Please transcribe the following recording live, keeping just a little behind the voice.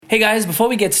Hey guys, before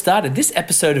we get started, this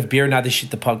episode of Beer and Other Shit,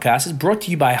 the podcast, is brought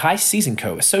to you by High Season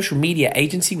Co., a social media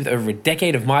agency with over a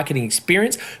decade of marketing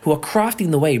experience who are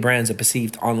crafting the way brands are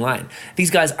perceived online. These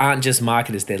guys aren't just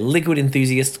marketers, they're liquid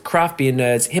enthusiasts, craft beer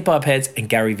nerds, hip-hop heads, and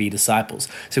Gary Vee disciples.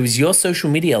 So is your social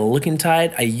media looking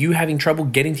tired? Are you having trouble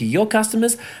getting to your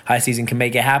customers? High Season can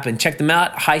make it happen. Check them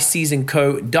out,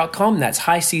 highseasonco.com. That's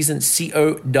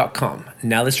highseasonco.com.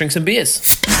 Now let's drink some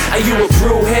beers. Are you a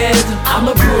brewhead? I'm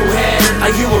a brewhead. Are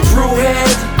you a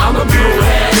brewhead? I'm a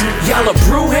brewhead. Y'all are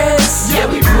brewheads? Yeah,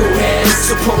 we brewheads.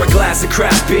 So pour a glass of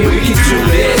craft beer, we can do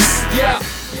this. Yeah.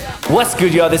 What's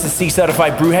good, y'all? This is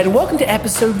C-Certified Brewhead, and welcome to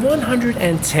episode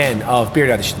 110 of Beer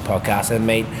and Other Shit, the podcast. And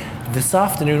mate, this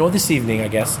afternoon, or this evening, I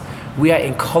guess, we are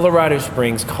in Colorado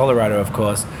Springs, Colorado, of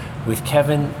course, with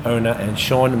Kevin, owner, and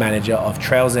Sean, manager of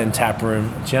Trails End Tap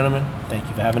Room. Gentlemen, thank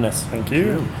you for having us. Thank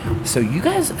you. So you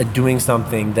guys are doing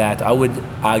something that I would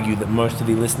argue that most of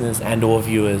the listeners and or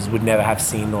viewers would never have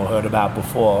seen or heard about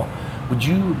before. Would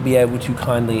you be able to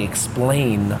kindly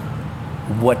explain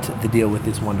what the deal with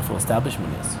this wonderful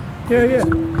establishment is? Yeah.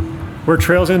 We're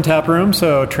Trails End Tap Room,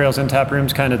 so Trails End Tap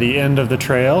Room's kind of the end of the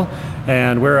trail,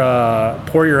 and we're a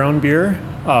pour your own beer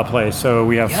place. So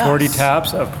we have 40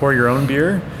 taps of pour your own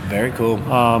beer. Very cool.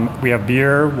 We have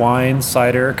beer, wine,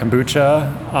 cider,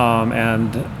 kombucha,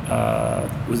 and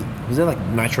was there like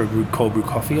nitro brew, cold brew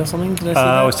coffee or something? Did I see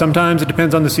that? sometimes it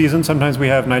depends on the season. Sometimes we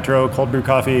have nitro cold brew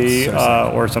coffee,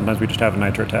 or sometimes we just have a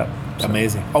nitro tap. So.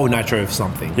 Amazing. Oh, nitro of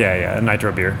something. Yeah, a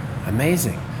nitro beer.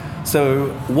 Amazing. So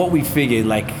what we figured,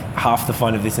 like half the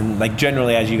fun of this, and like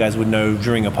generally, as you guys would know,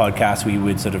 during a podcast, we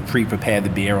would sort of pre-prepare the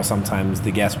beer, or sometimes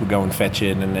the guest would go and fetch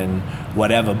it and then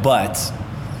whatever. But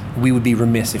we would be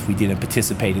remiss if we didn't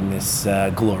participate in this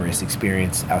glorious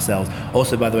experience ourselves.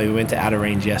 Also, by the way, we went to Outer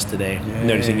Range yesterday,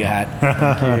 noticing your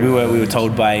hat. we were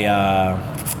told by a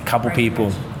couple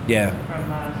people,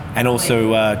 and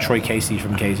also Troy Casey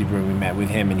from Casey Brewing. We met with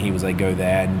him, and he was like, go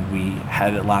there, and we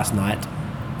had it last night.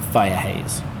 Fire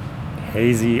haze.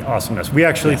 Hazy awesomeness. We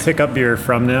actually pick up beer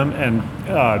from them and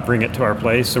bring it to our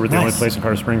place. So we're the only place in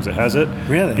Colorado Springs that has it.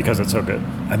 Really? Because it's so good.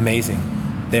 Amazing.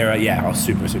 They're, I was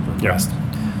super impressed.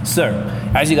 So,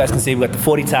 as you guys can see, we've got the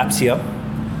 40 taps here.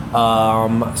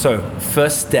 So,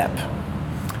 first step.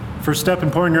 First step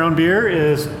in pouring your own beer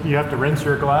is you have to rinse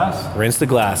your glass. Rinse the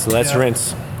glass. So let's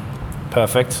rinse.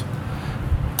 Perfect.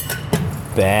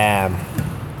 Bam.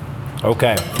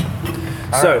 Okay.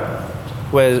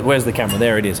 Where's the camera?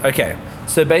 There it is. Okay.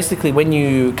 So basically, when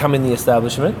you come in the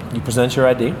establishment, you present your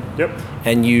ID. Yep.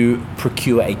 And you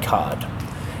procure a card.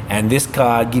 And this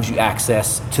card gives you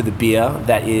access to the beer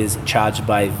that is charged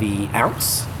by the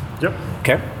ounce. Yep.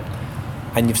 Okay.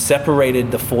 And you've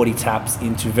separated the 40 taps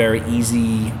into very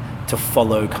easy to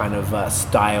follow kind of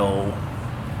style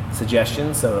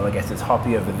suggestions. So I guess there's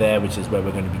hoppy over there, which is where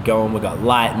we're going to be going. We've got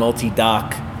light, multi,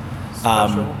 dark.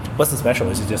 What's the special?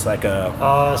 Is it just like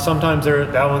a... sometimes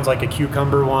that one's like a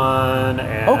cucumber one,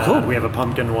 and cool. We have a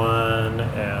pumpkin one,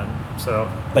 and so...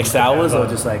 Like sours or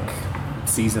just like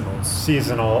seasonals?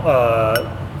 Seasonal.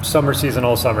 Some are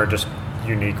seasonal, some are just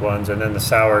unique ones, and then the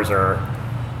sours are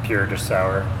pure just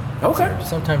sour. Okay.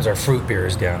 Sometimes our fruit beer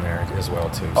is down there as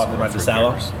well, too. The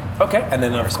sour? Beers. Okay. And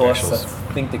then, of course, specials.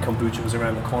 I think the kombucha was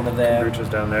around the corner there. Kombucha's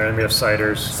down there, and we have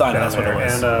ciders. Cider, down that's what there. it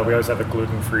was. And we always have a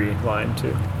gluten-free line,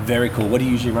 too. Very cool. What do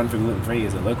you usually run for gluten-free?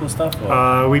 Is it local stuff?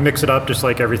 Or? We mix it up just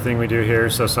like everything we do here.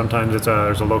 So sometimes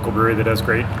there's a local brewery that does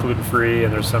great gluten-free,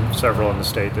 and there's several in the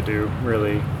state that do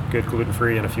really good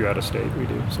gluten-free, and a few out of state we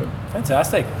do. So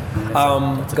fantastic.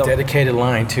 It's a dedicated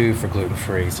line, too, for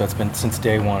gluten-free. So it's been, since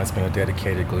day one, it's been a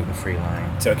dedicated gluten-free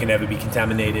line. So it can never be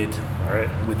contaminated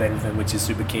with anything, which is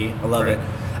super key. I love it.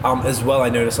 As well, I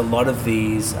notice a lot of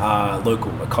these are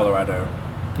local, Colorado.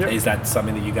 Yep. Is that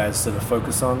something that you guys sort of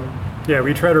focus on? Yeah,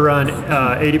 we try to run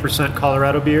 80%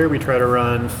 Colorado beer. We try to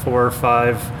run 4 or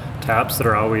 5 taps that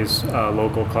are always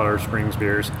local Colorado Springs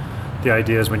beers. The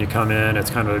idea is when you come in, it's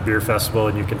kind of a beer festival,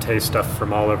 and you can taste stuff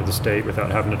from all over the state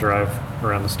without having to drive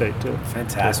around the state too.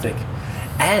 Fantastic.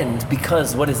 And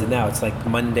because, what is it now? It's like the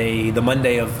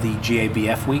Monday of the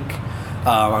GABF week.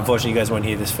 Unfortunately, you guys won't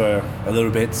hear this for a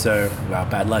little bit, so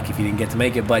bad luck if you didn't get to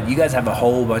make it. But you guys have a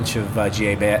whole bunch of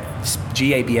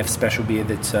GABF special beer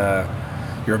that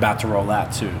you're about to roll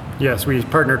out too. Yes, we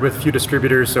partnered with a few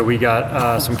distributors, so we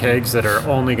got some kegs that are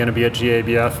only going to be at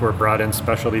GABF. We're brought in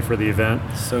specialty for the event.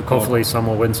 So cool. Hopefully some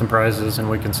will win some prizes, and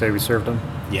we can say we served them.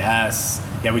 Yes.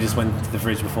 Yeah, we just went to the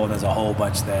fridge before. There's a whole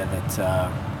bunch there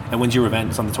that... And when's your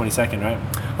event? It's on the 22nd,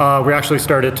 right? We actually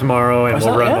started tomorrow, and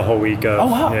we'll run the whole week of. Oh,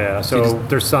 wow. Yeah, so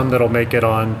there's some that'll make it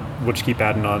on. We'll just keep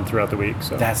adding on throughout the week.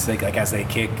 So that's like as they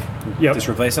kick, Yep. just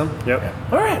replace them? Yep.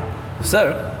 All right.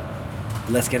 So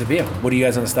let's get a beer. What do you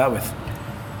guys want to start with?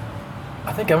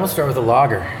 I think I'm gonna start with a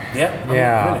lager. Yeah, I'm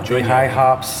Yeah, gonna join the you. High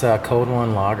Hops Cold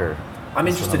One Lager. I'm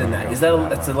interested in that. Is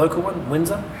that's the local one,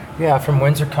 Windsor? Yeah, from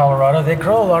Windsor, Colorado. They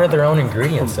grow a lot of their own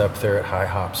ingredients up there at High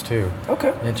Hops too.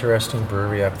 Okay. Interesting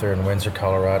brewery up there in Windsor,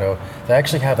 Colorado. They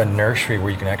actually have a nursery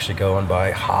where you can actually go and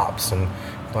buy hops and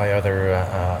buy other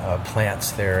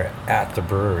plants there at the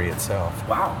brewery itself.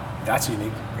 Wow, that's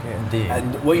unique. Indeed.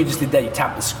 And what you just did there, you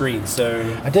tapped the screen.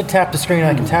 So I did tap the screen.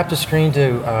 I can tap the screen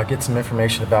to get some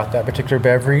information about that particular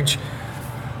beverage.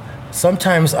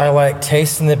 Sometimes I like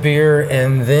tasting the beer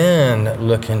and then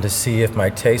looking to see if my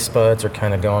taste buds are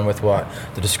kind of going with what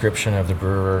the description of the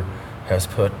brewer has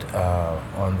put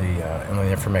on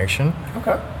the information.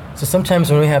 okay. So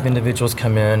sometimes when we have individuals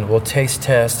come in, we'll taste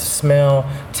test, smell,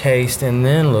 taste, and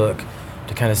then look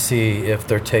to kind of see if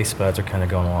their taste buds are kind of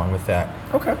going along with that.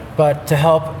 Okay. But to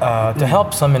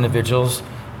help some individuals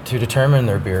to determine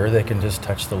their beer, they can just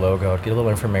touch the logo, get a little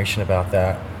information about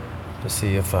that to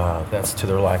see if that's to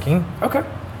their liking. Okay.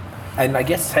 And I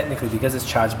guess technically, because it's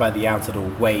charged by the ounce, it'll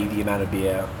weigh the amount of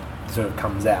beer sort of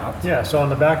comes out. Yeah, so on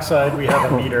the back side, we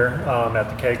have a meter at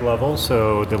the keg level,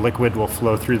 so the liquid will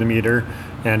flow through the meter,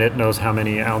 and it knows how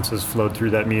many ounces flowed through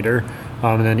that meter.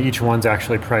 And then each one's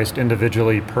actually priced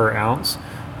individually per ounce,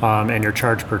 and you're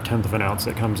charged per tenth of an ounce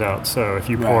that comes out. So if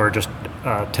you pour just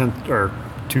tenth or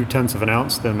 2/10 of an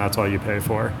ounce, then that's all you pay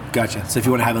for. Gotcha. So if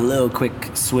you want to have a little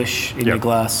quick swish in your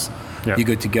glass, Yep. you're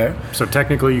good to go. So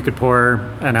technically, you could pour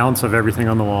an ounce of everything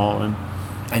on the wall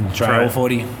And try Try all it.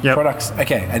 40 Yep. products.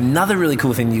 Okay, another really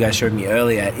cool thing you guys showed me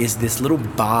earlier is this little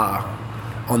bar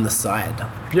on the side.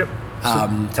 Yep.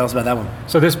 Tell us about that one.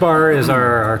 So this bar is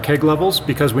our keg levels,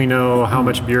 because we know how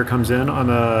much beer comes in on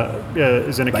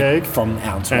is in a keg from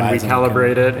ounce and we wise.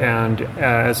 calibrate it, and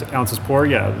as ounces pour,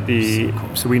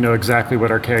 so we know exactly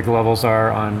what our keg levels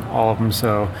are on all of them.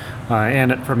 So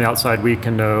and from the outside, we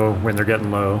can know when they're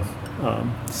getting low.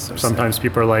 Sometimes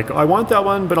people are like, I want that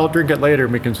one, but I'll drink it later.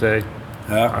 And we can say,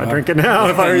 I drink it now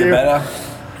if I were You're you. better.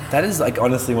 That is like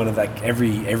honestly one of like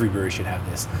every brewery should have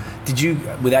this. Did you,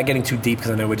 without getting too deep,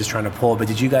 because I know we're just trying to pour, but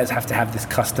did you guys have to have this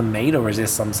custom made, or is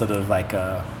this some sort of like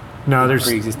No,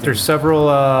 pre-existing? there's several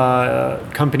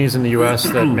companies in the U.S.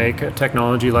 that make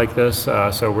technology like this.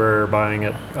 So we're buying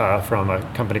it from a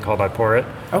company called iPour It.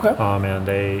 Okay. And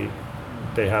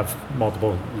they have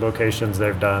multiple locations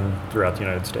they've done throughout the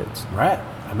United States. Right.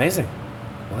 Amazing.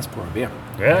 Well, let's pour a beer.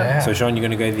 Yeah. So Sean, you're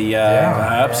going to go the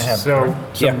herbs. Yeah. So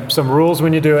Yeah. some rules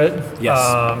when you do it.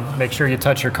 Yes. Make sure you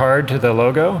touch your card to the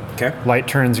logo. Okay. Light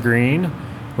turns green.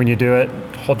 When you do it,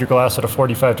 hold your glass at a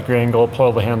 45-degree angle,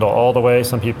 pull the handle all the way.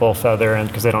 Some people feather in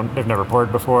because they've never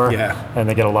poured before. Yeah. And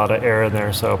they get a lot of air in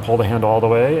there. So pull the handle all the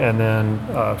way and then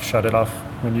shut it off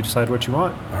when you decide what you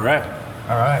want. All right.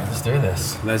 All right, let's do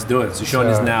this. Let's do it. So Sean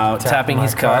is now Tap tapping my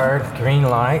his card. Green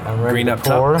light. I'm ready Green to up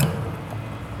top. pour.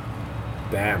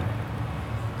 Bam.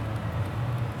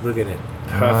 Look at it.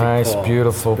 Perfect Nice, pour.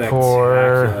 beautiful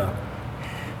pour. Spectacular.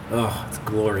 Oh, it's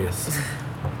glorious.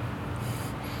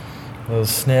 Little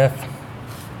sniff.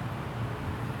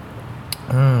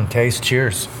 Taste.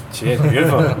 Cheers. Cheers.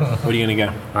 Beautiful. What are you going to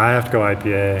go? I have to go IPA.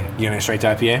 You're going to go straight to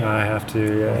IPA? I have to,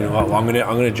 yeah. You know what? Well, I'm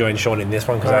gonna join Sean in this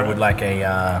one because I would like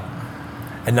a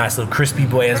nice little crispy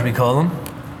boy, as we call them.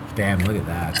 Damn! Look at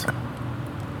that.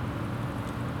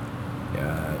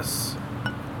 Yes.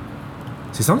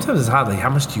 See, sometimes it's hard. Like, how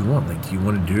much do you want? Like, do you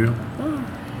want to do?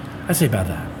 I'd say about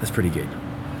that. That's pretty good.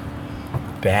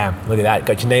 Bam! Look at that.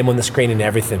 Got your name on the screen and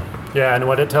everything. Yeah, and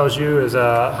what it tells you is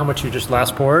how much you just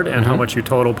last poured and how much you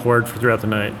total poured throughout the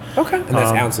night. Okay. And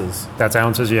that's ounces. That's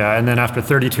ounces, yeah. And then after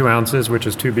 32 ounces, which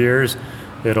is 2 beers,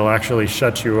 it'll actually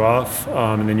shut you off,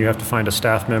 and then you have to find a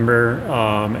staff member.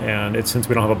 And it's since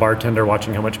we don't have a bartender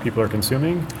watching how much people are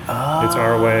consuming, it's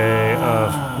our way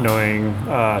of knowing,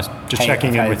 just Hey, checking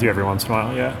okay. in with you every once in a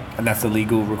while, yeah. And that's the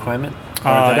legal requirement.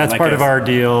 Or is That's like part of our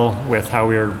deal with how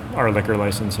our liquor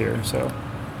license here, so.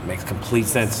 Makes complete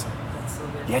sense.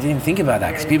 Yeah, I didn't even think about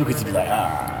that because people could just be like,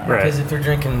 Right. Because if they're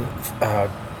drinking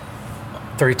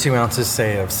 32 ounces,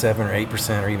 say, of 7 or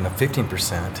 8%, or even a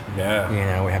 15%,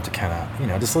 Yeah. we have to kind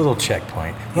of, just a little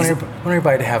checkpoint. We want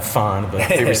everybody to have fun, but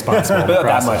be responsible in the Not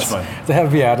that process. much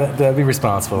fun. To be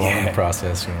responsible in Yeah. the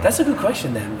process. That's a good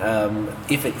question then.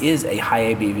 If it is a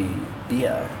high ABV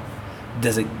beer,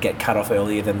 does it get cut off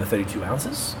earlier than the 32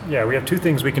 ounces? Yeah, we have 2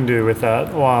 things we can do with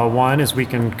that. One is we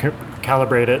can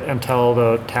calibrate it and tell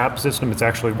the tap system it's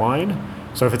actually wine.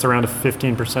 So if it's around a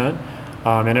 15%,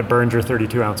 and it burns your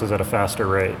 32 ounces at a faster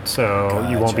rate. So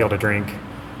you won't be able to drink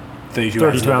 32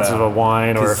 ounces of a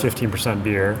wine or a 15%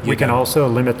 beer. We can also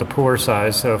limit the pour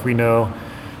size. So if we know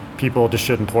people just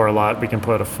shouldn't pour a lot. We can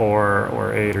put a 4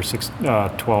 or 8 or 6,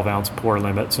 12 ounce pour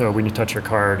limit. So when you touch your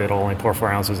card, it'll only pour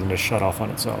 4 ounces and just shut off on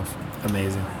itself.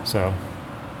 Amazing. So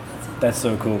That's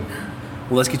so cool.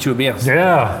 Well, let's get you a beer.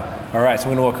 yeah. All right, so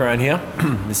we're gonna walk around here.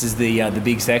 This is the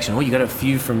big section. Oh, you got a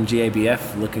few from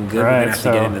GABF looking good. We're Right, gonna have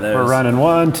to get into those. we're running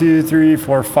 1, 2, 3,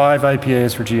 4, 5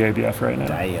 IPAs for GABF right now.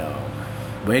 Damn.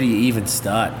 Where do you even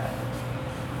start?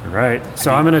 Right.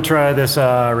 So I'm going to try this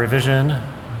revision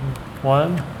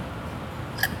one.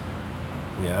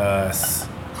 Yes.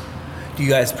 Do you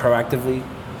guys proactively,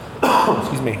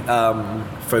 excuse me,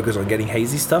 focus on getting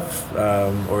hazy stuff,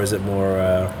 or is it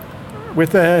more?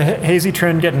 With the hazy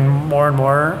trend getting more and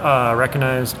more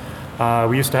recognized,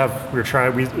 we used to have,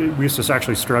 we used to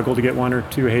actually struggle to get 1 or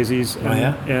 2 hazies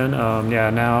in.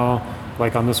 Now,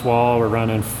 like on this wall, we're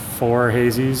running 4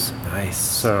 hazies. Nice.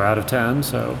 So out of 10,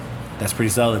 so. That's pretty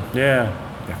solid. Yeah.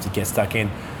 You have to get stuck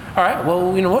in. All right,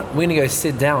 well, you know what? We're going to go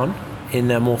sit down in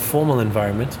a more formal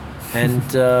environment and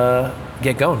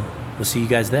get going. We'll see you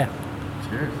guys there.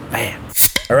 Cheers. Bam.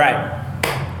 All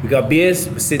right, we got beers.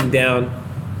 We're sitting down.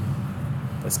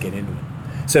 Let's get into it.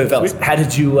 So, fellas, how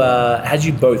did you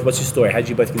both, what's your story? How did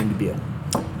you both get into beer?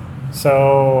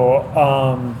 So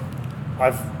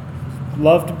I've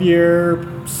loved beer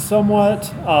somewhat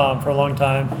for a long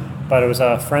time, but it was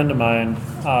a friend of mine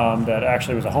that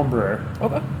actually was a home brewer.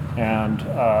 Okay. And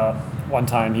one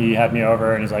time he had me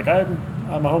over and he's like, I'm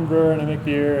a home brewer and I make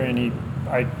beer. And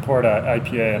I poured an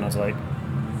IPA and I was like,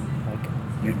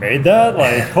 you made that?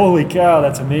 Like, holy cow,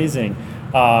 that's amazing.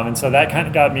 And so that kind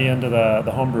of got me into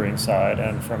the home brewing side.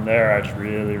 And from there, I just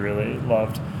really, really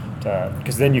loved to,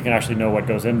 because then you can actually know what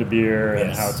goes into beer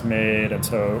and how it's made. And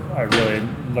so I really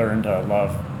learned to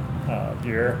love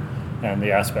beer and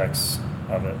the aspects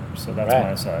of it. So that's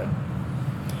my side.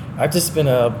 I've just been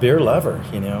a beer lover,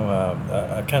 you know.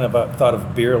 I kind of thought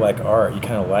of beer like art. You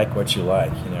kind of like what you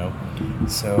like, you know.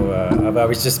 So I've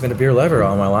always just been a beer lover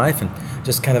all my life and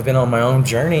just kind of been on my own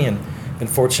journey and been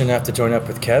fortunate enough to join up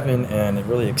with Kevin and it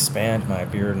really expand my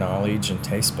beer knowledge and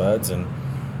taste buds. And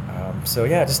so,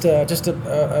 yeah, just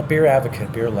a beer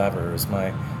advocate, beer lover is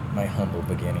my humble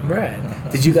beginning. Right.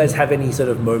 Did you guys have any sort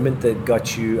of moment that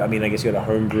got you, I mean, I guess you had a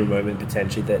homebrew moment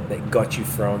potentially that got you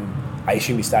from, I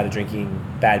assume you started drinking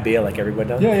bad beer like everyone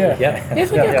does? Yeah. Of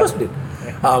course we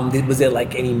did. Was there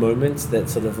like any moments that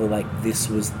sort of were like, this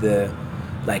was the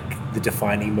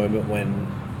defining moment when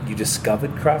you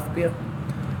discovered craft beer?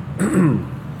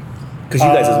 Because you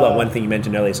guys as well, one thing you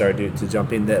mentioned earlier, sorry to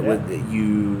jump in, that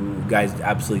you guys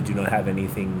absolutely do not have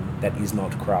anything that is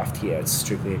not craft here. It's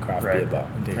strictly a craft beer bar.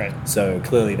 Right. So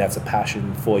clearly that's a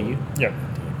passion for you. Yep.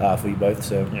 For you both.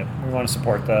 So We want to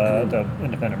support the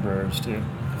independent brewers too.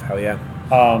 hell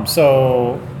yeah.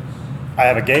 So I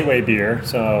have a gateway beer.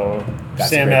 So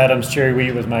Sam Adams Cherry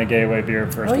Wheat was my gateway beer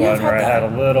first one, where I had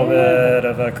a little bit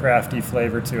of a crafty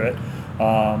flavor to it.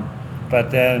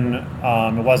 But then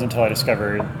it wasn't until I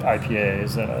discovered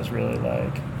IPAs that I was really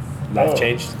like, Life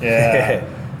changed. Yeah.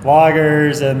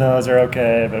 Lagers and those are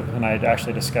okay, but when I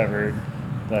actually discovered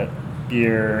that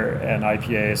beer and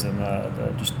IPAs and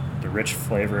the rich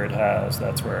flavor it has,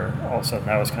 that's where all of a sudden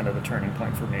that was kind of the turning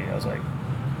point for me. I was like,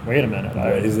 wait a minute.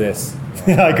 What is this?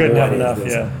 I couldn't have enough,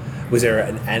 Was there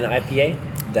an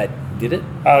IPA that did it?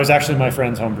 It was actually my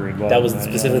friend's homebrewed one. That was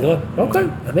specifically the one?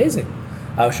 Okay, amazing.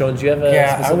 Sean, do you have a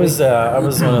specific? I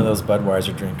was one of those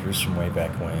Budweiser drinkers from way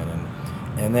back when,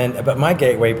 but my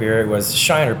gateway beer was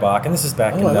Shiner Bock, and this is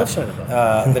back in the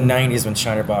 90s when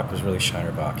Shiner Bock was really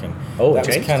Shiner Bock, and that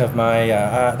was kind of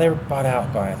my. They were bought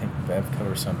out by I think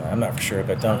Bevco or somebody. I'm not for sure,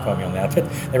 but don't quote me on that. But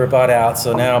they were bought out,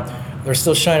 so now they're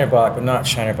still Shiner Bock, but not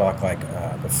Shiner Bock like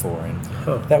before, and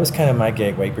that was kind of my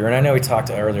gateway beer. And I know we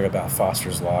talked earlier about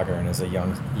Foster's Lager, and as a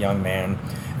young man,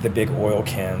 the big oil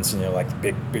cans, like the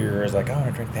big beers, like I want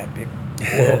to drink that big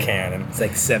oil can, and it's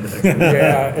like 7.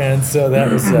 Yeah, and so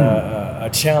that was a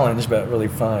challenge, but really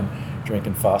fun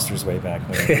drinking Foster's way back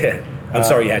when. I'm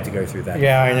sorry you had to go through that.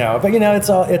 Yeah, I know, but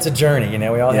it's a journey.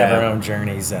 We all have our own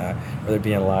journeys, whether it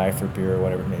be in life or beer or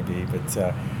whatever it may be.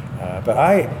 But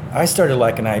I started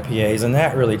liking IPAs, and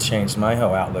that really changed my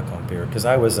whole outlook on beer because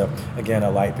I was a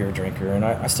light beer drinker, and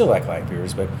I still like light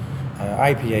beers, but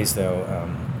IPAs though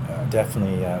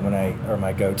definitely are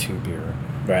my go-to beer.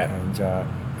 Right.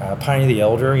 And Piney the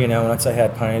Elder, once I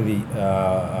had Piney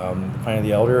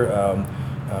the Elder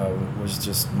was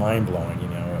just mind blowing,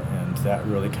 and that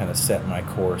really kind of set my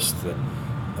course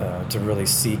to really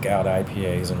seek out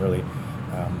IPAs and really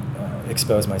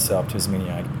expose myself to as many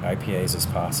IPAs as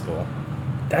possible.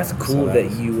 That's cool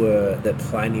that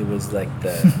Pliny was like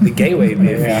the gateway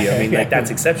beer for you. I mean,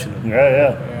 that's exceptional.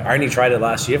 Yeah. I only tried it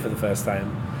last year for the first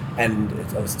time, and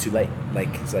it was too late. Like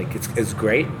it's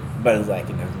great, but it's like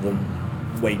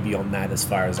way beyond that as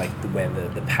far as like where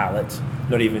the palate,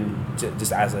 not even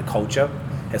just as a culture,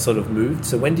 has sort of moved.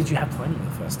 So when did you have Pliny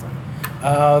the first time?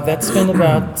 That's been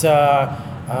about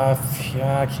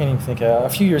I can't even think a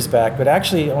few years back. But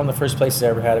actually, one of the first places I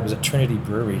ever had it was at Trinity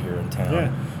Brewery here in town.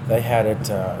 Yeah. They had it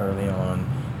early on,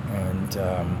 and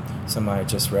somebody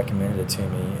just recommended it to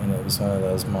me, and it was one of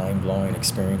those mind-blowing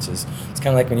experiences. It's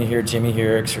kind of like when you hear Jimi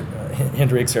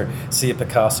Hendrix or see a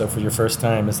Picasso for your first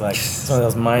time. It's like it's one of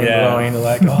those mind-blowing,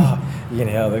 like,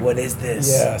 What is this?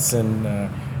 Yes, and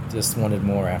just wanted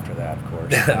more after that, of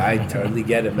course. I totally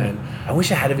get it, man. I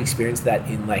wish I had have experienced that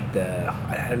in like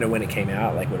I don't know when it came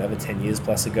out, like whatever, 10 years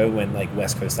plus ago, when like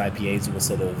West Coast IPAs were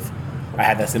sort of, I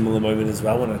had that similar moment as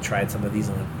well when I tried some of these.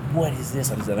 I'm like, what is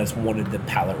this? I just wanted the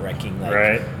palate wrecking,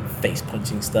 like face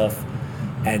punching stuff.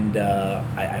 And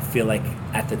I feel like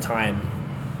at the time,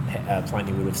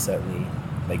 Pliny would have certainly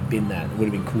like been that. It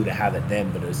would have been cool to have it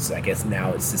then, but I guess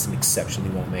now it's just an exceptionally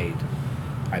well made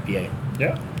IPA.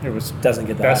 Yeah, it was Doesn't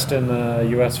get that best in the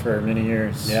U.S. for many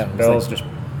years. Yeah, Bell's just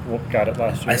got it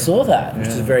last year. I saw that, which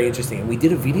is very interesting. And we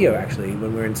did a video actually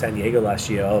when we were in San Diego last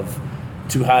year of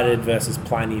Two Hearted versus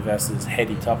Pliny versus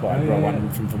Heady Topper. I brought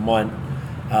one from Vermont.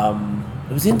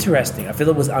 It was interesting. I feel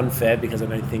it was unfair because I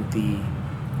don't think the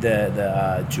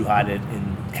Two Hearted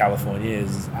in California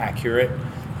is accurate,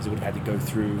 because it would have had to go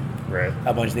through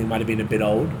a bunch of things. Might have been a bit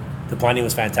old. The Pliny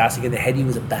was fantastic, and the Heady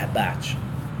was a bad batch.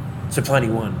 So Pliny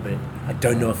won, but I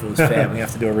don't know if it was fair. We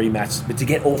have to do a rematch. But to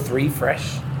get all three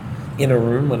fresh in a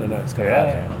room, I don't know. It's kind of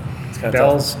hard. It's kind of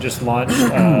Bell's tough. just launched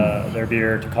their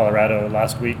beer to Colorado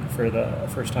last week for the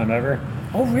first time ever.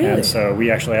 Oh, really? And so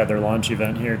we actually had their launch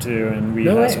event here too, and we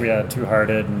had Two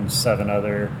Hearted and 7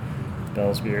 other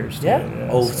Bell's beers too.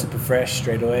 Oh, super fresh,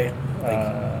 straight away.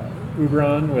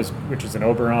 Oberon which is an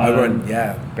Oberon.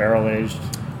 Barrel aged.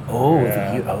 Oh,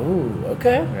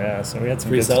 okay. Yeah, so we had some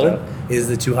Pretty good solid. stuff. Is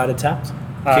the Two Hearted tapped?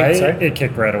 It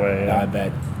kicked right away. I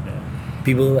bet.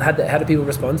 People, how do people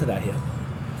respond to that here?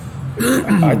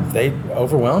 They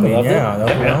overwhelming,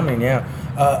 overwhelming.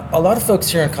 A lot of folks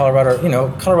here in Colorado,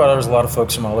 Colorado, there's a lot of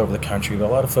folks from all over the country, but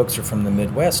a lot of folks are from the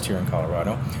Midwest here in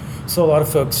Colorado. So a lot of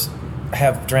folks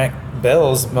have drank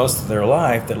Bell's most of their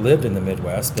life that lived in the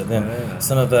Midwest, but then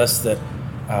some of us that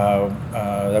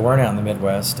weren't out in the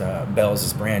Midwest, Bell's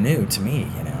is brand new to me.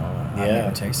 I've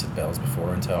never tasted Bell's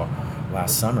before until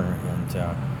last summer, and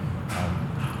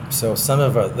so some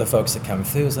of the folks that come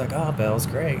through is like, oh, Bell's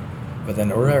great, but then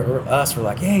we're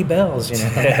like, hey, Bell's,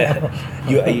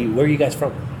 Where are you guys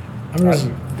from?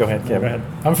 Go ahead, Kevin.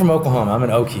 I'm from Oklahoma. I'm an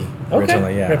Okie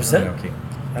originally. Yeah, represent. I'm an Okie.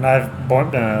 And I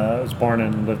was born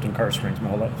and lived in Carter Springs my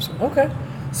whole life. So. Okay.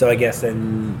 So I guess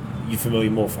then you're familiar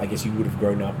more. I guess you would have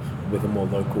grown up with a more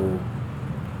local,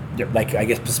 like I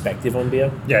guess perspective on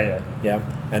beer. Yeah.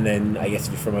 And then I guess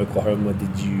if you're from Oklahoma,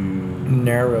 did you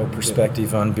narrow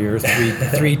perspective on beer?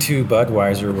 3-2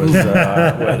 Budweiser was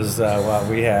what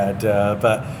we had,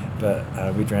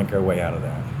 but we drank our way out of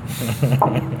that.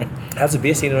 How's the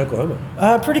beer scene in Oklahoma?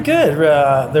 Pretty good.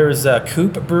 There's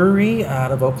Coop Brewery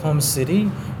out of Oklahoma City,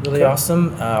 really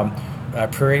awesome.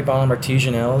 Prairie Bomb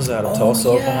Artesian Ales out of Tulsa,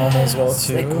 Oklahoma as well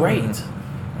too. They're great.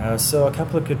 So a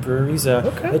couple of good breweries.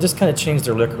 They just kind of changed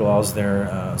their liquor laws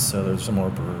there, so there's some more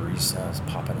breweries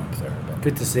popping up there. But.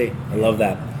 Good to see. I love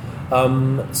that.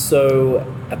 So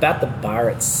about the bar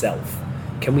itself,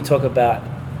 can we talk about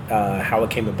how it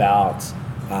came about?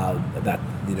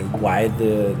 Why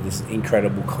this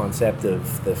incredible concept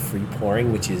of the free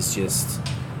pouring, which is just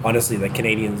honestly, like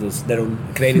Canadians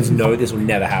know this will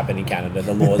never happen in Canada.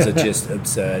 The laws are just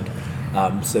absurd.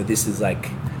 So this is like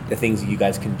the things that you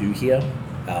guys can do here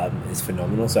is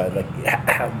phenomenal. So like,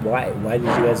 why did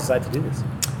you guys decide to do this?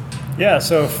 Yeah,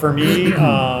 so for me,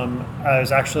 I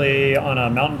was actually on a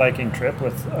mountain biking trip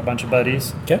with a bunch of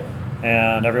buddies. Okay.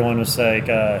 And everyone was like,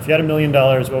 if you had $1 million,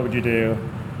 what would you do?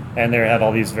 And they had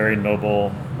all these very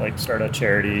noble, like start a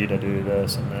charity to do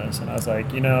this and this. And I was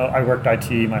like, I worked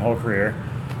IT my whole career.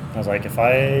 I was like, if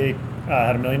I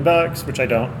had $1 million, which I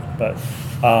don't, but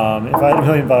if I had $1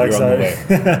 million,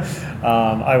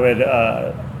 I would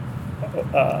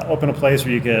open a place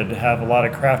where you could have a lot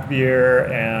of craft beer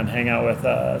and hang out with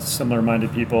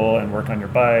similar-minded people and work on your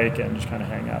bike and just kind of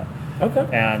hang out. Okay.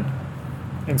 And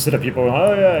instead of people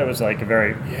going, it was like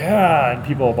and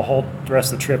people the whole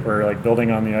rest of the trip were like building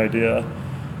on the idea.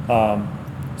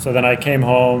 So then I came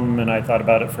home and I thought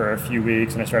about it for a few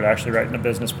weeks and I started actually writing a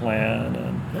business plan.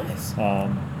 And nice.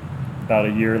 About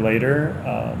a year later,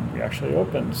 we actually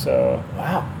opened. So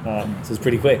wow. So it's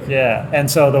pretty quick. Yeah. And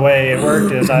so the way it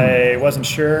worked is I wasn't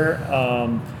sure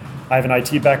I have an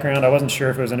IT background. I wasn't sure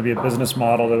if it was going to be a business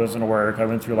model that was going to work. I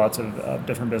went through lots of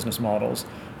different business models,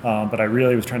 but I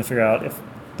really was trying to figure out if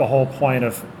the whole point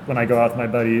of when I go out with my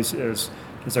buddies is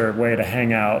there a way to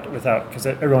hang out without, because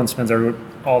everyone spends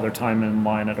all their time in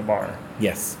line at a bar.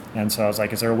 Yes. And so I was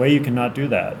like, is there a way you can not do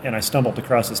that? And I stumbled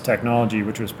across this technology,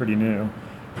 which was pretty new.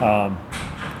 And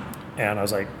I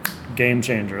was like, game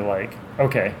changer, like,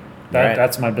 okay,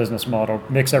 that's my business model.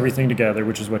 Mix everything together,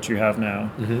 which is what you have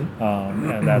now.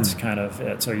 And that's kind of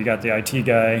it. So you got the IT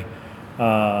guy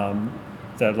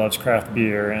that loves craft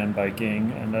beer and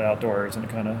biking and the outdoors, and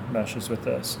it kind of meshes with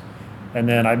this. And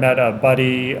then I met a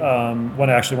buddy, one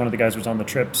of the guys who was on the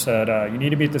trip said, you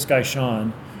need to meet this guy,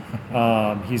 Sean.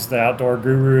 He's the outdoor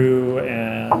guru,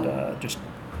 and just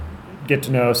get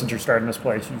to know, since you're starting this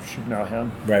place, you should know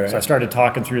him. Right. So I started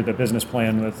talking through the business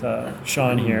plan with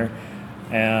Sean here,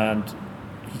 and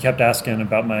he kept asking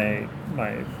about my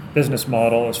business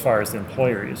model as far as the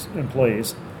employees.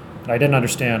 And I didn't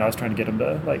understand. I was trying to get him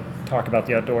to like talk about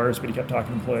the outdoors, but he kept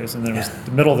talking employees. And then it was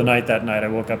the middle of the night that night. I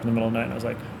woke up in the middle of the night and I was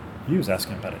like, he was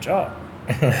asking about a job.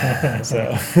 So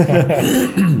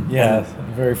Yeah,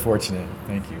 very fortunate.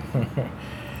 Thank you.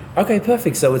 Okay,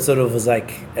 perfect. So it sort of was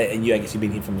like, and I guess you've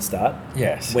been here from the start.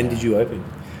 Yes. When did you open?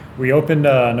 we opened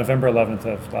November 11th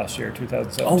of last year,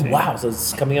 2017. Oh wow! So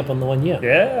it's coming up on the 1 year.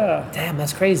 Yeah. Damn,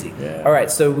 that's crazy. Yeah. All right,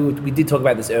 so we did talk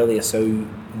about this earlier. So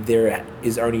there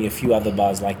is only a few other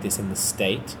bars like this in the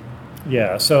state.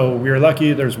 Yeah, so we were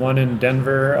lucky. There's one in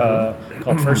Denver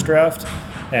called First Draft,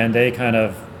 and they kind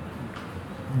of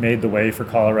made the way for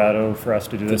Colorado for us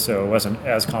to do this, so it wasn't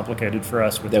as complicated for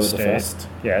us with They the were the state. first?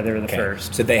 Yeah, they were the Okay.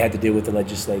 first. So they had to deal with the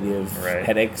legislative Right.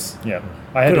 headaches. Yeah,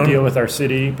 I had Good to on deal them. with our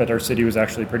city, but our city was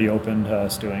actually pretty open to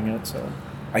us doing it. So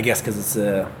I guess because it's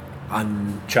a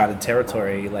uncharted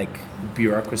territory, like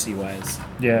bureaucracy-wise.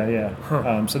 yeah.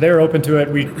 So they were open to it.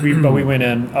 But we went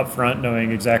in up front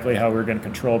knowing exactly how we were going to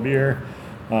control beer,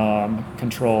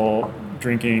 control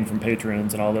drinking from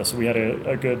patrons and all this. So we had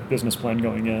a good business plan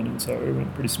going in, and so it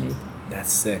went pretty smooth.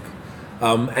 That's sick.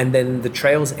 And then the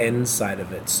Trails End side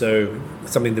of it. So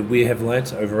something that we have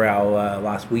learnt over our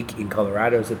last week in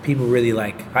Colorado is that people really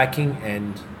like hiking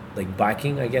and like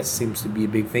biking, I guess, seems to be a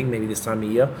big thing maybe this time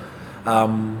of year.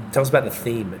 Tell us about the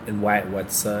theme and why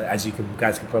what's, as you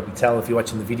guys can probably tell if you're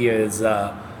watching the videos,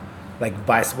 like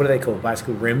what are they called?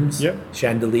 Bicycle rims? Yep.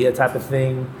 Chandelier type of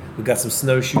thing. We've got some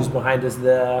snowshoes behind us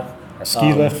there. A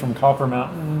ski lift from Copper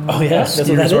Mountain. Oh, yeah? That's ski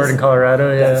what that resort is? in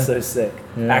Colorado. Yeah, That's so sick.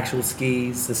 Yeah. Actual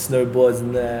skis, the snowboards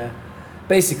in there.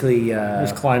 Basically,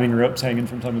 there's climbing ropes hanging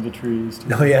from some of the trees. Too.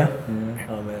 oh yeah?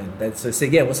 Oh man, that's so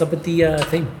sick. Yeah, what's up with the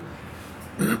thing?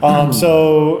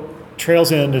 So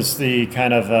Trails End is the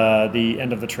kind of the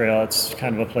end of the trail. It's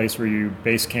kind of a place where you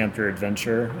base camp your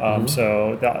adventure.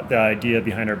 So the idea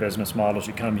behind our business model is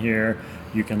you come here,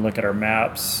 you can look at our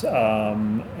maps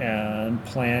and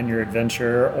plan your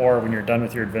adventure, or when you're done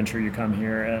with your adventure, you come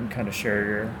here and kind of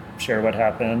share what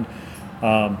happened.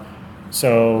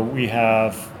 So we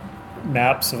have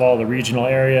maps of all the regional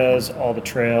areas, all the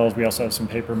trails. We also have some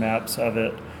paper maps of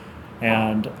it.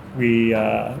 And we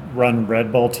run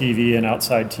Red Bull TV and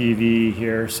outside TV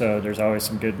here, so there's always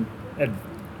some good,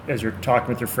 as you're talking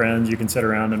with your friends, you can sit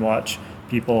around and watch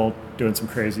people doing some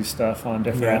crazy stuff on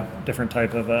different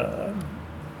type of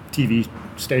TV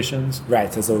stations.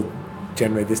 Right, so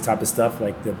generate this type of stuff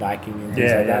like the biking and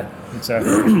things like that.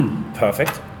 Exactly.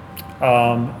 Perfect.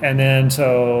 And then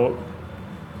so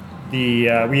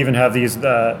we even have these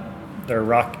they're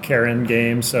rock Karen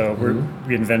games, so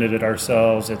we invented it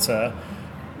ourselves. It's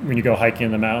when you go hiking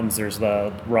in the mountains, there's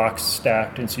the rocks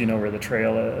stacked, and so you know where the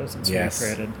trail is. And so Yes. we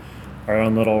created our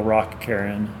own little rock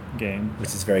Karen game. Which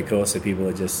is very cool. So people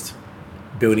are just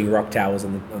building rock towers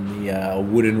on the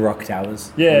wooden rock towers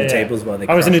on the tables while they.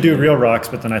 I was going to crush do them. real rocks,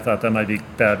 but then I thought that might be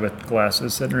bad with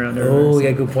glasses sitting around everywhere. Oh so-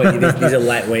 yeah, good point. These are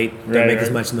lightweight. Don't Right, make as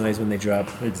right. much noise when they drop.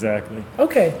 Exactly.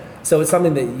 Okay, so it's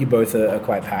something that you both are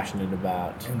quite passionate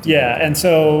about. Yeah, and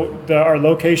so our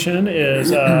location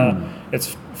is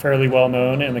it's fairly well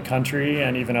known in the country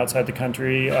and even outside the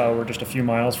country. We're just a few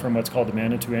miles from what's called the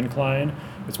Manitou Incline.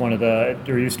 It's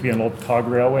there used to be an old cog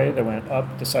railway that went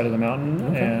up the side of the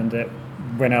mountain, and it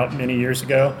went out many years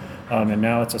ago. And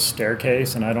now it's a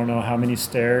staircase, and I don't know how many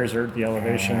stairs or the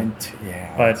elevation.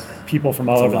 Yeah. But people from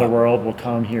all a over the lot. world will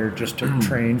come here just to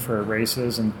train for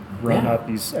races and run up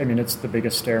these. I mean, it's the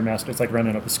biggest stairmaster. It's like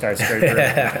running up a skyscraper.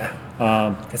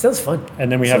 That sounds fun.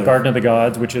 And then we have Garden of the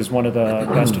Gods, which is one of the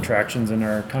best attractions in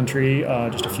our country,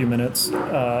 just a few minutes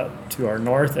to our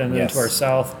north. And then Yes. to our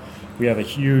south, we have a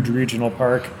huge regional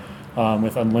park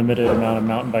with unlimited amount of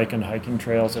mountain bike and hiking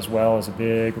trails, as well as a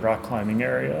big rock climbing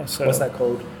area. So, What's that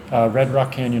called? Red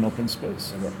Rock Canyon Open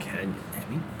Space. Rock Canyon.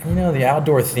 And, the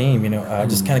outdoor theme,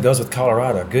 just kind of goes with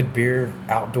Colorado. Good beer,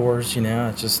 outdoors,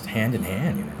 it's just hand in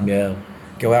hand, Yeah.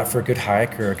 Go out for a good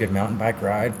hike or a good mountain bike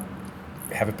ride,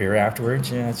 have a beer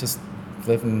afterwards. It's just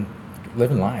living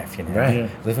life, Right. Yeah.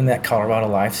 Living that Colorado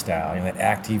lifestyle, that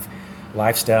active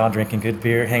lifestyle, drinking good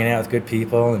beer, hanging out with good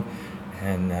people,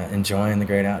 and enjoying the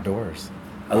great outdoors.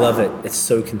 I love it. It's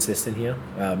so consistent here.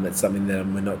 It's something that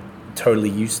we're not totally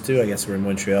used to. I guess we're in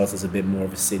Montreal, so it's a bit more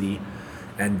of a city.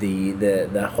 And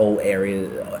the whole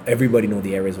area, everybody in all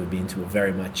the areas we've been to are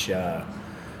very much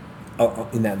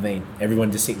in that vein.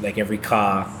 Everyone just seems like every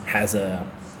car has a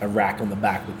rack on the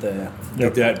back with the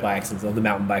dirt bikes or the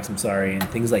mountain bikes, and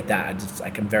things like that.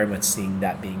 I can very much see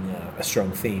that being a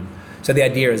strong theme. So the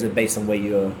idea is that based on where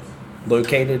you're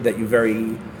located, that you're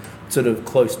very sort of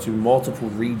close to multiple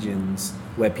regions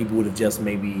where people would have just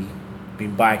maybe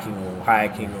been biking or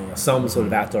hiking or some sort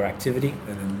of outdoor activity,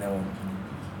 and then they'll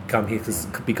come here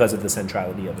because of the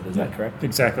centrality of it. Is that correct?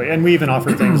 Exactly. And we even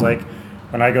offer things like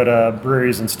when I go to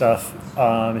breweries and stuff,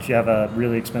 if you have a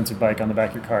really expensive bike on the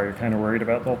back of your car, you're kind of worried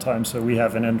about the whole time. So we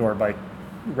have an indoor bike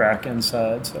rack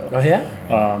inside.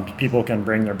 So people can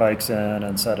bring their bikes in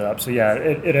and set it up. So yeah,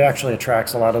 it actually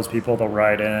attracts a lot of those people. They'll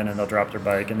ride in and they'll drop their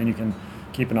bike, and then you can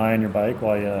keep an eye on your bike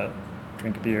while you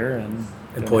drink a beer and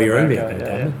pour your own beer.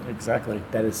 Yeah, exactly.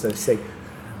 That is so sick.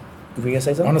 Were you gonna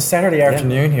say something? On a Saturday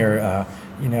afternoon here,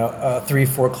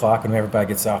 3-4 o'clock when everybody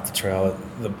gets off the trail,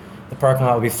 the parking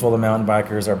lot will be full of mountain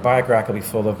bikers. Our bike rack will be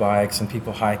full of bikes and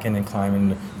people hiking and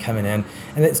climbing, coming in.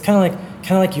 And it's kind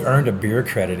of like you earned a beer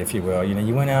credit, if you will.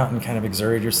 You went out and kind of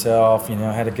exerted yourself.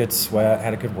 Had a good sweat,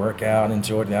 had a good workout,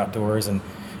 enjoyed the outdoors, and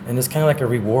it's kind of like a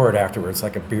reward afterwards,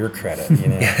 like a beer credit.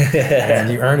 And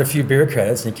you earned a few beer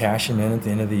credits and you cash them in at the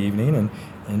end of the evening and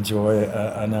enjoy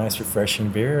a nice, refreshing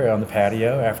beer on the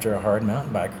patio after a hard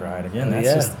mountain bike ride. Again,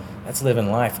 that's living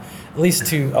life, at least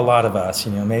to a lot of us.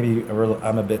 Maybe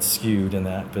I'm a bit skewed in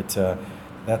that, but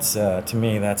that's to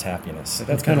me, that's happiness.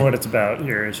 That's kind of what it's about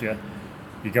here. Is you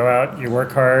go out, you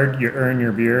work hard, you earn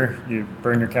your beer, you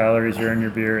burn your calories, you earn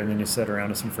your beer, and then you sit around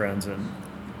with some friends and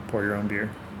pour your own beer.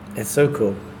 It's so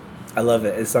cool. I love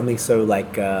it. It's something so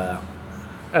like I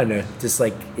don't know, just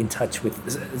like in touch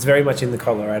with. It's very much in the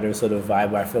Colorado sort of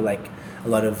vibe where I feel like a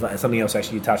lot of something else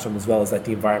actually you touched on as well is like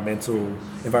the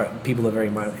people are very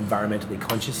environmentally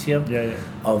conscious here.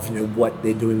 Of what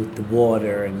they're doing with the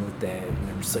water and with their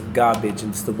just like garbage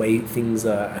and just the way things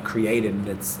are created. And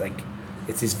it's like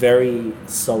it's this very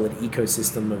solid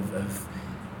ecosystem of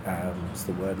what's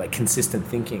the word, like consistent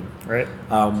thinking. Right.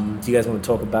 Do you guys want to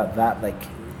talk about that? Like,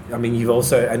 I mean, you've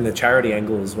also and the charity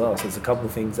angle as well. So there's a couple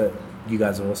of things that you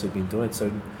guys have also been doing.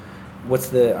 So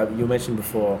what's you mentioned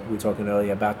before, we were talking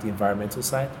earlier about the environmental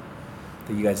side,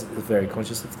 that you guys are very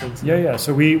conscious of things? Yeah.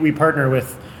 So we partner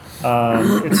with,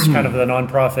 it's kind of the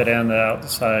nonprofit and the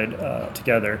outside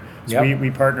together. So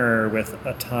we partner with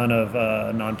a ton of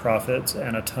nonprofits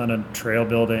and a ton of trail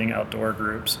building outdoor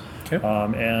groups. Okay.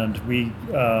 And we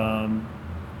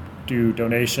do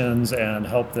donations and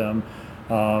help them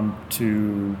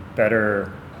to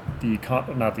better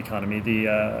not the economy,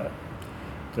 the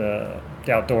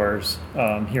outdoors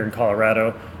here in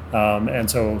Colorado. And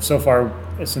so far,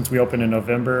 since we opened in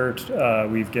November,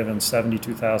 we've given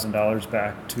 $72,000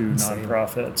 back to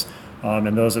nonprofits.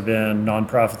 And those have been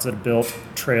nonprofits that have built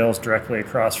trails directly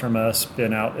across from us,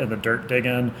 been out in the dirt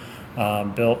digging,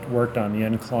 worked on the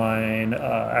incline,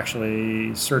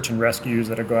 actually search and rescues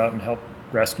that go out and help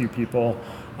rescue people.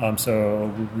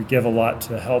 So we give a lot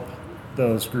to help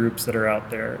those groups that are out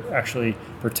there actually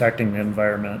protecting the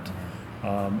environment.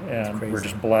 And we're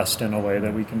just blessed in a way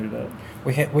that we can do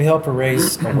that. We help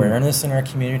raise awareness in our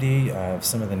community of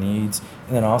some of the needs,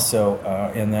 and then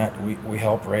also in that we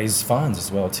help raise funds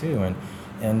as well too.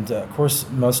 And of course,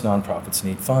 most nonprofits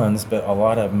need funds, but a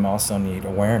lot of them also need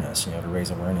awareness, to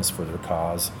raise awareness for their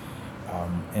cause.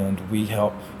 And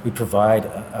we provide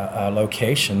a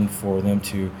location for them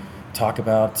to talk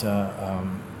about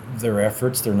their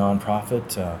efforts, their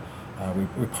nonprofit.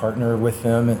 We partner with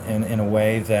them in a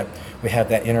way that we have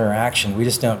that interaction. We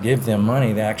just don't give them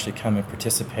money. They actually come and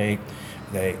participate.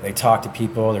 They talk to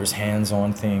people. There's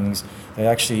hands-on things. They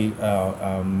actually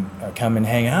come and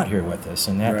hang out here with us,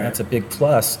 and that's a big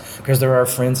plus because they're our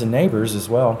friends and neighbors as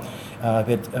well.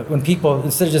 But when people,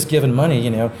 instead of just giving money,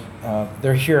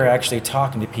 they're here actually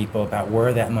talking to people about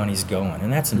where that money's going,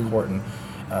 and that's important.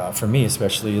 For me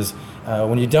especially, is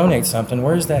when you donate something,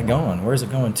 where's that going? Where's it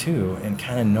going to? And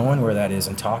kind of knowing where that is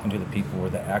and talking to the people where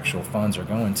the actual funds are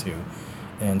going to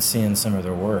and seeing some of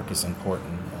their work is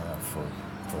important for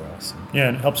awesome. Yeah,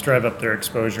 and it helps drive up their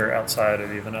exposure outside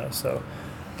of even us. So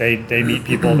they meet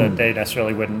people that they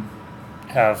necessarily wouldn't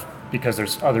have because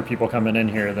there's other people coming in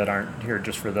here that aren't here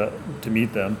just to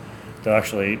meet them. They'll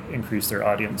actually increase their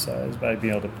audience size by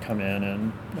being able to come in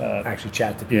and Actually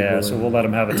chat to people. yeah. So we'll let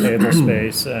them have a table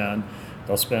space, and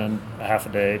they'll spend a half a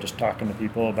day just talking to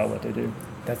people about what they do.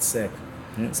 That's sick.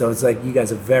 Yeah. So it's like you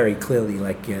guys are very clearly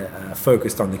like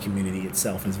focused on the community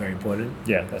itself. Is very important.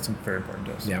 Yeah, that's very important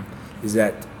to us. Yeah. Is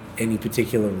that any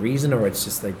particular reason, or it's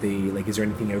just like is there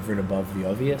anything over and above the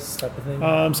obvious type of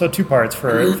thing? So two parts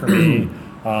for me.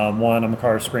 One, I'm a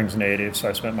Colorado Springs native, so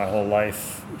I spent my whole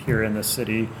life here in this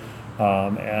city.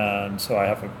 And so I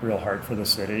have a real heart for the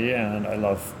city, and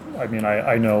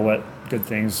I know what good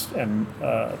things can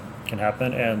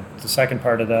happen. And the second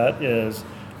part of that is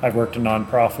I've worked in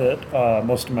nonprofit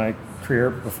most of my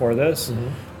career before this.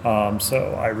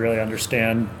 So I really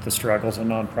understand the struggles in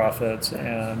nonprofits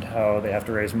and how they have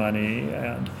to raise money,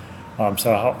 and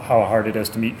so how hard it is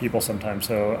to meet people sometimes.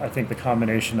 So I think the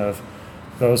combination of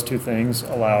those two things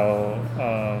allow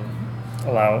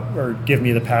or give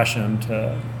me the passion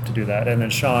to do that. And then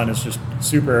Sean is just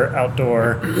super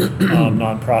outdoor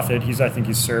nonprofit. I think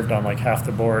he's served on like half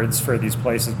the boards for these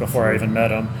places before I even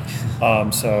met him.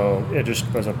 So it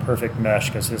just was a perfect mesh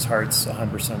because his heart's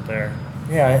 100% there.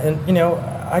 Yeah, and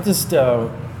I just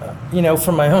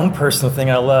from my own personal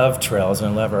thing, I love trails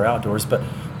and I love our outdoors, but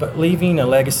leaving a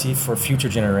legacy for future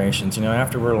generations.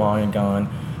 After we're long and gone,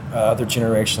 other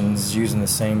generations using the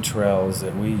same trails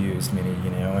that we used,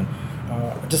 and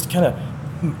just kind of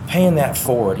paying that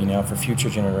forward, for future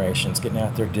generations, getting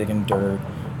out there digging dirt,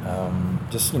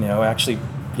 actually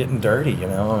getting dirty,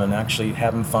 and actually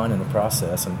having fun in the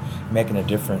process and making a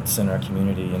difference in our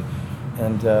community.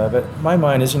 But my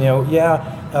mind is, we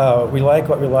like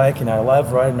what we like, and I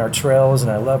love riding our trails, and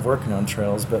I love working on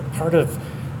trails. But part of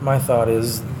my thought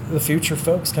is the future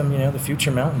folks come, the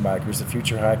future mountain bikers, the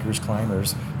future hikers,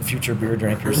 climbers, the future beer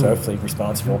drinkers, hopefully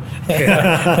responsible.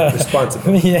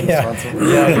 Responsible.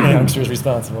 Youngsters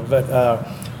responsible. But,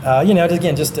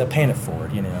 again, just paying it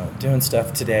forward, doing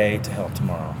stuff today to help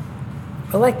tomorrow.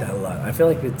 I like that a lot. I feel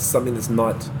like it's something that's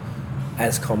not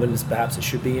as common as perhaps it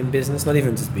should be in business, not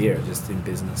even just beer, just in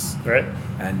business. Right.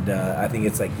 And I think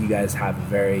it's like you guys have a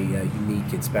very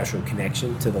unique and special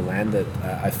connection to the land that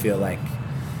I feel like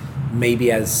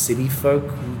maybe as city folk,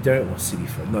 we don't,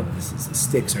 not that this is the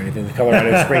sticks or anything. The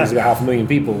Colorado Springs is about 500,000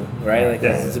 people, right? Like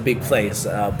it's a big place,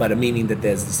 but meaning that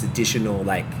there's this additional,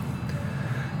 like,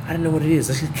 I don't know what it is,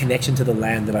 there's a connection to the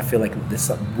land that I feel like there's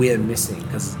something we're missing,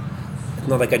 because it's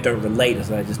not like I don't relate, it's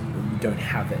like I just don't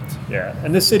have it. Yeah,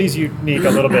 and this city's unique a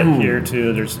little bit here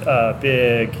too. There's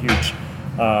big, huge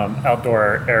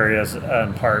outdoor areas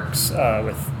and parks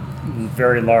with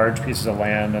very large pieces of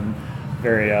land and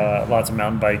very lots of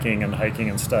mountain biking and hiking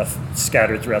and stuff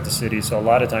scattered throughout the city. So a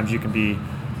lot of times you can be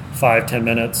 5-10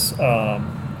 minutes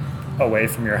away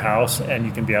from your house and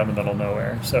you can be out in the middle of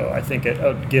nowhere. So I think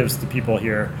it gives the people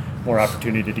here more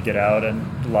opportunity to get out,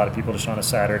 and a lot of people just on a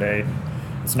Saturday,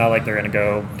 it's not like they're going to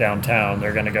go downtown.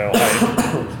 They're going to go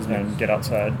hike and get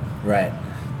outside. Right.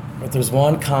 But there's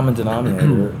one common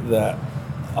denominator that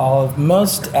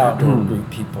most outdoor group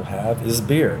people have is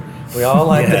beer. We all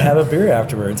like to have a beer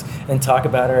afterwards and talk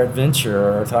about our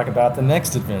adventure, or talk about the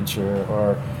next adventure,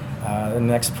 or the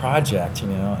next project.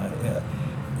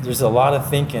 There's a lot of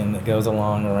thinking that goes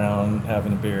along around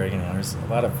having a beer. There's a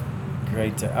lot of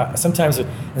great. Sometimes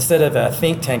instead of a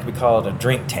think tank, we call it a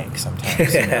drink tank.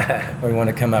 Sometimes we want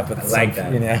to come up with it's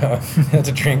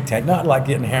a drink tank, not like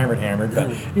getting hammered, but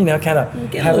kind of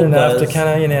having enough to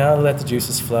kind of let the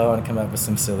juices flow and come up with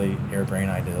some silly harebrained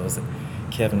ideas that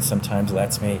Kevin sometimes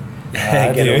lets me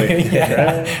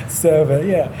do. So, but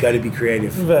got to be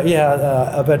creative. But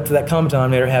but that common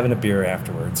denominator, having a beer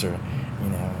afterwards, or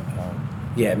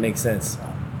it makes sense.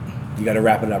 You got to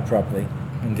wrap it up properly.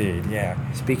 Indeed, yeah.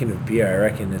 Speaking of beer, I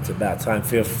reckon it's about time.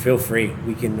 Feel free.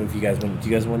 We can, if you guys want. Do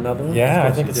you guys want another one? Yeah,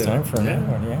 I think it's time for another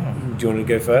one. Yeah. Do you want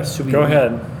to go first? Should we go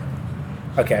ahead?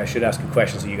 Okay, I should ask a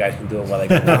question so you guys can do it while I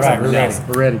go. All right, we're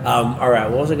ready. All right,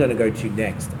 what was I going to go to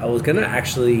next? I was going to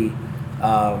actually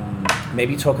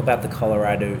maybe talk about the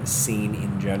Colorado scene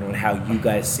in general and how you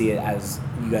guys see it, as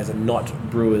you guys are not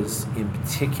brewers in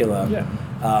particular. Yeah.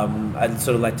 I'd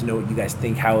sort of like to know what you guys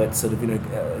think, how it's sort of,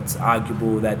 it's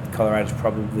arguable that Colorado's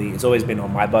probably, it's always been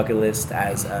on my bucket list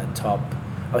as a top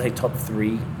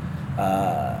 3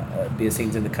 beer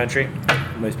scenes in the country.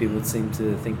 Most people would seem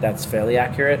to think that's fairly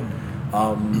accurate.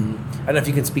 I don't know if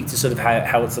you can speak to sort of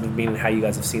how it's sort of been and how you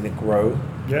guys have seen it grow,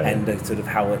 and sort of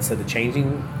how it's sort of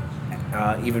changing,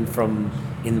 even from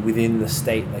within the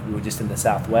state. Like we were just in the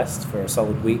Southwest for a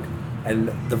solid week. and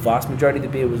the vast majority of the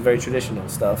beer was very traditional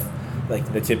stuff,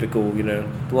 like the typical,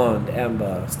 blonde,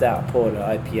 amber, stout, porter,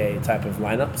 IPA type of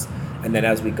lineups. And then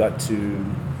as we got to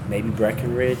maybe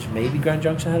Breckenridge, maybe Grand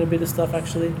Junction had a bit of stuff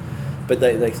actually, but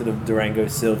like sort of Durango,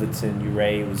 Silverton,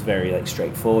 Uray was very like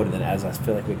straightforward. And then as I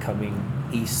feel like we're coming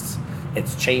east,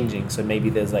 it's changing. So maybe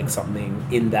there's like something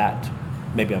in that.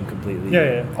 Maybe I'm completely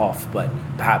off, but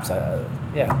perhaps you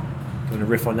want to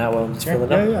riff on that while I'm just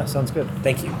filling up? Yeah, sounds good.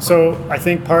 Thank you. So I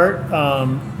think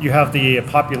you have the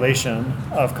population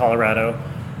of Colorado,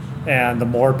 and the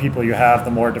more people you have,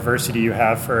 the more diversity you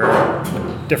have for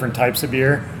different types of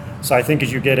beer. So I think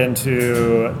as you get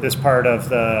into this part of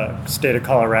the state of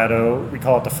Colorado, we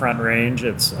call it the Front Range.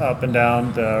 It's up and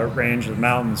down the range of the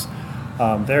mountains.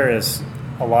 There is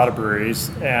a lot of breweries,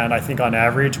 and I think on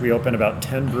average we open about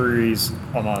 10 breweries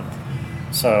a month.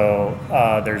 So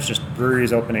there's just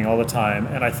breweries opening all the time.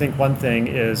 And I think one thing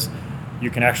is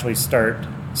you can actually start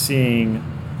seeing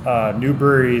new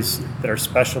breweries that are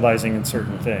specializing in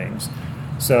certain things.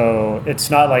 So it's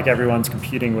not like everyone's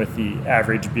competing with the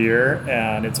average beer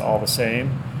and it's all the same.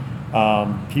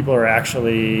 People are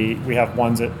actually, we have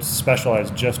ones that specialize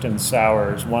just in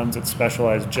sours, ones that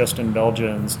specialize just in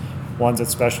Belgians, ones that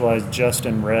specialize just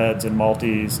in reds and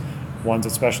malties, ones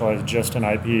that specialize just in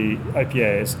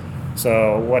IPAs.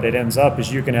 So what it ends up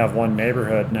is you can have one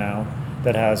neighborhood now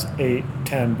that has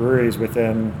 8-10 breweries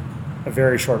within a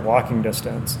very short walking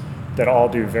distance that all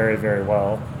do very, very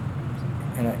well.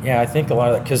 And I think a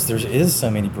lot of that, because there is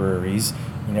so many breweries,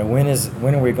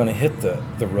 when are we going to hit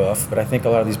the roof? But I think a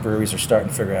lot of these breweries are starting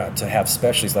to figure out to have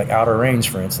specialties, like Outer Range,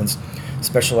 for instance,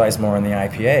 specialize more in the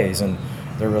IPAs, and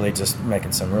they're really just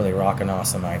making some really rockin'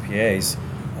 awesome IPAs,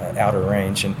 Outer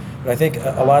Range. But I think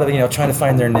a lot of trying to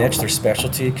find their niche, their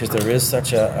specialty, because there is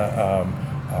such a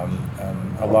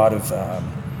lot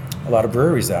of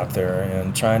breweries out there,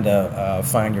 and trying to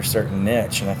find your certain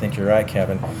niche. And I think you're right,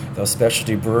 Kevin. Those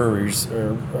specialty breweries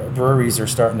are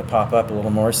starting to pop up a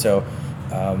little more. So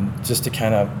just to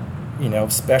kind of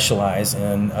specialize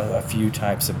in a few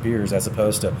types of beers, as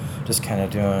opposed to just kind of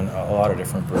doing a lot of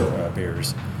different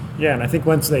beers. Yeah, and I think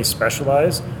once they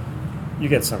specialize, you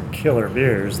get some killer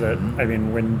beers that,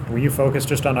 when you focus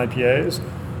just on IPAs,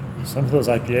 some of those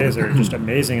IPAs are just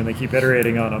amazing and they keep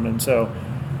iterating on them. And so,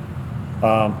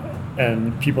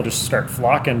 and people just start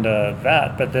flocking to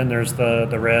that. But then there's the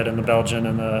red and the Belgian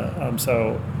and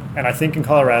and I think in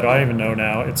Colorado, I don't even know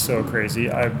now, it's so crazy.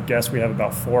 I guess we have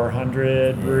about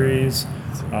 400 breweries,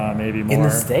 maybe more. In the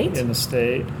state? In the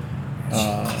state.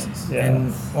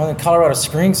 And in Colorado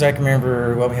Springs, I can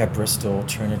remember, we had Bristol,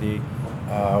 Trinity.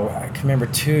 I can remember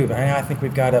two, but I think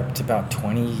we've got up to about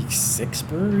 26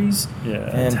 breweries. Yeah,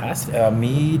 and fantastic.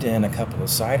 Mead and a couple of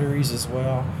cideries as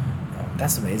well.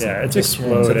 That's amazing. Yeah, it's So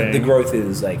exploding. the growth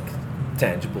is like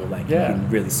tangible, like you can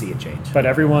really see it change. But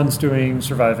everyone's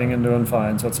surviving and doing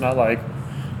fine, so it's not like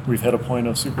we've hit a point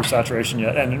of super saturation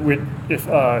yet. And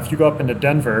if you go up into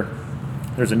Denver,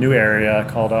 there's a new area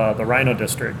called the Rhino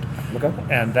District. Okay.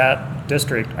 And that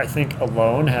district, I think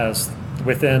alone has,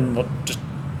 within just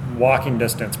walking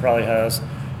distance, probably has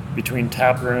between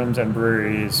tap rooms and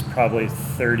breweries, probably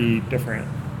 30 different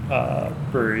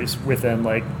breweries within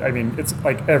it's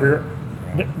like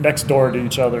next door to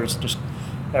each other is just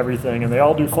everything, and they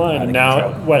all do fine. And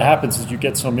now what happens is you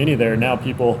get so many there, now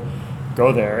people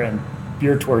go there and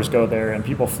beer tours go there, and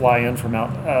people fly in from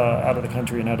out of the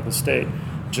country and out of the state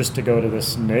just to go to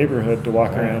this neighborhood to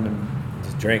walk around and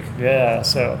just drink. Yeah,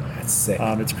 so That's sick.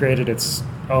 It's created its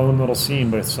own little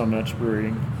scene with so much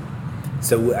brewing.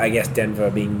 So I guess Denver,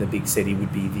 being the big city,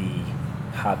 would be the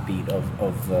heartbeat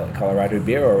of Colorado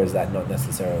beer, or is that not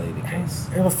necessarily the case?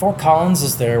 Well, Fort Collins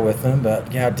is there with them,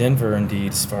 but Denver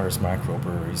indeed, as far as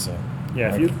microbreweries.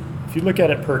 If you look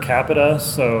at it per capita,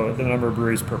 so the number of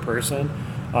breweries per person,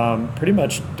 pretty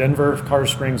much Denver, Colorado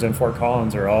Springs, and Fort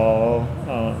Collins are all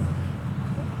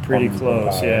pretty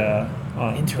close.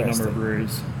 On the number of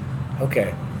breweries.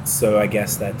 Okay, so I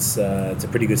guess that's it's a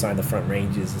pretty good sign. The Front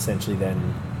Range is essentially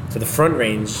then. So the Front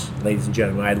Range, ladies and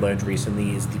gentlemen, I learned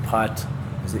recently is the part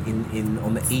in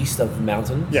on the east of the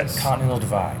mountain. Yes. Continental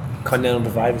Divide. Continental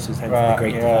Divide, which is hence the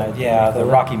Great Divide. The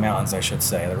Rocky Mountains, I should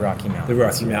say. The Rocky Mountains. The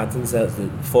Rocky Mountains. That's the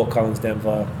Fort Collins,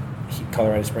 Denver,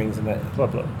 Colorado Springs, and that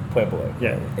Pueblo.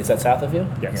 Yeah. Is that south of you?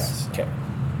 Yes. Okay.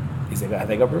 Have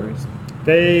they got breweries?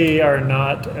 They are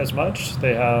not as much.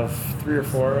 They have 3 or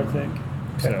 4, I think.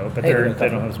 Okay. So, but Hey, they they're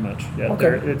don't have as much. Yeah,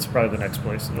 Okay. it's probably the next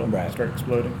place that'll start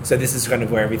exploding. So this is kind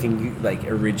of where everything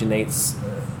originates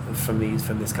from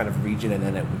this kind of region, and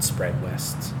then it would spread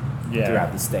west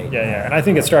throughout the state. Yeah. And I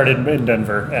think it started in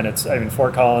Denver, and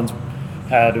Fort Collins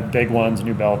had big ones,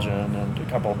 New Belgium, and a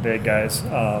couple of big guys.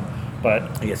 But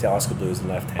I guess the Oscar Blues and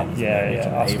left hand.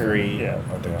 Oscar, Avery, yeah,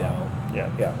 Odell.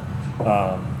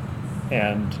 yeah.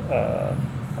 And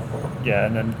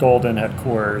then Golden had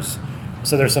Coors.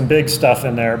 So there's some big stuff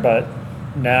in there, but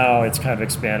now it's kind of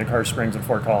expanded. Carter Springs and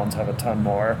Fort Collins have a ton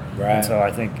more. Right. And so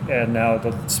I think, and now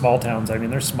the small towns, I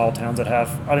mean, there's small towns that have,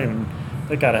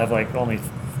 they got to have like only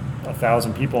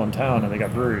 1,000 people in town and they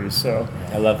got breweries. So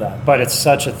I love that. But it's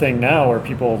such a thing now where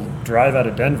people drive out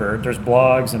of Denver. There's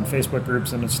blogs and Facebook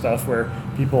groups and stuff where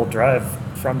people drive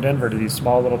from Denver to these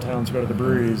small little towns to go to the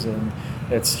breweries, and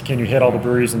it's, can you hit all the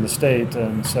breweries in the state?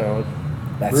 And so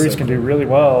breweries can do really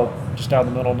well just out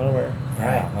in the middle of nowhere.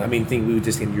 Right. I mean, we were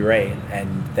just in Uray,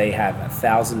 and they have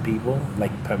 1,000 people,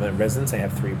 like permanent residents. They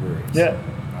have 3 breweries. Yeah.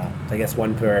 I guess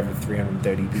 1 per every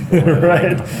 330 people.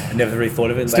 Right. I never really thought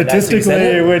of it. Statistically,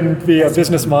 it wouldn't be a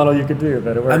business model you could do,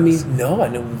 but it works. I mean, no, I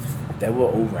know they were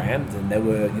all rammed, and they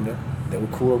were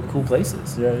cool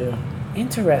places. Yeah.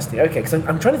 Interesting. Okay, because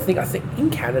I'm trying to think. I think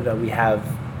in Canada we have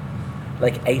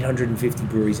like 850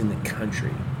 breweries in the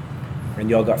country, and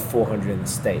y'all got 400 in the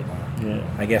state. Yeah.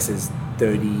 I guess it's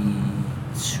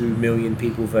 32 million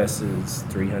people versus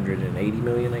 380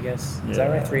 million, I guess. Is that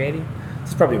right? 380?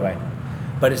 It's probably right.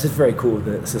 But it's just very cool,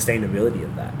 the sustainability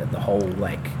of that the whole,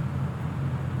 like,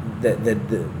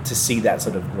 to see that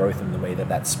sort of growth in the way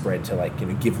that spread to, like,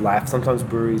 give life. Sometimes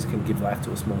breweries can give life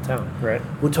to a small town. Right.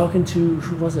 We're talking to,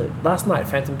 who was it? Last night,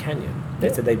 Phantom Canyon.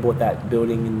 They said they bought that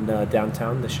building in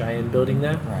downtown, the Cheyenne building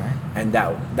there. Right. And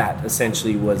that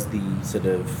essentially was the sort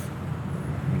of,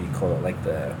 what do you call it, like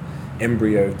the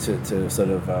embryo to sort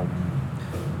of,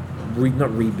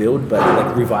 not rebuild, but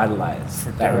like revitalize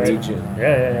that region.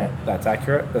 Yeah. That's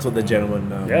accurate. That's what the gentleman,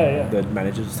 the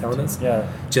manager was telling us. Yeah.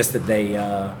 Just that they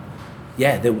were,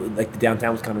 like, the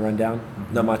downtown was kind of run down.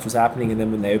 Not much was happening, and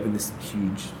then when they opened this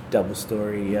huge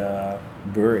double-story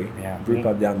brewery, brew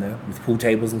pub down there with pool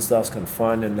tables and stuff, it's kind of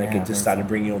fun, and it just started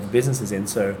bringing all the businesses in.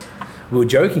 So we were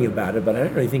joking about it, but I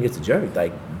don't really think it's a joke.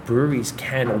 Like, breweries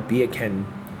beer can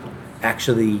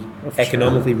actually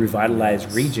economically revitalize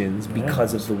regions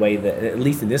because of the way that, at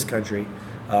least in this country,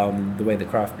 the way that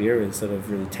craft beer is sort of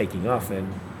really taking off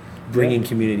and bringing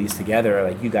communities together.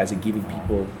 Like, you guys are giving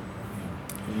people,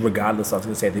 regardless, I was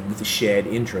going to say, with a shared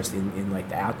interest in like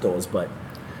the outdoors, but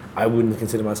I wouldn't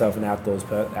consider myself an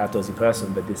outdoorsy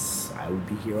person, but I would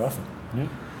be here often. Yeah.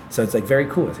 So it's like very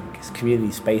cool. I think it's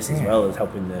community space as well as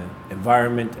helping the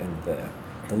environment and the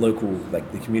local,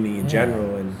 like the community in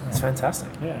general, and it's fantastic.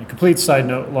 Yeah, a complete side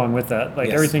note along with that, like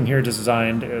everything here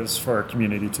designed is for our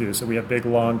community too. So we have big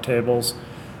long tables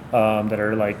that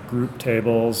are like group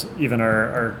tables. Even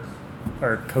our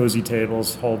cozy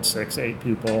tables hold 6-8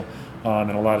 people,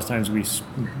 and a lot of times we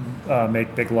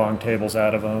make big long tables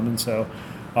out of them. And so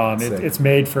it's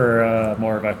made for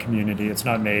more of a community. It's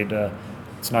not made.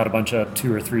 It's not a bunch of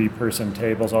 2 or 3 person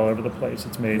tables all over the place.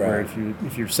 It's made where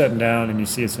if you're sitting down and you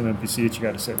see some empty seats, you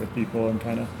got to sit with people and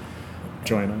kind of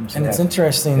join them. So and it's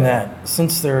interesting that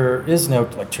since there is no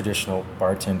like traditional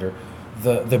bartender,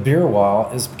 the beer wall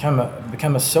has become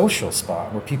a social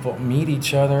spot where people meet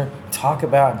each other, talk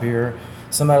about beer.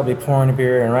 Somebody will be pouring a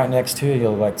beer, and right next to you,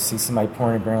 you'll like see somebody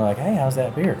pouring a beer and like, hey, how's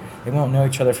that beer? They won't know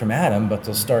each other from Adam, but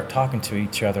they'll start talking to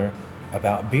each other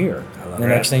about beer. And the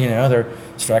next thing you know, they're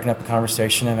striking up a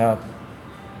conversation about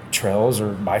trails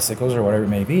or bicycles or whatever it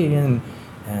may be.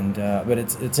 But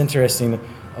it's interesting.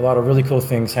 A lot of really cool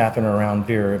things happen around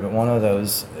beer. But one of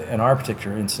those, in our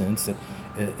particular instance, that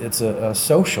it's a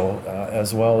social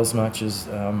as well as much as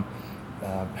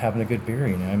having a good beer.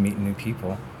 Meeting new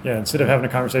people. Yeah, instead of having a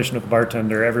conversation with the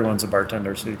bartender, everyone's a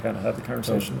bartender, so you kind of have the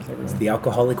conversation with everyone. It's the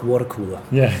alcoholic water cooler.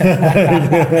 Yeah.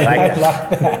 I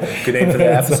like that. Good name for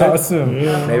the episode. That's awesome.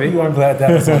 Yeah. Maybe. I'm glad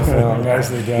that was on film.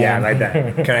 Nicely done. Yeah, I like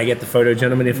that. Can I get the photo,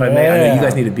 gentlemen, if I may? I know you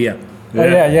guys need a beer. Oh,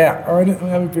 yeah. Oh, I don't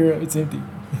have a beer. It's empty.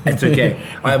 It's okay.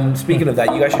 Speaking of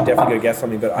that, you guys should definitely go get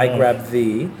something, but I grabbed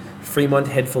the Fremont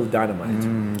Head Full of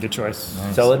Dynamite. Good choice.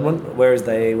 Nice. Solid one. Where are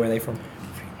they from?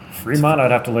 Fremont, I'd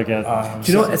have to look at.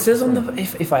 Do you know what it says on the?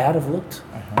 If I had have looked.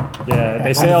 Yeah,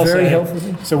 they say also. Very helpful.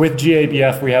 So with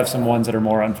GABF, we have some ones that are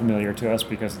more unfamiliar to us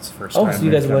because it's the first time. Oh, so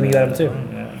you guys are learning about them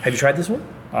too. Yeah. Have you tried this one?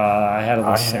 I had a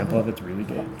little sample of it. It's really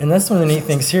good. And that's one of the neat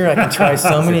things here. I can try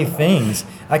so many things.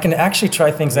 I can actually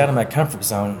try things out of my comfort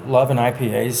zone. Loving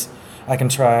IPAs. I can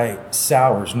try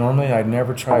sours. Normally, I'd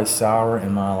never try a sour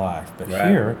in my life, but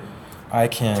here I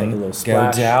can go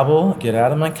dabble, get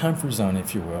out of my comfort zone,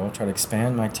 if you will, try to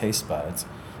expand my taste buds,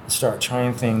 and start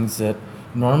trying things that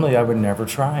normally I would never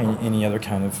try in any other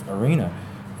kind of arena.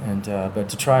 And but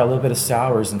to try a little bit of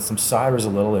sours and some ciders a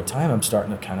little at a time, I'm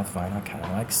starting to kind of find I kind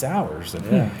of like sours.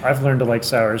 And, I've learned to like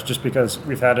sours just because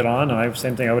we've had it on.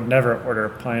 Same thing. I would never order a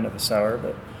pint of a sour,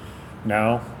 but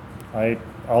now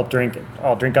I'll drink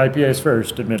IPAs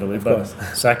first, admittedly, but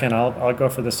second I'll go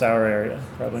for the sour area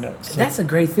probably next. That's a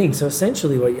great thing. So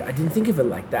essentially, I didn't think of it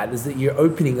like that, is that you're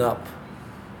opening up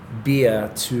beer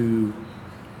to,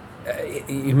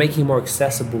 you're making it more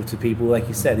accessible to people. Like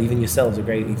you said, even yourselves are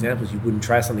great examples. You wouldn't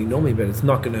try something normally, but it's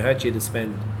not going to hurt you to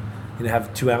spend,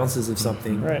 have 2 ounces of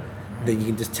something. Right. Then you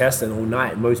can just test it all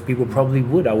night. Most people probably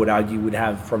would, I would argue, would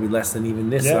have probably less than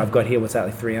even this. Yeah. So I've got here, what's that,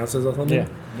 like 3 ounces or something?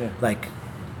 Yeah. Like,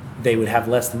 they would have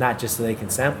less than that just so they can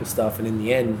sample stuff, and in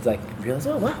the end, like, realize,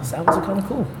 oh wow, sours are kind of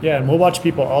cool. Yeah, and we'll watch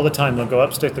people all the time. They'll go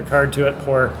up, stick their card to it,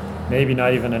 pour maybe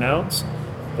not even an ounce.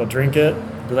 They'll drink it.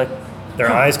 Be like,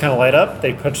 their eyes kind of light up.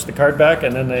 They push the card back,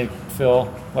 and then they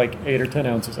fill like 8 or 10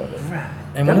 ounces of it.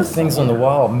 And one of the things on the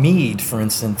wall, mead, for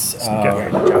instance,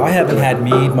 I haven't had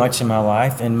mead much in my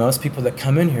life, and most people that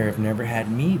come in here have never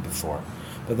had mead before.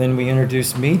 But then we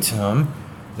introduce mead to them.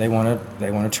 They want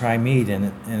to try mead,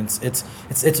 and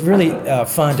it's really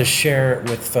fun to share it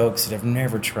with folks that have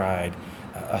never tried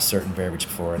a certain beverage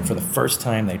before, and for the first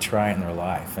time they try it in their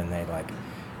life, and they like.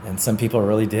 And some people are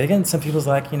really digging. Some people's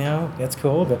like, that's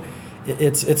cool, but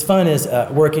it's fun as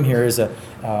working here is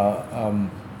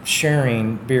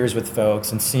sharing beers with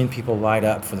folks and seeing people light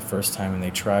up for the first time when they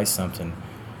try something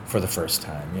for the first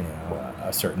time,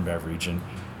 a certain beverage, and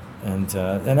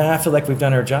I feel like we've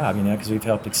done our job, because we've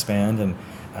helped expand and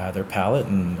their palate,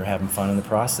 and they're having fun in the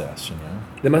process,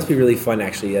 That must be really fun,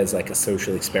 actually, as like a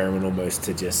social experiment almost,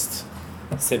 to just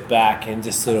sit back and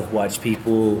just sort of watch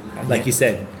people, like you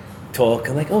said, talk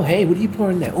and like, oh hey, what are you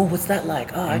pouring there? Oh, what's that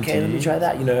like? Oh, okay, let me try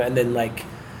that. And then like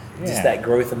just that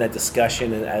growth and that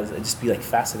discussion, and it just be like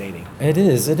fascinating. It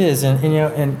is,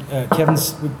 and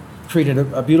Kevin's created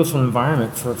a beautiful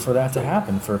environment for that to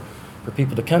happen, for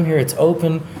people to come here. It's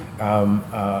open,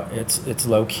 it's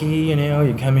low key. You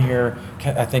can come here.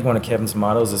 I think one of Kevin's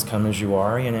mottos is "Come as you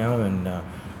are," and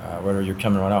whether you're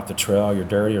coming right off the trail, you're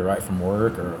dirty, or right from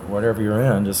work, or whatever you're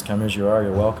in, just come as you are.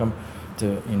 You're welcome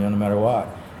to, no matter what.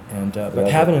 And but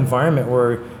have an environment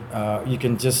where you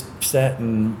can just sit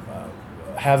and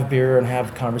have beer and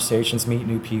have conversations, meet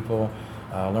new people,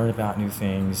 learn about new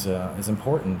things is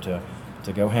important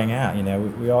to go hang out.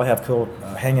 We all have cool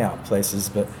hangout places,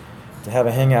 but to have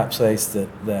a hangout place that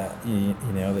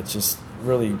that's just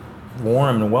really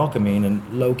warm and welcoming and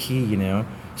low key,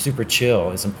 super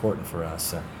chill is important for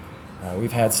us.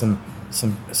 We've had some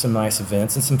nice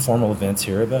events and some formal events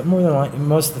here, but more than likely,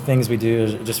 most of the things we do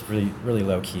is just really, really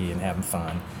low key and having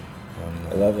fun.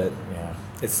 I love it. Yeah,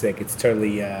 it's sick. It's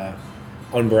totally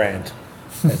on brand,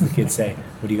 as the kids say.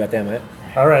 What do you got there, mate?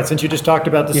 All right, since you just talked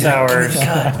about the sours,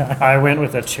 I went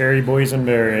with a cherry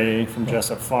boysenberry from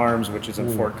Jessup Farms, which is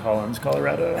in Fort Collins,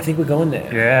 Colorado. I think we're going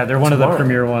there. Yeah, they're one of the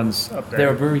premier ones up there.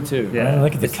 They're a brewery too. Yeah,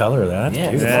 look at the color of that. Yeah,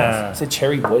 Beautiful. Yeah. Is it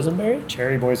cherry boysenberry?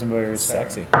 Cherry boysenberry is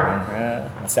Sexy.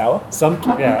 Yeah. Sour?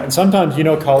 And sometimes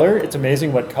color. It's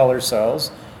amazing what color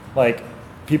sells. Like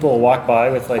people will walk by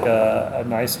with like a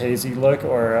nice hazy look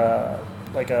or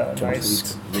like a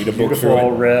nice read a book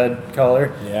beautiful red color,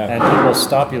 and people will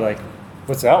stop you like,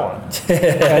 what's that one?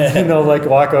 And then they'll like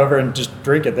walk over and just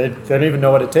drink it. They don't even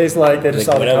know what it tastes like. They just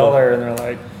saw the color and they're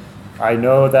like, I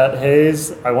know that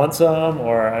haze, I want some,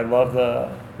 or I love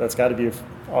that's got to be an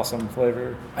awesome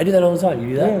flavor. I do that all the time. You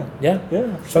do that?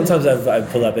 Yeah. Sometimes I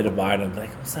pull up at a bar and I'm like,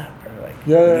 what's that? Or like,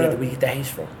 where do you get the haze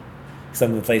from?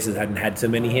 Some of the places hadn't had so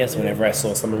many here, so whenever I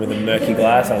saw someone with a murky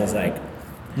glass, I was like,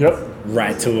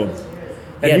 right to them.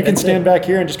 And you can stand back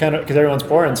here and just kind of, because everyone's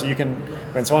pouring, so you can,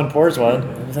 when someone pours one,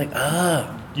 I was like,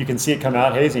 you can see it come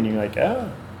out hazy, and you're like,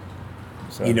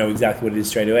 So. You know exactly what it is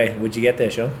straight away. What'd you get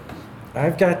there, Sean?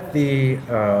 I've got the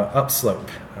Upslope.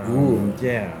 Ooh.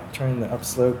 Yeah, trying the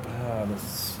Upslope.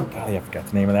 I forgot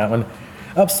the name of that one.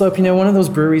 Upslope, one of those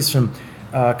breweries from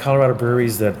Colorado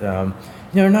breweries that,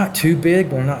 they're not too big,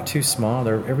 but they're not too small.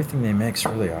 Everything they make is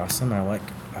really awesome.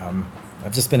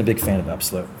 I've just been a big fan of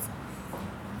Upslope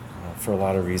for a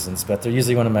lot of reasons, but they're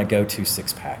usually one of my go-to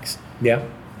 6-packs. Yeah.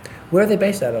 Where are they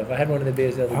based out of? I had one of the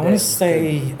beers the other day. I want to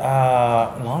say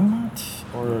Longmont,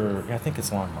 I think it's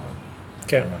Longmont.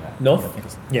 Okay. North? I think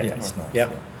it's, It's North.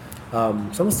 Yeah.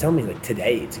 Someone's telling me like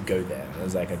today to go there. I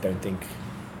was like, I don't think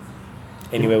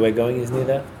anywhere we're going is near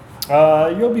there.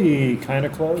 You'll be kind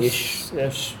of close. Ish. You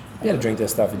gotta drink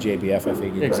this stuff at JBF, I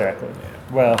figured. Exactly.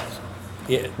 Yeah. Well,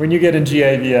 when you get in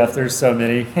GABF, there's so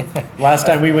many. Last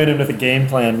time we went in with a game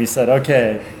plan, we said,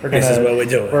 okay, this is what we're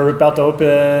doing. We're about to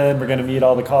open, we're going to meet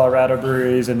all the Colorado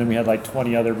breweries, and then we had like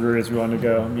 20 other breweries we wanted to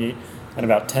go meet. And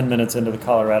about 10 minutes into the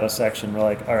Colorado section, we're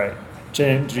like, all right,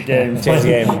 change your game. Change the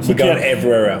game. We're going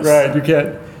everywhere else. Right,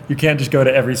 you you can't just go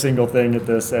to every single thing at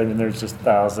this. I mean, there's just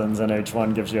thousands, and each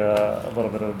one gives you a little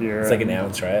bit of beer. It's like an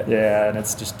ounce, right? Yeah, and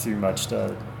it's just too much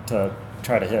to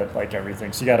try to hit like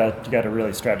everything. So you gotta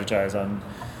really strategize on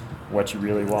what you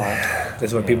really want.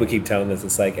 That's what people keep telling us.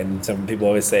 It's like, and some people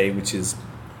always say, which is,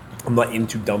 I'm not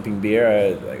into dumping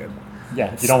beer.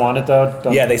 Yeah, if you don't want it though.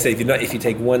 Yeah, they say if you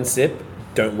take one sip,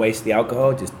 don't waste the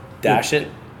alcohol. Just dash it.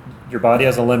 Your body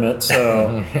has a limit,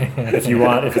 so if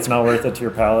it's not worth it to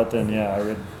your palate, then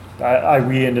yeah,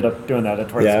 we ended up doing that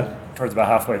towards about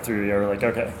halfway through. You were like,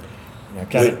 okay,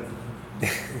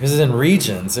 because it's in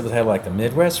regions. It would have like the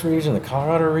Midwest region, the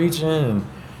Colorado region,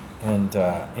 and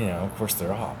of course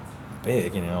they're all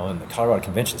big, and the Colorado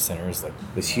Convention Center is like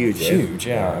it's huge. Huge,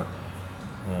 yeah.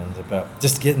 And about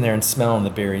just getting there and smelling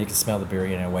the beer, you can smell the beer,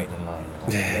 waiting in line.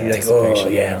 You're like, oh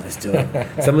yeah, let's do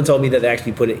it. Someone told me that they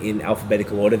actually put it in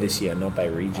alphabetical order this year, not by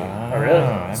region. Oh,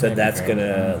 really? So that's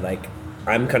gonna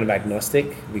I'm kind of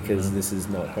agnostic because this is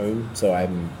not home, so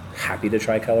I'm happy to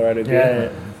try Colorado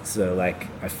beer. Yeah. So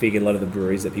I figured a lot of the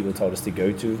breweries that people told us to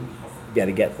go to, you got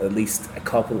to get at least a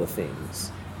couple of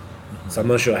things. So I'm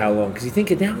not sure how long, because you think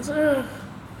it down,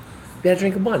 you gotta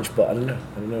drink a bunch, but I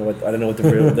don't know what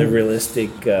the realistic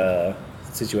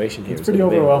situation here is. It's pretty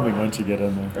overwhelming once you get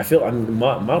in there. I feel I'm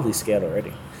mildly scared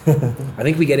already. I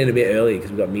think we get in a bit early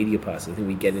because we got media pass. I think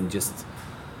we get in just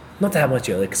not that much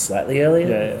early, slightly earlier.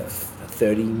 Yeah.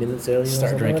 30 minutes earlier.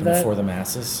 Start drinking like before the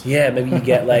masses. Yeah, maybe you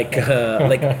get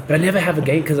but I never have a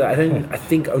game because I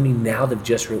think only now they've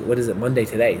just what is it, Monday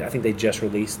today? I think they just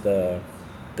released the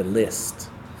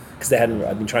list because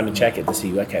I've been trying to check it to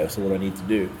see so what do I need to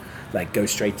do. Go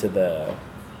straight to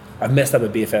I've messed up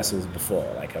at beer festivals before.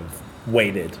 I've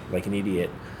waited like an idiot,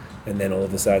 and then all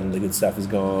of a sudden the good stuff is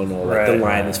gone, or the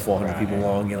line is 400 people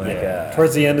long. You're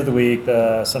towards the end of the week,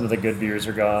 some of the good beers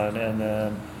are gone, and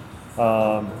then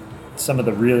some of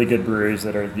the really good breweries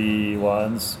that are the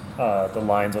ones, the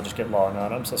lines will just get long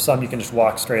on them. So some you can just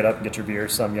walk straight up and get your beer.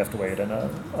 Some you have to wait in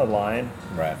a line.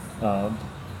 Right.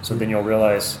 So then you'll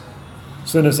realize. As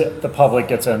soon as the public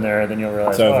gets in there, then you'll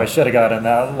realize, I should have got in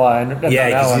that line,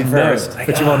 that one first.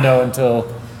 But you won't know until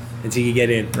you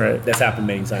get in. Right. That's happened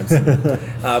many times.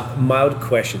 Mild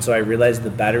question. So I realized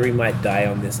the battery might die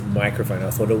on this microphone.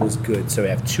 I thought it was good. So we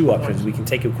have two options. We can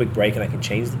take a quick break and I can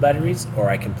change the batteries, or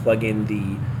I can plug in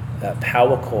the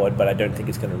power cord, but I don't think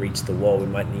it's going to reach the wall. We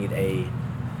might need a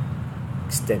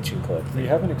extension cord. Do you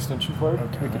have an extension cord?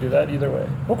 Okay. We could do that either way.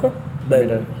 Okay. But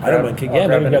I don't mind. Maybe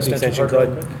grab the extension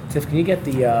cord. Tiff, can you get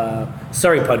the?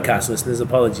 Sorry, podcast listeners.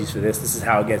 Apologies for this. This is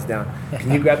how it gets down.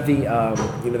 Can you grab the?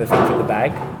 The thing from the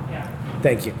bag? Yeah.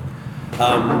 Thank you.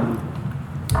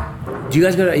 Are you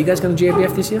guys going to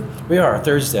GABF this year? We are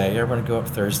Thursday. Everyone go up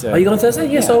Thursday. Are you going Thursday?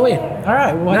 Yes, so are we. All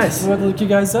right. Well, nice. We'll look you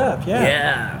guys up. Yeah.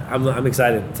 Yeah. I'm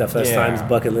excited. It's our first time. It's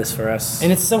bucket list for us.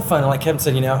 And it's so fun. Like Kevin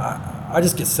said, I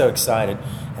just get so excited,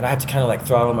 and I have to kind of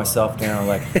throttle myself down.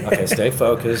 Okay, stay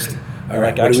focused. All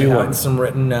right. Actually having some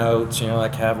written notes.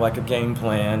 Have a game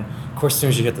plan. Of course, as soon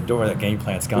as you hit the door, that game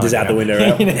plan's gone. Just out the window.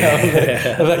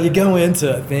 Right? But you go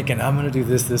into it thinking, I'm going to do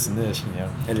this, this, and this.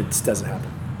 And it just doesn't happen.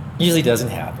 Usually doesn't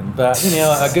happen, but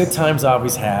a good time's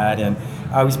always had, and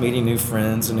always meeting new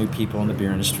friends and new people in the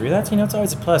beer industry. That's it's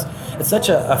always a plus. It's such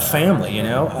a family,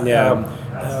 Yeah.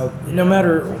 No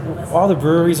matter all the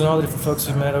breweries and all the different folks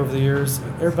we've met over the years,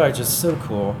 everybody's just so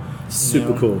cool.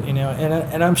 Super cool.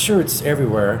 And I'm sure it's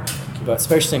everywhere, but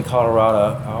especially in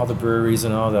Colorado, all the breweries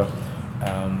and all the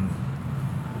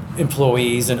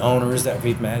employees and owners that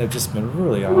we've met have just been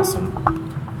really awesome.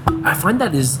 I find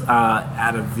that is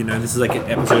out of this is like an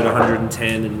episode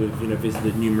 110, and we've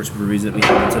visited numerous breweries that we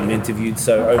have sort of interviewed.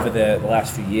 So over the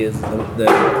last few years,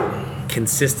 the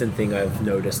consistent thing I've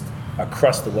noticed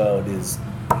across the world is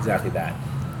exactly that.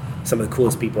 Some of the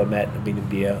coolest people I've met have been in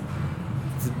beer.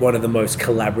 It's one of the most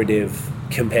collaborative,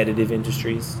 competitive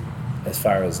industries, as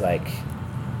far as like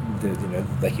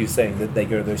you were saying, that they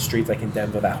go to those streets like in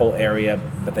Denver, that whole area,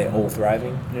 but they're all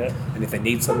thriving. Yeah. And if they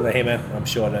need something, hey man, I'm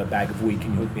short a bag of wheat,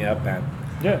 can you hook me up, man?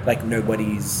 Yeah.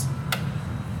 Nobody's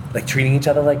treating each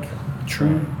other like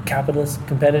true capitalist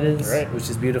competitors, right. Which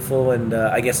is beautiful. And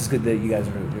I guess it's good that you guys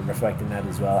are reflecting that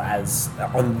as well as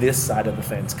on this side of the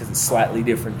fence, because it's slightly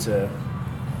different to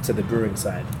the brewing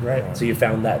side. Right. So you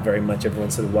found that very much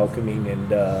everyone's sort of welcoming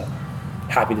and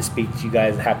happy to speak to you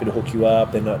guys, happy to hook you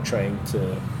up. They're not trying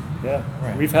to. Yeah,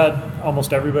 right. We've had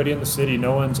almost everybody in the city.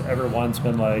 No one's ever once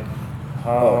been like,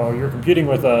 "Oh, you're competing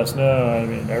with us." No, I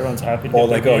mean everyone's happy. To or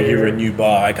like, "Oh, you're a new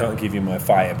bar. I can't give you my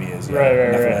fire beers." Yeah.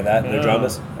 Right, nothing like that. No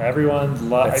dramas. Everyone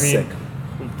That's sick.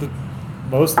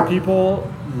 Most people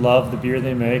love the beer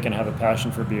they make and have a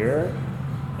passion for beer,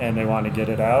 and they want to get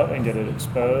it out and get it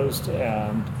exposed.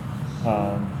 And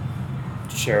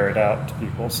share it out to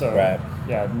people. So Right.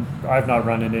 yeah, I've not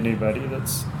run into anybody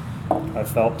that's I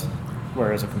felt where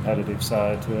there's a competitive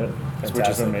side to it, which is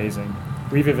Fantastic. amazing.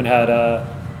 We've even had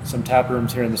some tap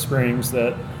rooms here in the Springs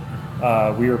that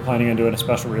we were planning on doing a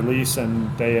special release,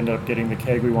 and they ended up getting the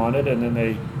keg we wanted, and then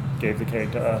they gave the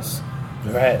keg to us.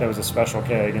 Right. That was a special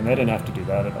keg, and they didn't have to do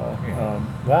that at all.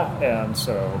 Wow. And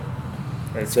so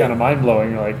it's So- kind of mind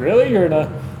blowing. You're like, really? You're in a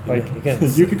like Again,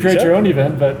 you could create your own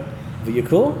event, but But you're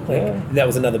cool? Like, Yeah. that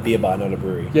was another beer bar, not a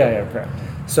brewery. yeah, correct.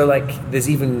 So, like, there's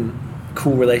even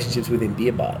cool relationships within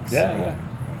beer bars. Yeah.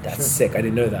 That's Sure. sick. I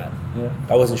didn't know that. Yeah.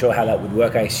 I wasn't sure how that would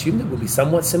work. I assumed it would be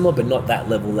somewhat similar, but not that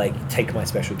level, like, take my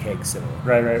special keg similar.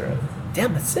 Right.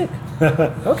 Damn, that's sick.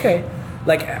 Okay.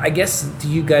 Like, I guess, do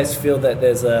you guys feel that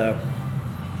there's a,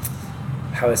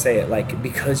 how do I say it, like,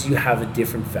 because you have a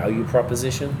different value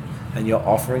proposition and you're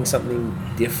offering something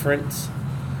different,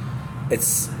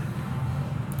 it's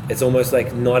almost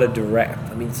like not a direct,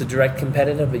 I mean, it's a direct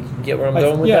competitor, but you can get where I'm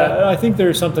going with that? I think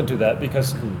there's something to that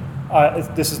because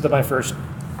this is my first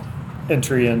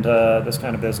entry into this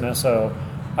kind of business, so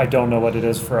I don't know what it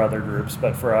is for other groups,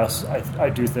 but for us, I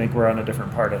do think we're on a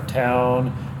different part of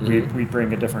town. Mm-hmm. We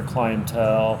bring a different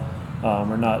clientele.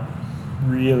 We're not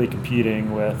really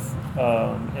competing with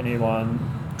anyone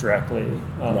directly.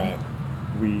 Right.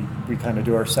 We kind of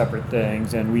do our separate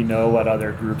things, and we know what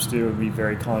other groups do, and we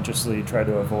very consciously try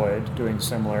to avoid doing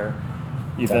similar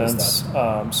events.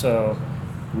 So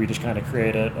we just kind of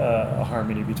created a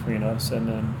harmony between us, and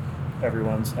then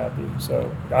everyone's happy.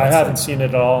 So I haven't seen it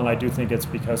at all, and I do think it's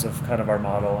because of kind of our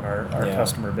model and our Yeah.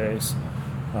 customer base.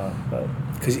 But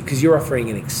Because you're offering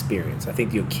an experience. I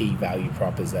think your key value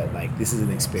prop is that, like, this is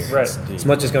an experience. Right. It's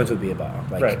not just going to a beer bar.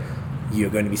 Like, Right. you're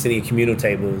going to be sitting at communal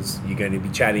tables. You're going to be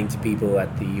chatting to people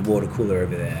at the water cooler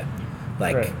over there.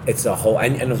 Like, Right. it's a whole...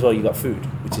 And as well, you got food,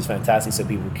 which is fantastic, so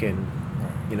people can,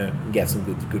 get some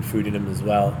good food in them as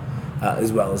well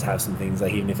as have some things,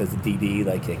 like, even if it's a DD,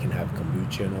 like, they can have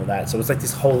kombucha and all that. So it's like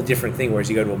this whole different thing, whereas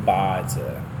you go to a bar,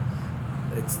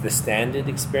 it's the standard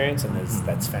experience, and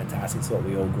that's fantastic. It's what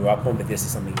we all grew up on, but this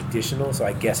is something additional. So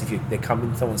I guess if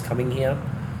someone's coming here,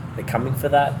 they're coming for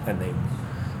that, and they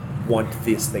want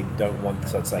this, they don't want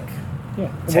this. So it's like, yeah,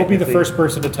 and we'll be the technically- first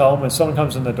person to tell them when someone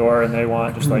comes in the door and they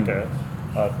want just like a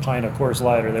pint of Coors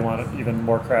Light, or they want it even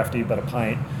more crafty, but a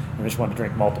pint, and they just want to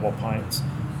drink multiple pints.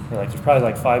 We're like, there's probably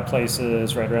like 5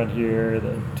 places right around here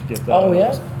to get those. Oh,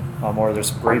 yeah? Or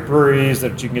there's great breweries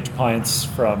that you can get your pints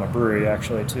from a brewery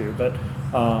actually too. But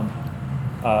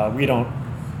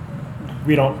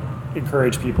we don't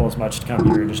encourage people as much to come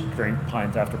here and just drink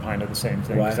pint after pint of the same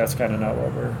thing, Why? because that's kind of not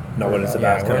what we're Not what it's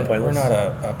about. It's kind of we're pointless. not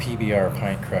a PBR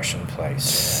pint crushing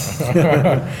place.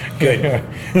 Good.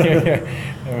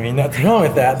 I mean, nothing wrong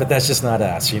with that, but that's just not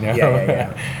us,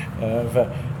 Yeah.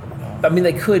 But I mean,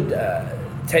 they could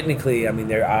technically. I mean,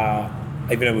 there are.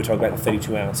 Even though we talk about the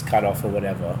 32 ounce cutoff or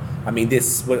whatever. I mean,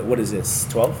 this. What is this?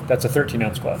 12? That's a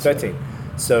 13-ounce glass. 13.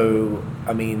 So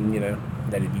I mean,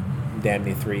 that'd be damn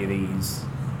near 3 of these.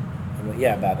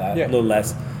 Yeah, about that. Yeah. A little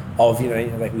less. Of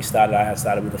like we started. I had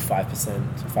started with a 5%,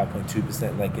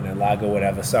 5.2%, like lager,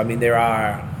 whatever. So I mean, there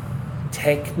are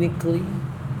technically,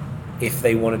 if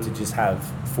they wanted to just have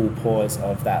full pours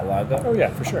of that lager. Oh yeah,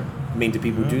 for sure. I mean, do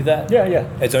people do that? Yeah.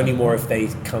 It's only more if they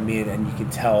come in and you can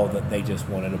tell that they just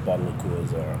wanted a bottle of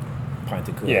Coors or a pint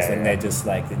of Coors, Yeah, and yeah. they're just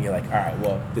like, then you're like, all right,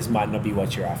 well, this might not be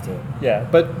what you're after. Yeah,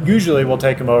 but usually we'll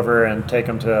take them over and take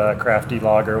them to a crafty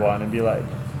lager one and be like,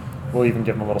 we'll even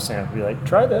give them a little sample, be like,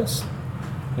 try this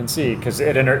and see, because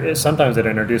sometimes it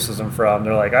introduces them from,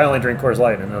 they're like, I only drink Coors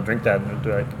Light, and they'll drink that and they'll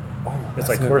be like, it's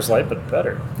like Coors Light but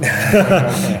better.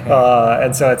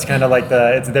 And so it's kind of like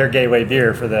it's their gateway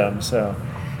beer for them. So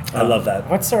I love that.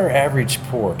 what's our average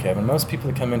pour, Kevin? Most people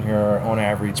that come in here are on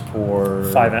average pour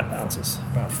 5 ounces.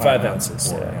 about 5 ounces.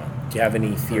 Pour, Yeah. Do you have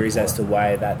any theories as to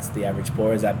why that's the average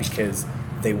pour? Is that because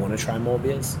they want to try more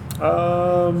beers?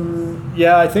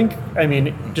 Yeah, I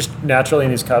mean, just naturally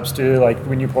in these cups too, like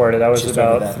when you poured it, that was Just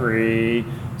over about that. 3.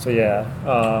 So yeah,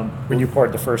 when you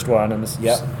poured the first one, and this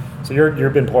Yep. so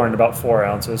you've been pouring about 4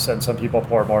 ounces, and some people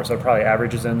pour more, so it probably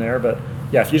averages in there. But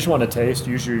yeah, if you just want to taste,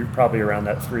 usually you're probably around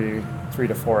that 3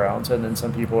 to 4 ounce, and then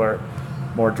some people are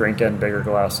more drinking bigger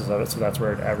glasses of it, so that's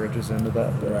where it averages into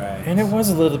that. But Right. And it was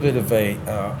a little bit of a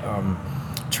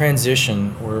transition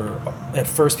where at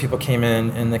first people came in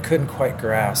and they couldn't quite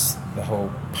grasp the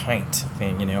whole pint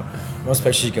thing, Most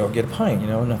places you go get a pint,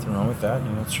 nothing wrong with that,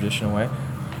 it's the traditional way.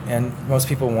 And most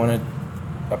people wanted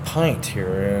a pint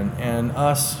here, and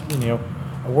us,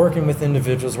 working with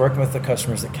individuals, working with the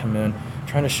customers that come in,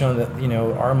 trying to show them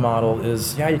that, our model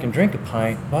is, you can drink a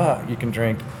pint, but you can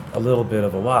drink a little bit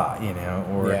of a lot,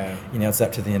 or, it's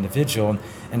up to the individual.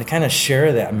 And to kind of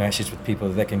share that message with people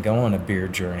that they can go on a beer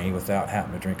journey without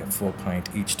having to drink a full pint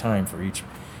each time for each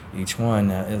one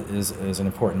is an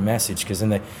important message, because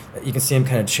then you can see them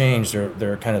kind of change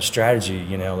their kind of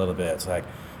strategy, a little bit. It's like,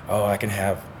 oh, I can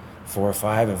have 4 or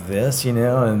 5 of this,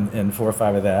 and 4 or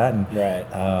 5 of that, and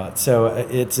right. So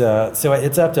it's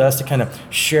up to us to kind of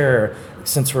share,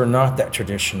 since we're not that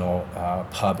traditional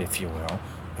pub, if you will,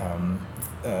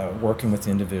 working with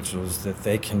individuals, that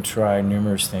they can try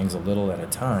numerous things a little at a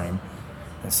time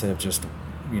instead of just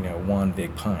one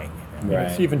big pint.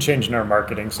 Right. We've even changing our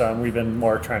marketing some. We've been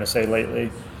more trying to say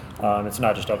lately, it's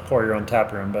not just a pour your own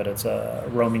tap room, but it's a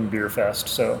roaming beer fest.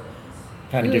 So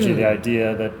kind of gives you the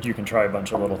idea that you can try a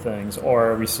bunch of little things,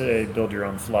 or we say build your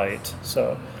own flight.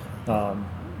 So,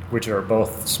 which are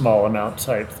both small amount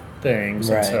type things.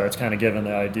 Right. And so it's kind of given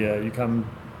the idea, you come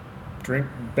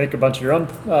bake a bunch of your own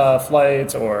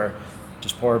flights, or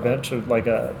just pour a bunch of like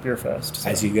a beer fest. So,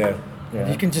 As you go.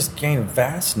 yeah. You can just gain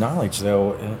vast knowledge,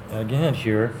 though, again,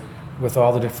 here with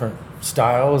all the different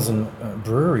styles and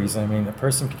breweries. I mean, a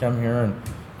person can come here and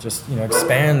just,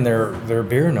 expand their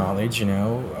beer knowledge,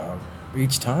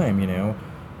 each time,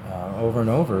 over and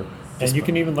over. And you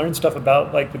can even learn stuff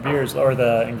about like the beers or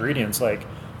the ingredients. Like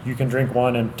you can drink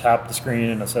one and tap the screen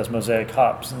and it says Mosaic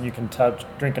hops, and you can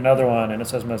drink another one and it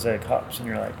says Mosaic hops, and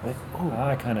you're like, oh,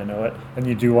 I kind of know it. And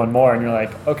you do one more and you're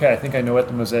like, okay, I think I know what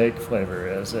the Mosaic flavor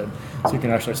is. And so you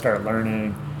can actually start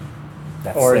learning.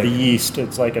 That's or sick. the yeast,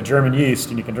 it's like a German yeast,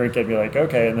 and you can drink it and be like,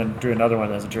 okay, and then do another one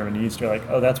that has a German yeast. You're like,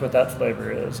 oh, that's what that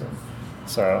flavor is. And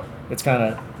so it's kind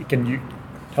of, it can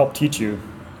help teach you.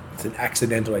 It's an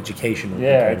accidental educational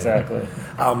Yeah, component.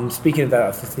 exactly. Speaking of that, I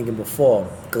was thinking before,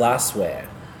 glassware.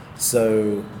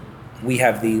 So we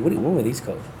have what were these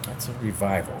called? That's a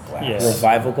revival glass. Yeah.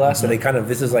 Revival glass. So they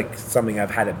this is like something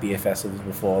I've had at beer festivals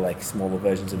before, like smaller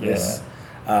versions of this.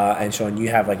 And Sean, you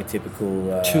have like a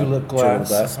typical Tulip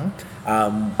glass.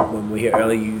 When we were here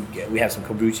earlier, we have some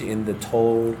kombucha in the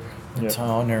tall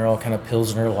Tall, narrow, kind of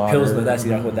Pilsner lager. Pilsner. That's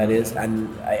exactly what that is. And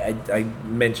I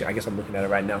mentioned, I guess I'm looking at it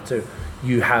right now too.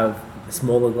 You have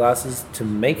smaller glasses to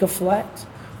make a flat,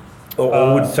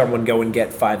 or would someone go and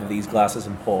get 5 of these glasses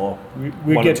and pour? We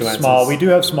one or get two small. ounces? We do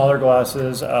have smaller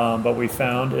glasses, but we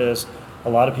found is a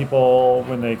lot of people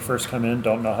when they first come in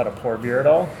don't know how to pour beer at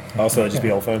all. Also, just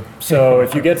be old foam. So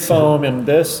if you get foam in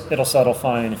this, it'll settle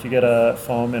fine. If you get a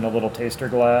foam in a little taster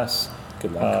glass,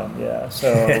 Good luck.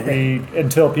 So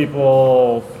until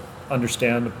people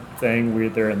understand the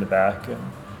thing, they're in the back, and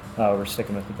we're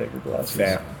sticking with the bigger glasses.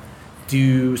 Fair.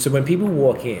 So when people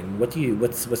walk in,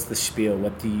 what's the spiel?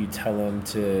 What do you tell them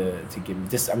to give them?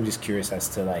 I'm just curious as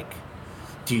to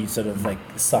do you sort of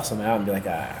suss them out and be like,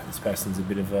 this person's a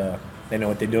bit of they know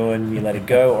what they're doing, you let it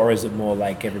go, or is it more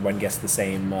like everyone gets the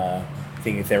same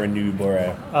thing if they're a noob or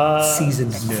a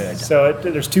seasoned nerd? So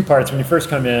there's 2 parts. When you first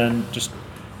come in, just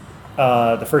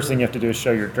the first thing you have to do is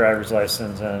show your driver's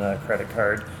license and a credit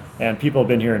card. And people have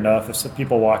been here enough. If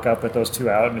people walk up with those 2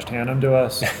 out and just hand them to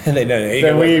us, They know.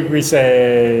 then we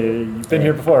say, "You've been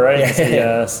here before, right?" And say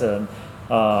yes, and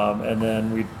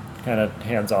then we kind of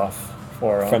hands off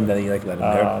for them. From then you let them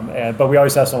go. But we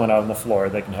always have someone out on the floor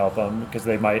that can help them, because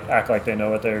they might act like they know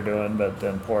what they're doing, but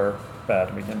then pour bad,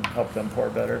 and we can help them pour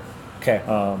better. Okay.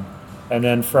 And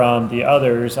then from the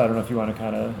others, I don't know if you want to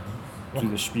kind of do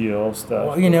the spiel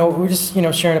stuff. Well, we're just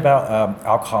sharing about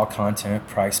alcohol content,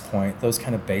 price point, those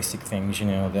kind of basic things.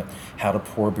 That how to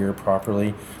pour beer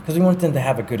properly, because we want them to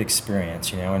have a good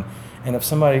experience. And if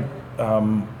somebody,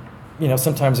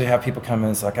 sometimes we have people come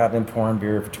in. It's like, I've been pouring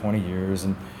beer for 20 years,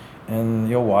 and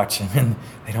you'll watch them and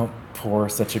they don't pour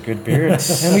such a good beer,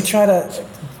 and we try to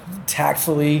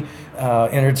tactfully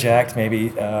interject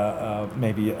maybe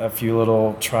a few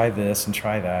little try this and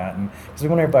try that, and because we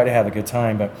want everybody to have a good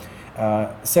time. But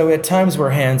so at times we're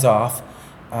hands off,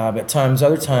 but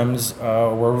other times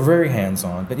we're very hands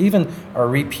on. But even our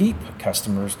repeat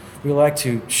customers, we like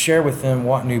to share with them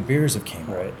what new beers have came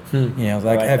out.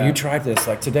 Right. Have you tried this?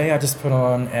 Like today I just put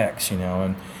on X,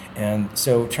 and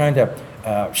so trying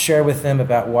to share with them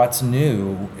about what's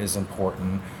new is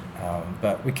important.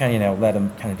 But we kind of let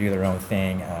them kind of do their own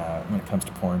thing when it comes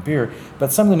to pouring beer.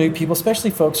 But some of the new people, especially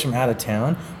folks from out of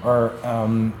town,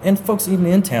 and folks even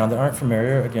in town that aren't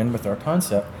familiar again with our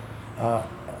concept,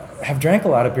 have drank a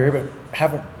lot of beer but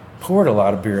haven't poured a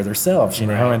lot of beer themselves,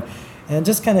 Right. and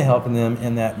just kind of helping them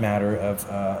in that matter of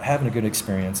having a good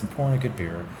experience and pouring a good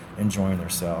beer, enjoying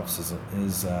themselves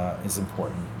is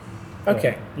important.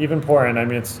 Okay. Even pouring,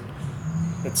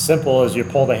 it's simple as you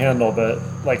pull the handle, but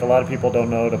like a lot of people don't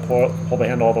know to pull the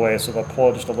handle all the way, so they'll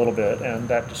pull it just a little bit, and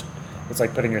that just, it's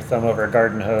like putting your thumb over a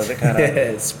garden hose. It kind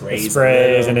of sprays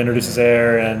and introduces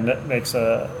air and makes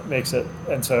it,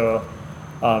 and so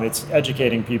it's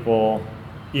educating people,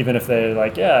 even if they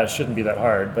like, yeah, it shouldn't be that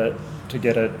hard, but to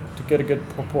get a good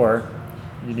pour,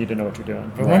 you need to know what you're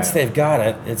doing. But once they've got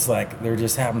it, it's like they're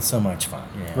just having so much fun.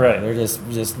 You know? Right. They're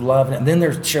just loving it. And then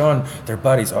they're showing their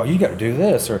buddies, oh, you got to do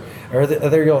this. Or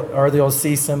they'll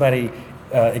see somebody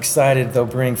excited, they'll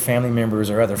bring family members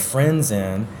or other friends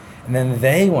in, and then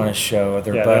they want to show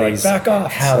their buddies like, back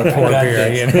off. how to pour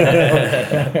beer. You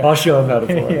know? I'll show them how to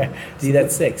pour. Yeah. See,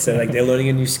 that's sick. So like they're learning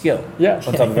a new skill. Yeah.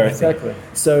 On top of everything. Exactly.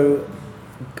 So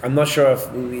I'm not sure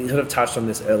if we sort of touched on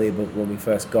this earlier, but when we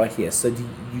first got here, so do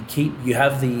you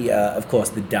have the, of course,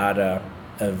 the data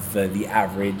of the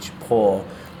average pour.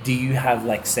 Do you have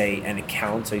like, say, an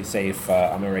account? So you say if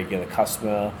I'm a regular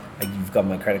customer, like you've got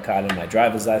my credit card and my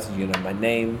driver's license, you know my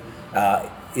name.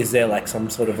 Is there like some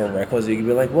sort of a record? So you can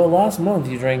be like, well, last month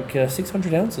you drank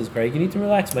 600 ounces, Craig. You need to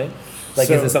relax, mate. Like,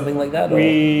 so is there something like that? Or?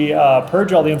 We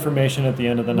purge all the information at the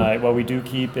end of the night. What we do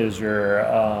keep is your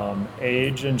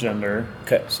age and gender.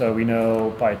 Okay. So we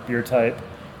know by beer type,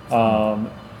 and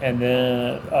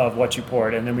then of what you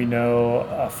poured, and then we know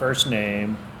a first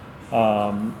name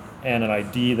and an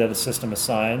ID that the system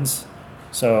assigns.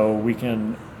 So we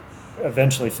can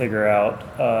eventually figure out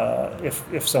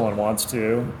if someone wants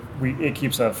to. It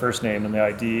keeps a first name and the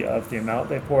ID of the amount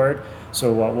they poured.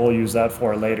 So what we'll use that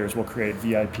for later is we'll create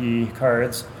VIP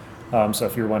cards. So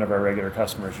if you're one of our regular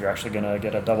customers, you're actually going to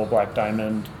get a double black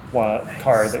diamond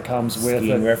card that comes with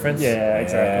Skiing reference? Yeah,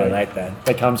 exactly. Yeah, I like that.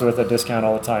 That comes with a discount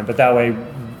all the time. But that way,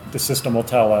 the system will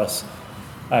tell us,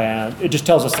 and it just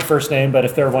tells us the first name. But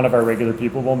if they're one of our regular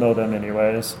people, we'll know them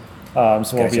anyways. So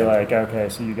we'll be like, okay,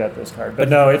 so you got this card. But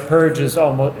no, it purges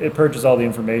all the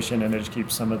information, and it just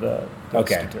keeps some of the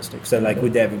statistics. So like,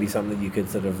 would there ever be something you could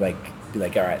sort of like be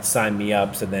like, all right, sign me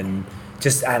up? So then,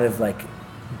 just out of like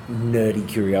nerdy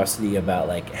curiosity about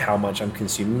like how much I'm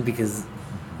consuming, because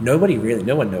no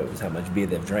one knows how much beer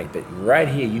they've drank, but right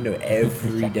here, you know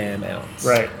every damn ounce.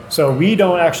 Right. So we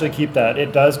don't actually keep that.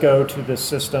 It does go to the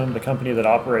system, the company that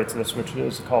operates this, which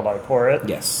is called iPourIt.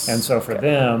 Yes. And so for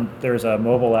them, there's a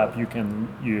mobile app you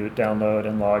download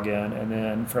and log in, and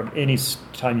then from any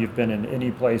time you've been in any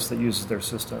place that uses their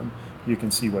system, you can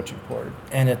see what you poured.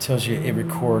 And it tells you, it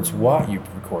records what you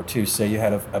record too. Say you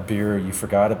had a beer you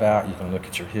forgot about, you can look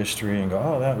at your history and go,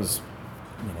 oh, that was,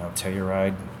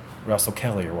 Telluride Russell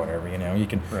Kelly or whatever, you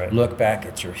can look back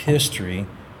at your history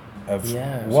of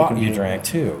what you drank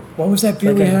too. What was that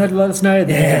beer we had last night?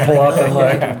 Yeah. Pull up and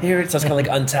like here it's just kind of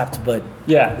like Untapped, but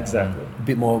yeah, exactly. A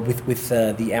bit more with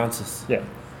the ounces. Yeah.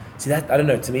 See that, I don't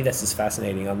know, to me that's just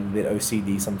fascinating. I'm a bit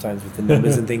OCD sometimes with the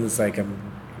numbers and things. Like I'm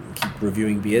keep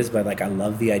reviewing beers, but like I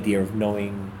love the idea of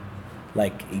knowing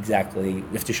like exactly. You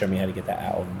have to show me how to get that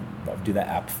out. I'll do that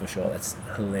app for sure. That's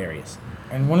hilarious.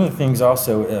 And one of the things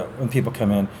also, when people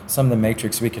come in, some of the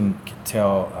matrix we can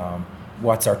tell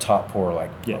what's our top pour,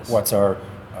 like what's our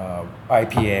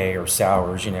IPA or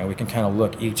sours. We can kind of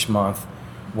look each month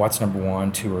what's number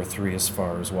 1, 2, or 3 as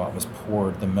far as what was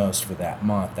poured the most for that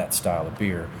month, that style of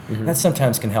beer. Mm-hmm. That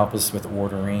sometimes can help us with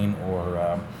ordering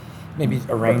or maybe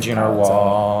arranging our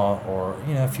wall or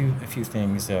a few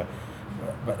things.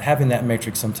 But having that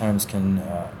matrix sometimes can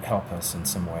help us in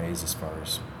some ways as far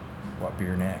as what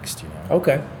beer next,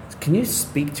 Okay. Can you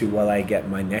speak to, while I get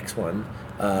my next one,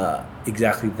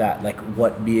 exactly that? Like,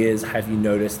 what beers have you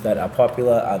noticed that are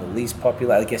popular, are the least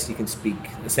popular? I guess you can speak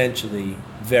essentially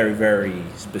very, very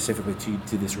specifically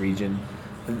to this region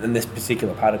and this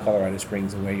particular part of Colorado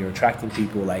Springs, and where you're attracting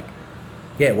people. Like,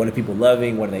 what are people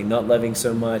loving? What are they not loving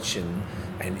so much? And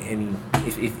any,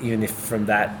 even if from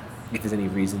that, if there's any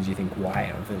reasons you think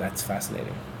why, I think that's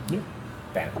fascinating. Yeah.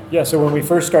 Bam. Yeah, so when we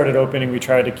first started opening, we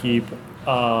tried to keep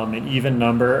an even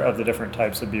number of the different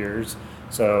types of beers.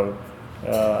 So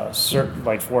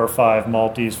like 4 or 5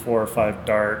 malties, 4 or 5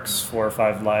 darks, 4 or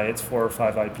 5 lights, 4 or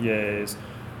 5 IPAs.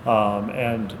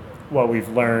 And what we've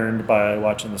learned by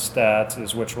watching the stats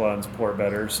is which ones pour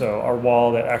better. So our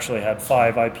wall that actually had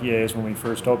 5 IPAs when we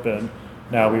first opened,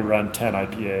 now we run 10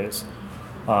 IPAs.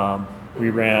 We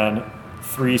ran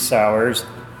 3 sours,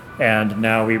 and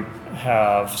now we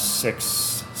have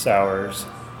 6 sours.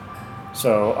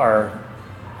 So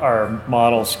our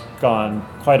model's gone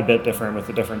quite a bit different with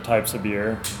the different types of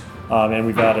beer, and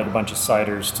we've added a bunch of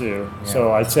ciders too. Yeah.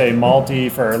 So I'd say malty,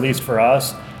 at least for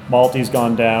us, malty's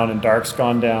gone down and dark's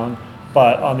gone down.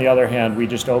 But on the other hand, we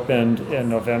just opened in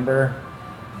November,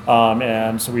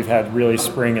 and so we've had really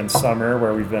spring and summer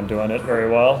where we've been doing it very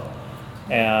well.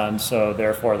 And so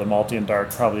therefore the malty and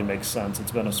dark probably makes sense.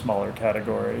 It's been a smaller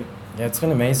category. Yeah, it's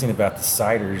been amazing about the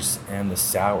ciders and the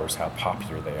sours, how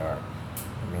popular they are.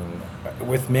 I mean,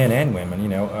 with men and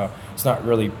women, it's not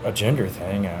really a gender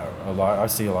thing. I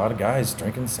see a lot of guys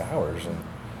drinking sours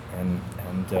and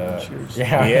Cheers.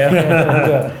 yeah,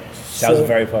 Yeah. Sours are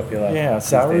very popular. Yeah, these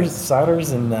days.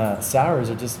 sours and sours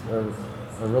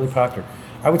are really popular.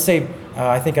 I would say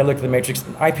I think I look at the matrix.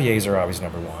 IPAs are always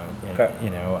number one. Okay.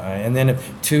 And then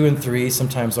 2 and 3.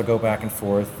 Sometimes I'll go back and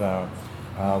forth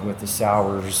with the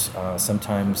sours.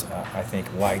 Sometimes I think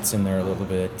light's in there a little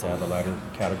bit, the lighter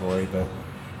category,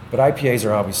 but IPAs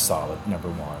are always solid, number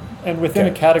one. And within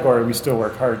Okay. a category, we still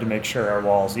work hard to make sure our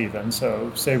wall's even.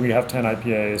 So say we have 10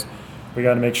 IPAs, we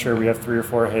got to make sure we have 3 or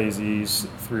 4 hazies,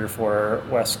 3 or 4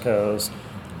 West Coast,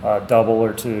 double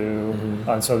or 2.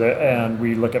 And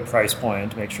we look at price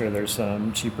point to make sure there's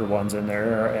some cheaper ones in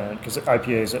there, and because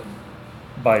IPAs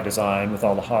by design with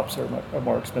all the hops are a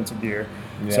more expensive beer.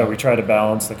 So Yeah. we try to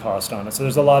balance the cost on it. So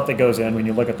there's a lot that goes in when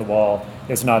you look at the wall.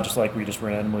 It's not just like we just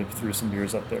randomly threw some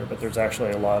beers up there, but there's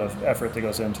actually a lot of effort that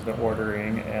goes into the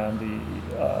ordering and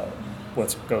the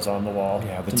what goes on the wall.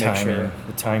 Yeah, the to make timing, sure.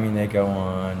 the timing they go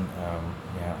on.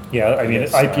 Yeah, I mean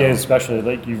Yes, IPAs especially,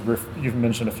 like you've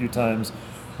mentioned a few times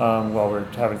while we're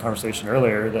having conversation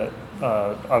earlier, that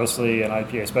obviously an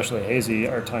IPA, especially hazy,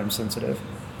 are time sensitive.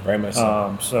 Very much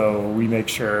so. So we make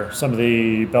sure some of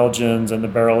the Belgians and the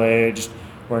barrel aged,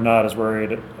 we're not as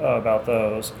worried about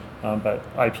those. But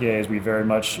IPAs, we very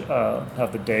much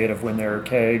have the date of when they're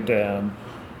kegged and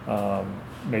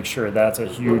make sure that's a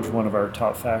huge one of our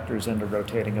top factors into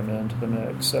rotating them into the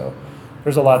mix. So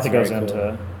there's a lot that goes very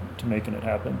into to making it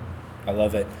happen. I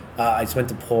love it. I just went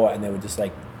to pour and they were just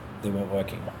like, they weren't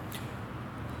working.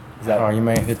 Is that? Oh, you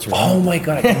may have hit your. Oh my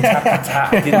god! I didn't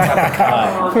tap the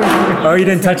card. Oh, you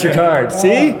didn't touch your card.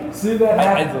 See? I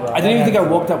didn't even think I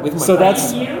walked up with my. So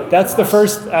card. that's the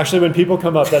first. Actually, when people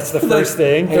come up, that's the first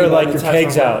thing. Hey, They're man, like, "Your let's have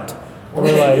keg's some." out." And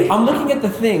we're like, I'm looking at the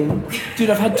thing, dude.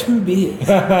 I've had 2 beers,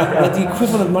 like the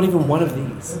equivalent of not even one of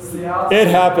these. it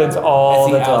happens all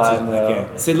the That's time. altitude. Though.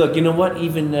 Okay. So look, you know what?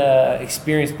 Even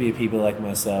experienced beer people like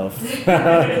myself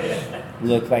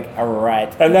look like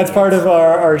alright. And that's part of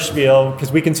our spiel because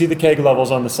we can see the keg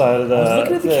levels on the side of the. I was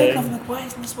looking at the cake. thing. I'm like, why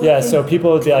isn't this working? Yeah, so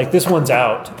people would be like, "This one's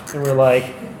out," and we're like,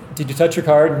 "Did you touch your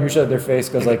card?" And usually their face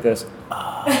goes like this.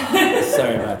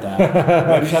 Sorry about that.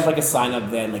 Maybe we should have like a sign up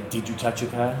there, like, did you touch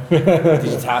your card? Did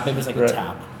you tap it? It's like Right. a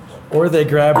tap. Or they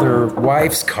grab their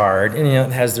wife's card and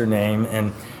it has their name,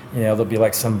 and there'll be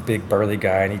like some big burly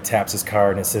guy and he taps his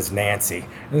card and it says Nancy,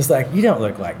 and it's like, you don't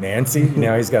look like Nancy.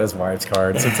 He's got his wife's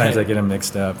card. Sometimes I get them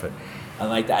mixed up, but I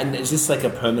like that. And is this like a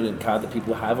permanent card that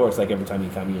people have, or it's like every time you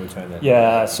come, you return it?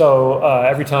 Yeah, so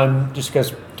every time, just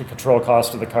because to control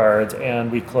cost of the cards,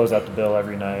 and we close out the bill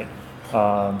every night.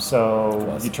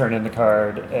 So you turn in the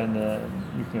card, and then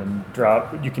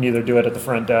you can either do it at the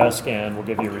front desk, and we'll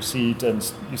give you a receipt,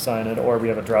 and you sign it, or we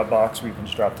have a drop box where you can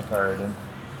just drop the card. And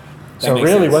so makes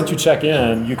really, sense. once you check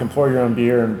in, you can pour your own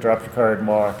beer and drop your card and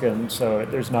walk. And so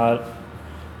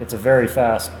it's a very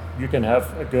fast. You can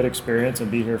have a good experience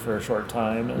and be here for a short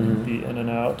time and be in and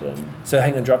out. And So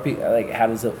hang on,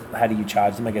 how do you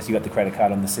charge them? I guess you got the credit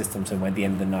card on the system, so at the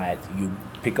end of the night, you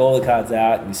pick all the cards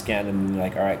out and you scan them and you're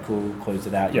like, all right, cool, close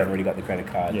it out. You've Yeah. already got the credit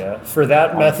card. yeah, for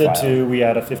that On method file. too, we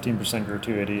add a 15%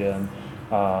 gratuity in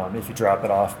if you drop it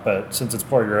off. But since it's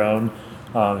pour your own,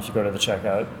 if you go to the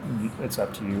checkout, it's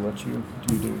up to you what you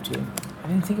do too. I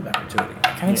didn't think about gratuity.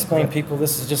 can I explain people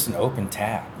this is just an open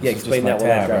tab. Yeah, This is explain just that my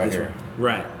while I tab grab right this here. one.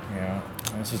 Right.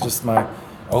 This is just my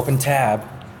open tab,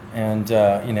 and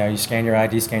you scan your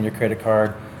ID, scan your credit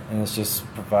card, and this just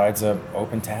provides a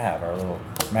open tab, our little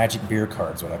magic beer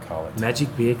card is what I call it.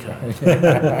 Magic beer card.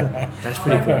 That's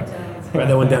pretty cool. Write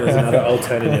that one down as another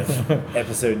alternative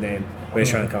episode name. We're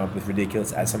trying to come up with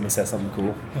ridiculous as someone says something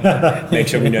cool. Make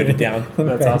sure we note it down.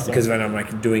 That's awesome. Because when I'm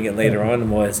like doing it later on,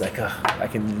 I'm always like, I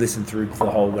can listen through the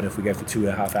whole. What if we go for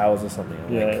 2.5 hours or something?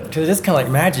 I'm like, Yeah. Because it's kind of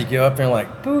like magic. You go up there and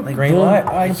like, boop, Like, green boom. light,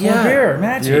 I pour Yeah. beer,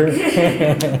 magic.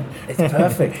 it's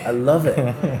perfect. I love it.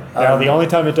 Now, the only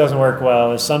time it doesn't work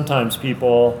well is sometimes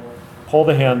people pull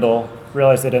the handle,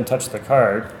 realize they didn't touch the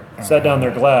card, set down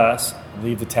their glass,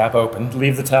 Leave the tap open.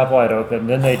 leave the tap wide open,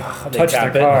 then they touch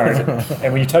tap the it. card,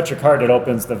 and when you touch your card, it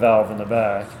opens the valve in the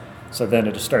back. So then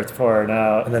it just starts pouring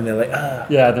out. And then they're like,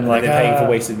 Yeah, then like, they're paying for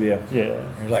wasted beer. Yeah.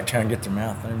 You're like trying to get their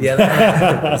mouth. Yeah.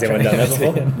 Has anyone done that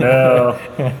before? No.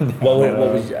 What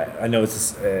would you, I know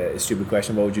it's a stupid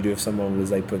question. What would you do if someone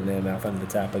was like putting their mouth under the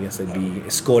tap? I guess they'd be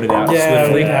escorted out Yeah,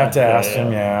 swiftly. we'd have to ask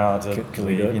Yeah. them, to Can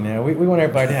we do it? you know, we want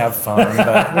everybody to have fun,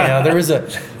 but, there is a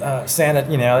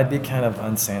it'd be kind of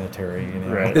unsanitary,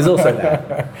 Right. There's also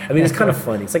that. I mean, it's kind of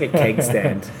funny. It's like a keg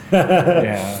stand,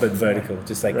 Yeah. but vertical,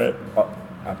 just like Right.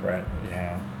 upright.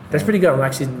 Yeah. That's pretty good. I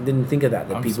actually didn't think of that.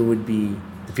 That people would be.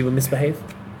 Do people misbehave?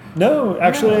 No,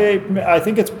 actually, I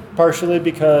think it's partially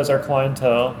because our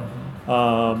clientele,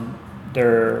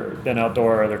 they're been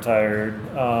outdoor, they're tired.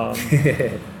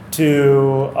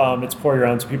 It's pour your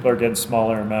own, so people are getting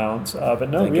smaller amounts. But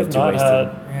no, Don't we get have too not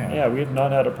wasted. had. We have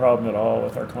not had a problem at all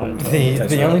with our clientele.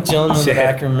 The only gentleman that I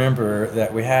Yeah. can remember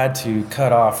that we had to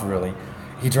cut off really,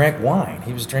 he drank wine.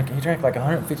 He drank like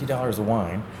 $150 of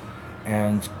wine,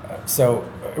 and so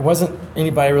it wasn't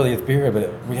anybody really with beer, but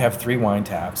we have 3 wine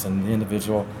taps, and the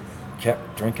individual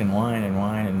kept drinking wine,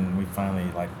 and we finally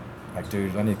like,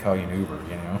 dude, I need to call you an Uber,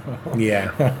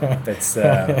 Yeah, that's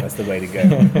the way to go.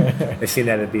 I've seen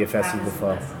that at beer festival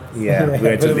before. Yeah, we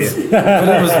went to a beer.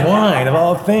 But it was wine of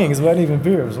all things. It wasn't even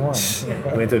beer. It was wine.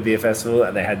 We went to a beer festival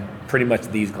and they had pretty much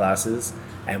these glasses,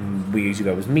 and we usually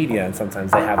go with media, and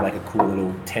sometimes they have like a cool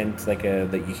little tent that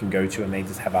you can go to, and they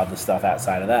just have other stuff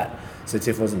outside of that. So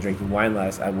Tiff wasn't drinking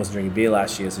wasn't drinking beer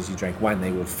last year, so she drank wine.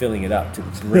 They were filling it up to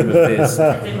the rim of this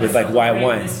with like white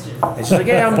wine. And she's like,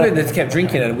 yeah, I'm good. They just kept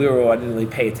drinking, and I didn't really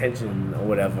pay attention or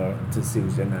whatever to see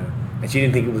what's in there. And she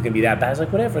didn't think it was going to be that bad. I was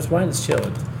like, whatever, it's wine, it's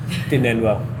chilled. Didn't end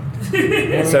well.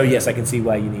 So yes, I can see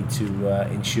why you need to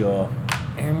ensure.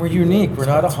 And we're unique. We're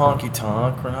not a honky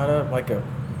tonk. We're not a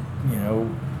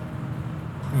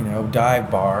dive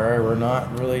bar. We're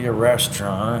not really a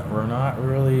restaurant. We're not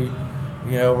really,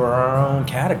 we're our own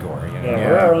category. Yeah,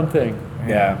 we're our own thing.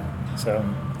 Yeah. So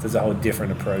There's a whole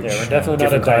different approach. Yeah, we're definitely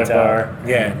not a Different dive clientele. bar.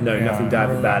 Yeah, no, nothing dive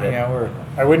about it.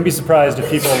 I wouldn't be surprised if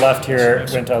people left here,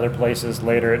 went to other places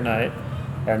later at night,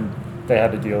 and they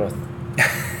had to deal with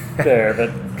there.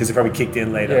 But Because it probably kicked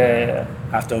in later. yeah.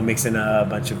 After mixing a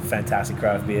bunch of fantastic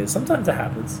craft beers. Sometimes it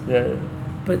happens. Yeah.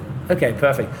 But, okay,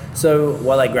 perfect. So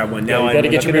while I grab one now, you gotta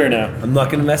get your beer now. I'm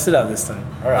not going to mess it up this time.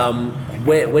 All right.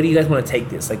 Where do you guys want to take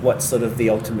this? Like, what's sort of the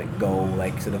ultimate goal?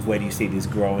 Like, sort of where do you see this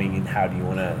growing, and how do you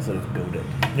want to sort of build it?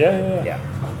 Yeah. Yeah.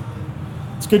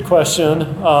 It's a good question.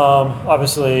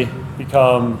 Obviously,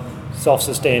 become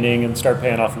self-sustaining and start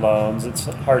paying off loans. It's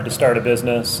hard to start a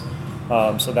business,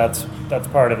 so that's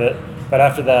part of it. But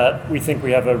after that, we think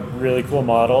we have a really cool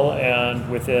model, and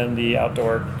within the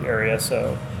outdoor area.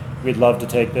 So we'd love to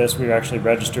take this. We've actually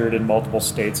registered in multiple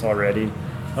states already,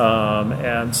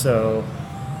 and so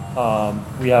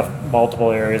we have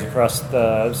multiple areas across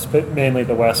mainly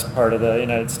the west part of the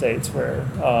United States where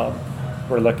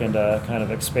we're looking to kind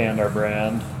of expand our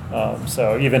brand.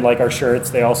 So even like our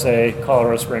shirts, they all say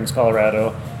Colorado Springs,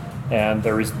 Colorado, and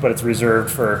but it's reserved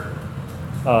for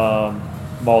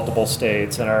multiple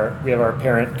states. And we have our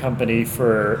parent company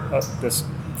for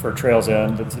Trails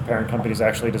End. That's the parent company is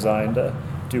actually designed to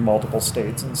do multiple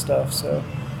states and stuff. So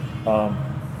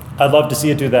I'd love to see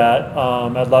it do that.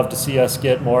 I'd love to see us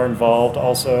get more involved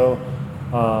also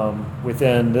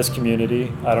within this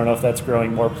community. I don't know if that's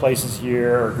growing more places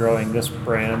here or growing this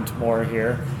brand more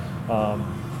here.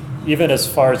 Even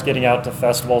as far as getting out to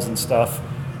festivals and stuff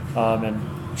and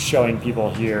showing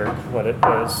people here what it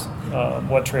is,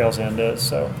 what Trails End is.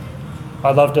 So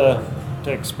I'd love to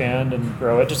expand and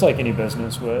grow it just like any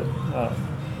business would.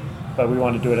 But we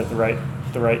want to do it at the right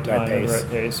time, and the right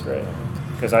pace, right?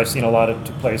 Because I've seen a lot of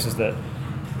places that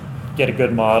get a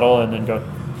good model and then go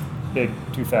big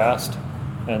too fast,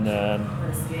 and then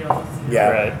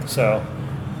right. So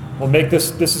we'll make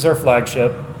this is our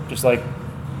flagship, just like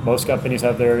most companies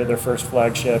have their first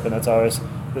flagship, and this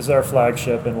is our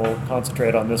flagship, and we'll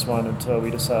concentrate on this one until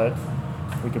we decide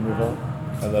we can move on.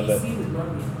 I love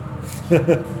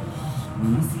it.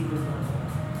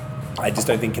 I just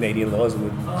don't think Canadian laws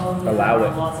would allow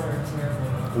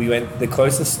it. We went the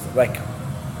closest,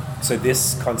 so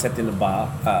this concept in a bar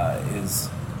is,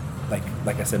 like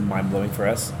I said, mind-blowing for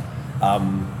us.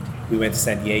 We went to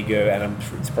San Diego, and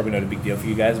it's probably not a big deal for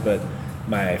you guys, but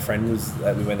my friend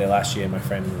we went there last year, my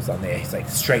friend was on there. He's like,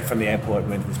 straight from the airport,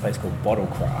 went to this place called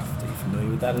Bottlecraft. Are you familiar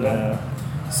with that at all?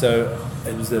 So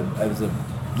it was a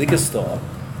liquor store,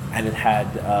 and it had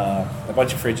a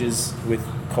bunch of fridges with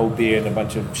cold beer and a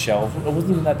bunch of shelves. It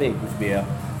wasn't even that big with beer.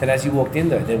 Then as you walked in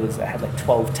there, it had like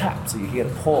 12 taps, so you could get a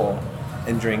pour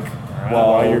and drink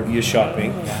while you're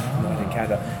shopping. Not in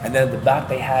Canada. And then at the back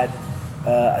they had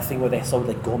I think where they sold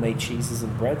like gourmet cheeses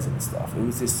and breads and stuff. It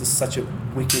was just such a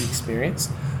wicked experience.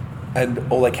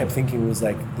 And all I kept thinking was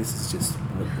like, this is just,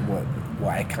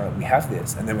 why can't we have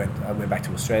this? And then I went back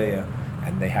to Australia,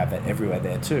 and they have it everywhere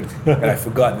there too. And I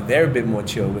forgot that they're a bit more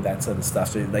chill with that sort of stuff.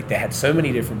 So like they had so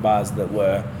many different bars that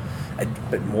were,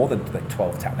 but more than like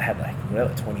 12 taps. They had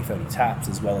like 20, 30 taps,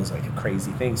 as well as like a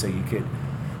crazy thing. So you could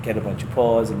get a bunch of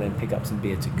pours and then pick up some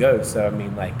beer to go. So I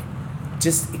mean, like,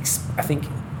 I think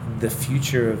the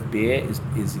future of beer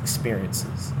is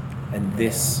experiences. And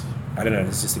this, I don't know,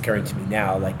 it's just occurring to me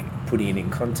now, like putting it in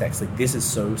context, like this is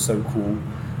so cool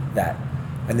that,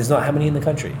 and there's not how many in the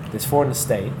country? There's 4 in the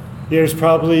state. There's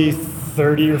probably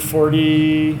 30 or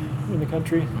 40 in the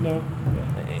country now.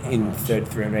 Yeah. In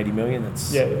 380 million,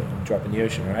 that's a drop in the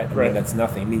ocean, right? I mean, that's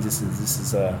nothing. It means this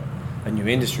is a new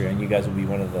industry, and you guys will be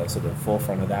one of the sort of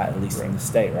forefront of that, at least in the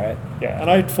state, right? Yeah,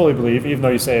 and I fully believe, even though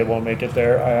you say it won't make it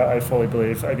there, I fully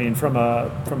believe. I mean, from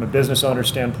a business owner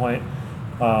standpoint,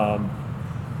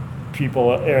 people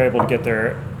are able to get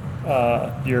their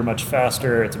beer much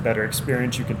faster. It's a better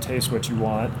experience. You can taste what you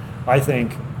want. I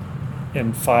think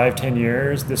in 5-10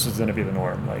 years, this is going to be the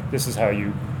norm. Like, this is how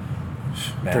you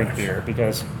drink beer,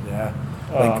 because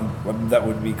that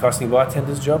would be costing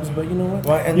bartenders jobs, but you know what?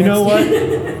 Well, and you know what?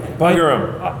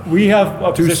 Bugger them. We have a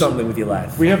Do position, something with your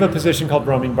life. We have a position called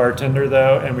roaming bartender,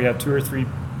 though, and we have 2 or 3.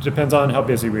 Depends on how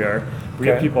busy we are. We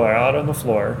have people out on the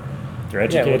floor. They're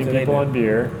educating people on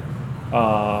beer.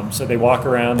 So they walk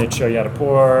around, they show you how to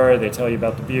pour, they tell you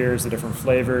about the beers, the different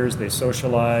flavors, they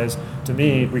socialize. To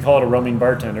me, we call it a roaming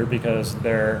bartender because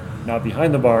they're not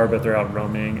behind the bar, but they're out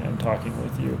roaming and talking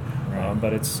with you.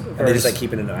 But it's they're just like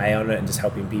keeping an eye on it and just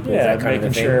helping people. Yeah, that kind making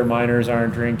of thing. sure minors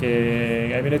aren't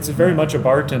drinking. I mean, it's very much a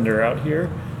bartender out here.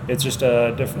 It's just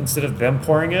a different. Instead of them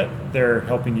pouring it, they're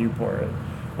helping you pour it.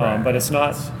 But it's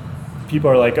not. People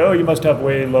are like, oh, you must have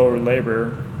way lower labor,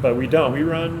 but we don't. We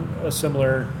run a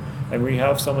similar. And we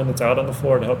have someone that's out on the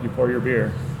floor to help you pour your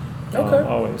beer.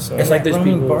 Always. So. It's like there's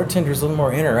bartenders a little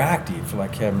more interactive,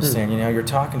 like Kevin's saying. You know, you're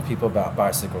talking to people about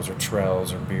bicycles or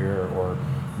trails or beer or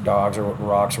dogs or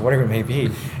rocks or whatever it may be.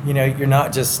 You know, you're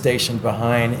not just stationed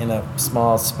behind in a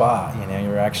small spot. You know,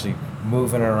 you're actually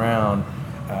moving around,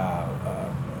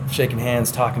 shaking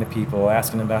hands, talking to people,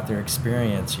 asking about their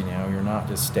experience. You know, you're not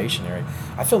just stationary.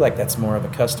 I feel like that's more of a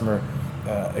customer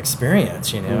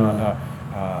experience. You know.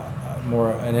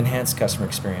 More an enhanced customer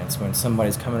experience when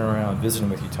somebody's coming around visiting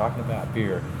with you talking about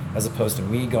beer, as opposed to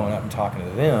me going up and talking to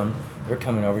them. They're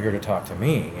coming over here to talk to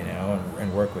me, you know,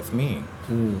 and work with me.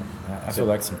 I feel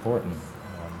like it's important.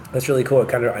 That's really cool. It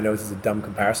kind of, I know this is a dumb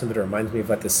comparison, but it reminds me of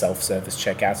like the self-service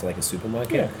checkouts at like a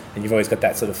supermarket. Yeah. And you've always got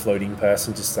that sort of floating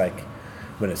person, just like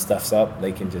when it stuffs up,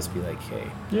 they can just be like, hey.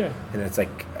 Yeah. And it's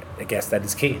like, I guess that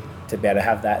is key, to be able to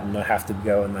have that and not have to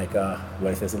go and like,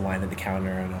 what if there's a line at the counter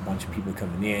and a bunch of people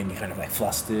coming in, you're kind of like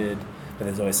flustered, but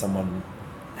there's always someone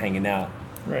hanging out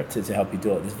to help you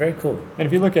do it. It's very cool. And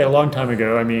if you look at a long time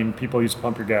ago, I mean, people used to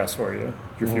pump your gas for you,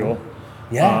 your fuel.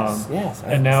 Yes.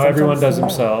 And now everyone does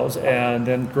themselves. And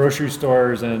then grocery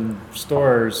stores and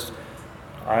stores,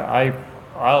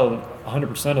 I'll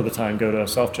 100% of the time go to a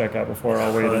self-checkout before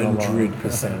I'll wait in a line.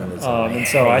 100% of the time. And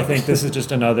so I think this is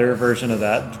just another version of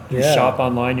that. You shop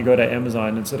online, you go to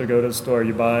Amazon, instead of go to the store,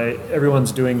 you buy,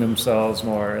 everyone's doing themselves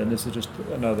more, and this is just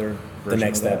another version the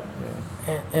next of that.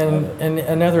 step. And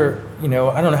another, you know,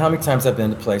 I don't know how many times I've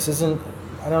been to places, and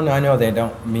I don't know, I know they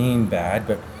don't mean bad,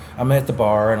 but I'm at the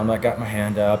bar and I'm like, got my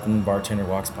hand up, and the bartender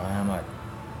walks by, and I'm like,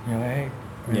 you know, hey.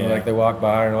 And like they walk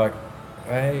by and they're like,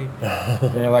 hey.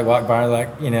 And they like walk by and like,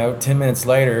 you know, 10 minutes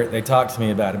later they talk to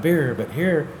me about a beer, but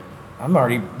here I'm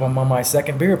already on my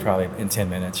second beer probably in 10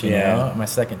 minutes, you know, my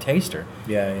second taster.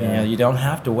 You know, you don't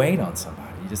have to wait on somebody.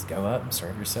 You just go up and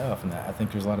serve yourself, and I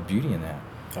think there's a lot of beauty in that.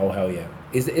 Oh, hell yeah.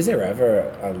 Is there ever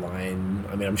a line,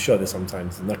 I mean, I'm sure there's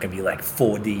sometimes not going to be like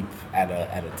 4 deep at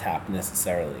a tap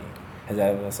necessarily. Has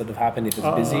that ever sort of happened if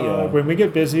it's busy? Or? When we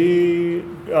get busy,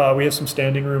 we have some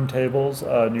standing room tables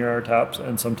near our taps,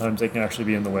 and sometimes they can actually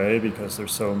be in the way because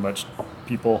there's so much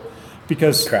people.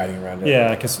 Because crowding around it.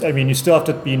 Yeah, because, I mean, you still have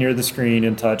to be near the screen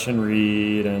and touch and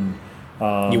read, and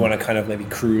you want to kind of maybe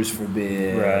cruise for a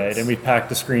bit. Right, and we pack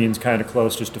the screens kind of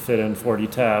close just to fit in 40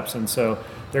 taps, and so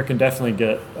there can definitely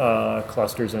get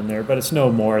clusters in there, but it's no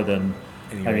more than,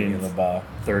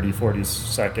 30, 40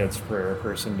 seconds per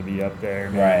person to be up there.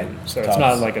 Maybe. Right. So it's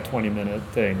not like a 20-minute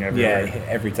thing everywhere. Yeah,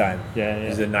 every time. Yeah.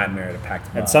 It's a nightmare to pack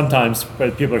the bar. And sometimes,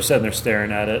 but people are sitting there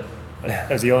staring at it.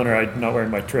 As the owner, I'm not wearing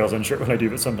my Trails In shirt when I do,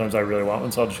 but sometimes I really want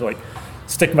one, so I'll just like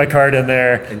stick my card in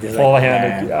there, full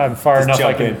handed. I'm far enough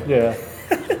I can. Yeah.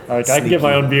 I can get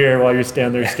my own beer while you're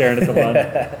standing there staring at the one.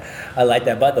 I like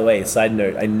that. By the way, side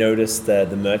note, I noticed the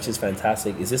merch is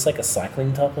fantastic. Is this like a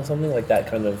cycling top or something like that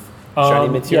kind of shiny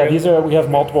material? Yeah, we have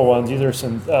multiple ones. These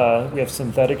are we have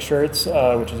synthetic shirts,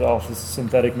 which is all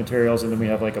synthetic materials, and then we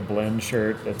have like a blend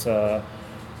shirt that's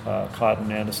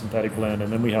cotton and a synthetic blend,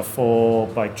 and then we have full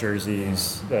bike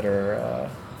jerseys that are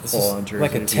full on jerseys.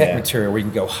 Like a tech material where you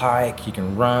can go hike, you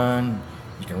can run,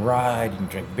 you can ride, you can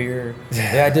drink beer.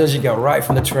 The idea is you go right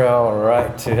from the trail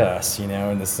right to us,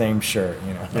 in the same shirt,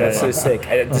 That's so sick.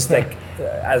 I just like,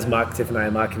 as Tiff and I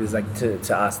are marketers, like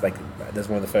to us, like that's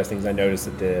one of the first things I noticed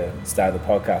at the start of the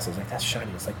podcast. I was like, that's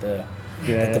shiny. It's like the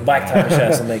bike type of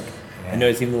shirts. I'm like, I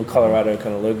noticed even a little Colorado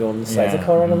kind of logo on the side. Is it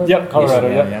Colorado logo? Yep,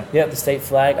 Colorado. Yeah, the state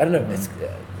flag. I don't know. It's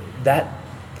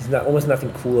there's almost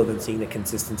nothing cooler than seeing the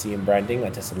consistency in branding.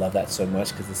 I just love that so much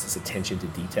because it's this attention to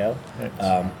detail.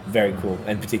 Very cool,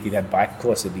 and particularly that bike. Of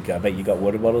course, I bet you got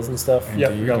water bottles and stuff.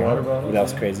 Yep, you got water bottles. What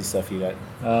else crazy stuff you got?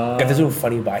 Got those little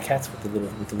funny bike hats with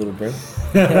the little brim.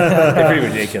 They're pretty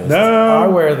ridiculous. No, I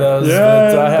wear those,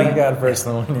 but I haven't got a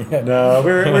personal one yet. No,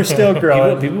 we're still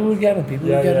growing. People would get them.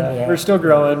 Yeah. We're still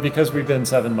growing because we've been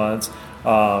 7 months.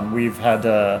 We've had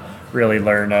to really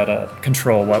learn how to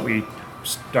control what we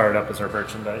started up as our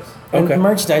merchandise. And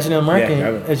merchandise, marketing,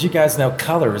 as you guys know,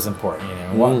 color is important,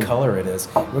 what color it is.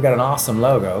 We've got an awesome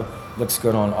logo, looks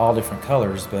good on all different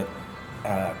colors, but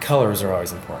colors are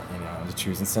always important, to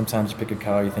choose. And sometimes you pick a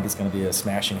color, you think it's going to be a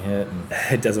smashing hit, and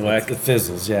it doesn't work. It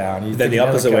fizzles, And then the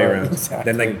opposite way around.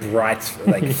 Exactly. Then like bright,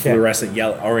 like fluorescent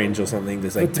yellow, orange or something.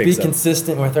 Just like to be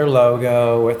consistent with their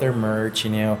logo, with their merch,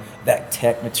 that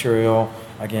tech material,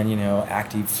 again,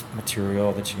 active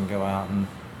material that you can go out and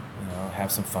have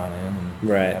some fun in and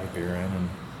have a beer in. And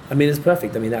I mean, it's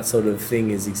perfect. I mean, that sort of thing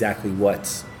is exactly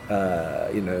what,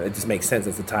 it just makes sense.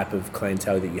 It's the type of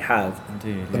clientele that you have.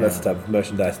 Indeed, and that's the type of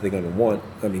merchandise they're going to want.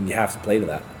 I mean, you have to play to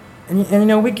that.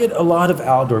 And we get a lot of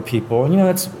outdoor people, and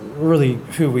that's really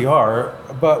who we are,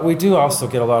 but we do also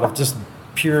get a lot of just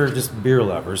pure beer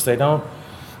lovers. They don't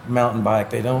mountain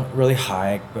bike, they don't really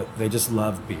hike, but they just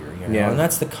love beer, and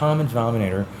that's the common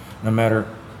denominator, no matter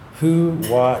who,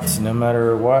 what, no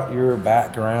matter what your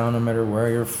background, no matter where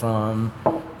you're from,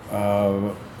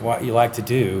 what you like to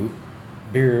do,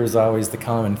 beer is always the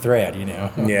common thread,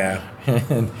 Yeah.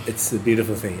 And it's a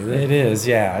beautiful thing, isn't it? It is,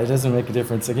 yeah. It doesn't make a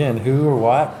difference, again, who or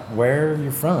what, where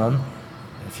you're from.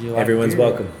 If you like everyone's beer,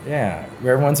 welcome. Yeah,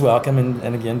 everyone's welcome,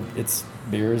 and again,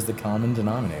 beer is the common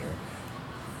denominator.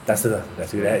 That's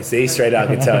good. See, straight out,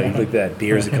 I can tell. You look at that.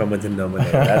 Beer is a common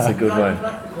denominator. That's a good one.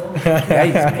 Hey,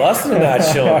 he's busting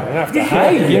that show. I'm gonna have to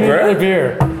hide you, bro.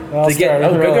 Beer. Go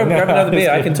grab another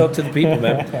beer. I can talk to the people,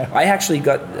 man. I actually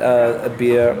got a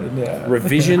beer,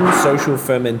 Revision Social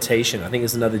Fermentation. I think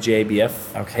it's another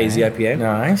JBF hazy IPA.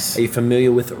 Nice. Are you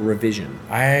familiar with Revision?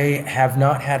 I have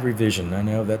not had Revision. I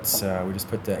know that's we just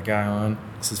put that guy on.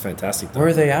 This is fantastic. Where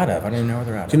are they out of? I don't even know where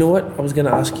they're out of. Do you know what? I was going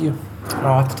to ask you.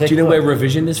 I'll have to take. Do you know where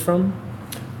Revision is from?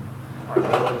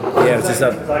 Yeah, it's just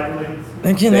up.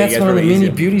 Again, that's one of the many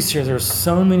beauties here. There's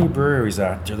so many breweries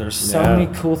out there. There's so many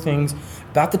cool things.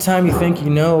 About the time you think you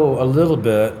know a little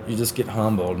bit, you just get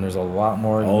humbled, and there's a lot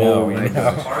more to know.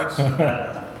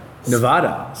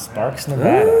 Nevada. Sparks,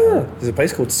 Nevada. There's a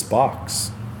place called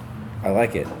Sparks. I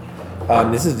like it.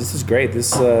 This is great.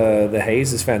 The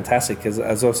haze is fantastic because,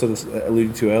 as I also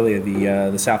alluded to earlier,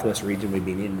 the Southwest region we've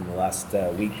been in the last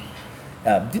week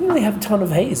didn't really have a ton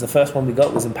of haze. The first one we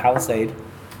got was in Palisade,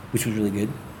 which was really good.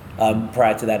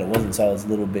 Prior to that, it wasn't, so I was a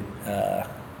little bit. I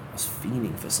was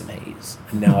fiending for some haze,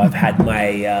 and now I've had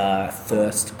my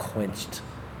thirst quenched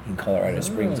in Colorado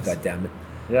Springs. God damn it!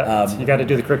 Yeah, you got to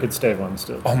do the Crooked Stave one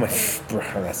still. Oh my, bro,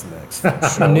 that's next.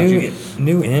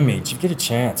 New Image. You get a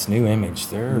chance. New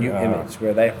Image. New Image.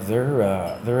 Where are they?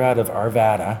 They're out of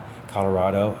Arvada,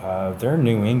 Colorado. They're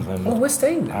New England. Oh, we're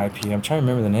staying there. IP. I'm trying to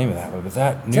remember the name of that one, but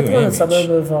that Is New that Image. a suburb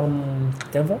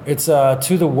of Denver? It's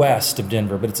to the west of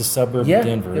Denver, but it's a suburb of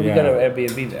Denver. We got an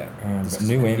Airbnb there. But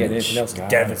New Image.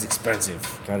 Denver's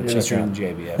expensive. Got to check out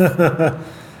JBF.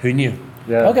 Who knew?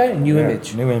 Yeah. Okay, New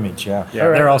Image. New Image, yeah. Yeah,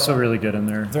 they're also really good in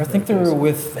there. I think they're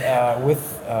with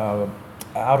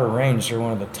Outer Range. They're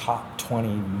one of the top 20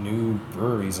 new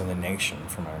breweries in the nation,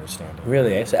 from my understanding.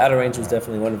 Really? Eh? So Outer Range was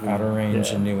definitely one of them. Outer Range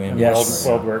and New Image. Yes.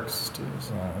 WorldWorks too.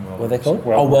 So. What are they called?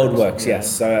 WorldWorks, yes.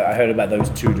 So I heard about those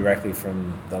two directly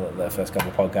from the first couple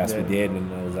of podcasts we did,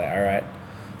 and I was like, all right.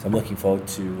 So I'm looking forward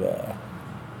to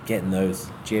getting those.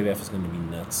 JBF is going to be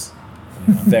nuts.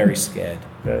 I'm very scared.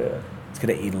 It's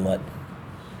going to eat a lot.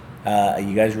 Are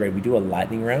you guys ready? We do a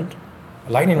lightning round.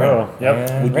 Lightning round.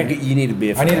 Yep. You need a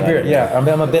beer. I need a beer. Yeah, I'm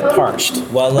a bit parched.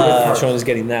 While Sean is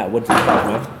getting that, what do you have,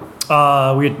 man?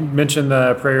 We had mentioned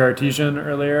the Prairie Artesian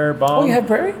earlier bomb. Oh, you had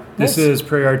Prairie? This Nice. is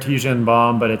Prairie Artesian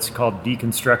bomb, but it's called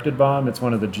Deconstructed bomb. It's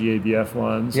one of the GABF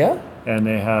ones. Yeah? And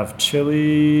they have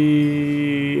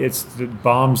chili. It's the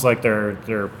bombs like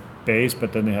their base,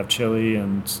 but then they have chili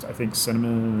and I think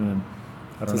cinnamon and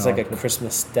I don't So it's know. like a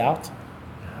Christmas stout.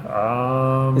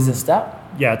 Um, Is it stout?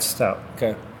 Yeah, it's stout.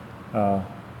 Okay.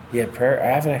 Yeah, Prairie. I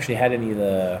haven't actually had any of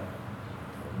the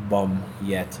bomb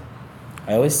yet.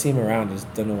 I always see them around.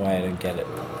 Just don't know why I don't get it.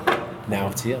 Now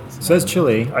it's here. It says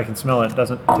chili. I can smell it. It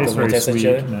doesn't taste Doesn't very taste like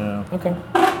sweet. chili? No, Okay.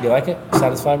 You like it?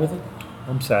 Satisfied with it?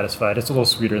 I'm satisfied. It's a little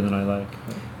sweeter than I like.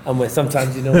 And with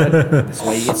sometimes you know what? That's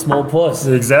why you get small paws.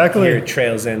 Exactly. Here at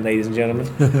Trails End, ladies and gentlemen.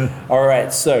 All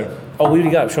right, so what do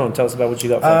you got, Sean? Tell us about what you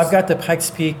got first. I've got the Pikes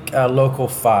Peak Local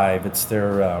 5. It's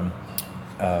their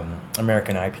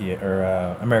American IPA or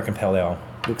American Pale Ale.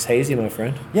 Looks hazy, my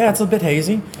friend. Yeah, it's a bit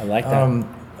hazy. I like that.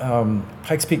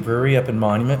 Pikes Peak Brewery up in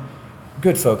Monument.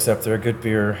 Good folks up there, good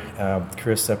beer.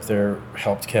 Chris up there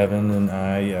helped Kevin and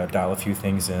I dial a few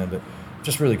things in, but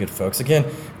just really good folks. Again,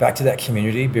 back to that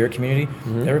community, beer community.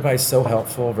 Everybody's so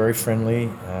helpful, very friendly.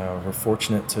 We're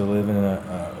fortunate to live in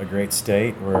a great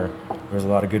state where there's a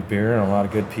lot of good beer and a lot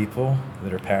of good people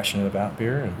that are passionate about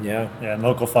beer. And Yeah. Yeah, and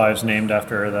Local 5's named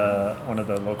after one of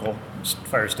the local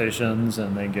fire stations,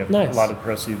 and they give Nice. a lot of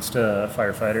proceeds to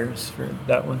firefighters for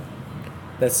that one.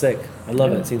 That's sick. I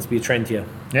love it. It seems to be a trend here.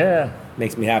 Yeah.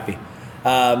 Makes me happy.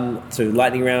 So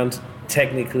lightning round.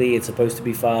 Technically, it's supposed to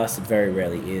be fast. It very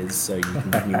rarely is, so you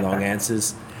can give me long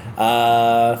answers.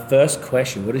 First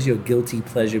question: what is your guilty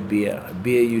pleasure beer? A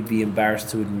beer you'd be embarrassed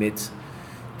to admit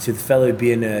to the fellow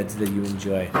beer nerds that you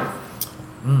enjoy.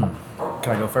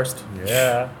 can I go first?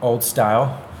 Yeah. Old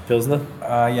Style. Pilsner.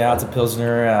 Yeah, it's a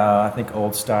Pilsner. I think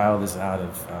Old Style is out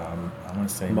of, I want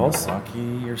to say Moss?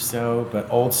 Milwaukee or so. But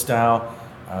Old Style,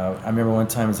 I remember one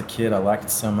time as a kid, I liked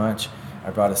it so much. I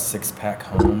brought a 6-pack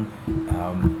home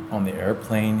on the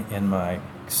airplane in my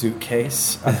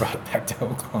suitcase. I brought it back to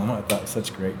Oklahoma. I thought it was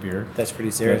such great beer. That's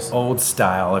pretty serious. But Old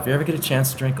Style. If you ever get a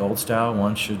chance to drink Old Style,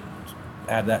 one should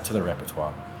add that to the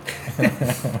repertoire.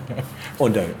 Or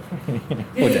don't.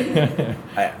 Or don't.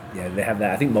 Yeah, they have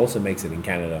that. I think Molson makes it in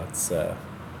Canada. It's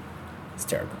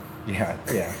terrible. Yeah,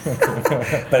 yeah.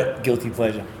 But guilty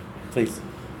pleasure, please.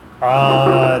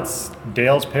 It's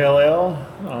Dale's Pale Ale.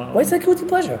 Why is that guilty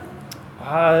pleasure?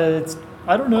 I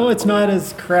don't know. It's not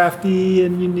as crafty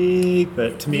and unique,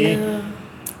 but to me,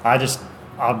 It's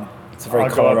a very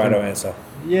Colorado answer.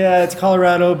 Yeah, it's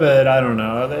Colorado, but I don't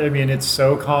know. I mean, it's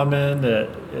so common that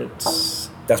it's.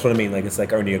 That's what I mean. Like it's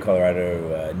like only a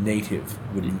Colorado native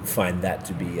would find that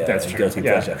to be a guilty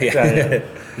pleasure. Yeah.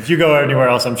 If you go anywhere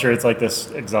else, I'm sure it's like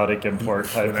this exotic import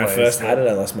type When I place. first had it,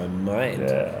 I lost my mind.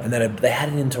 Yeah. And then they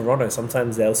had it in Toronto.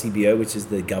 Sometimes the LCBO, which is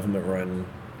the government-run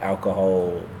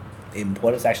alcohol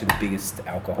import, it's actually the biggest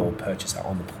alcohol purchaser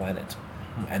on the planet,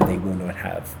 and they will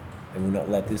not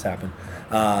let this happen.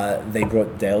 They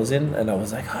brought Dale's in, and I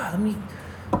was like,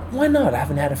 why not? I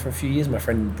haven't had it for a few years. My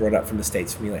friend brought it up from the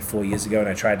States for me like 4 years ago, and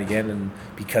I tried it again, and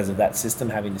because of that system,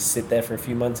 having to sit there for a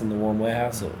few months in the warm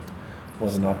warehouse, it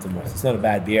wasn't optimal. It's not a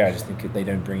bad beer, I just think they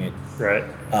don't bring it Right.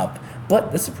 up.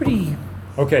 But that's a pretty...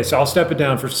 Okay, so I'll step it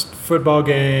down for football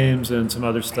games and some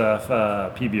other stuff.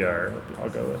 PBR, I'll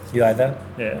go with. You like that?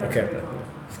 Yeah. Okay.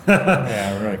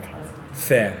 Yeah, right.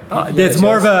 Fair. It's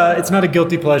more of a. It's not a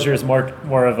guilty pleasure. It's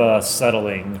more of a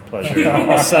settling pleasure.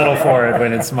 I'll settle for it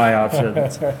when it's my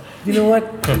options. You know what?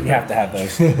 You have to have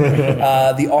those.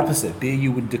 The opposite. Beer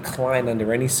you would decline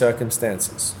under any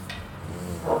circumstances.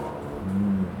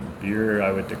 Beer,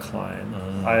 I would decline.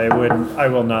 I wouldn't. I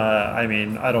will not. I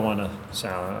mean, I don't want to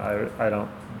sound. I don't.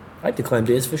 I decline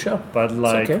beers for sure. Bud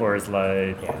Light, okay. Coors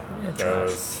Light. Yeah,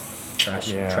 Those. Trash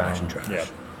Yeah. and trash. Yeah.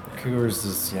 Coors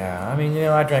is, I mean,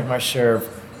 I drank my share of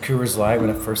Coors Light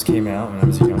when it first came out when I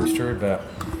was a youngster, but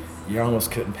you almost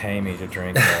couldn't pay me to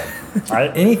drink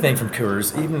anything from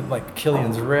Coors, even like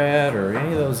Killian's Red or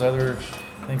any of those other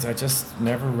things. I just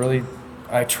never really,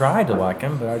 I tried to like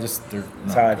them, but they're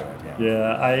not hard. good.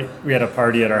 Yeah, we had a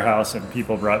party at our house and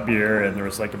people brought beer and there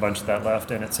was like a bunch of that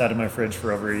left and it sat in my fridge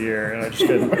for over a year and I just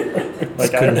couldn't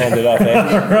Couldn't hold it up,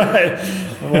 eh? Right.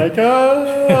 I'm like,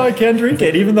 I can't drink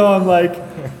it, even though I'm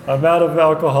out of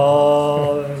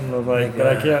alcohol. And I'm like, but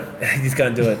I can't. You just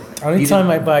can't do it. Only time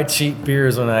I buy cheap beer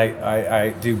is when I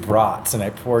do brats and I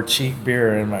pour cheap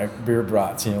beer in my beer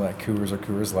brats, like Coors or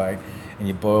Coors Light. and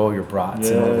you boil your brats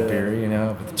in all the beer, you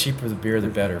know. But the cheaper the beer, the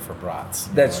better for brats.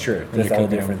 you That's know, true. when That's you a whole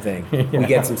come different down. thing. We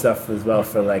get some stuff as well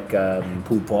for like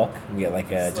pulled pork. We get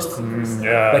like a just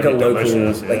Yeah, like a local,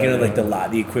 delicious. like you know, like Yeah.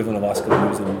 the equivalent of Oscar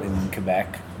Blues in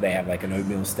Quebec. They have like an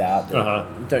oatmeal stout that Uh-huh.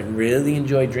 I don't really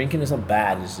enjoy drinking. It's not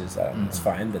bad. It's just it's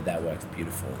fine, but that works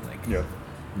beautiful. Like Yeah.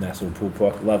 nice little pulled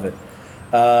pork. Love it.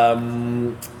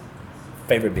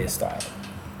 Favorite beer style.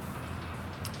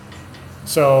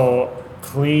 So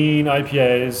clean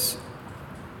IPAs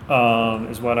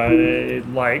is what I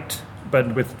liked,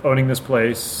 but with owning this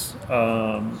place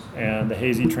and the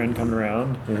hazy trend coming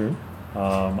around,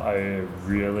 I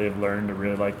really have learned to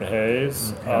really like the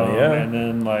haze. yeah. And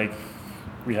then like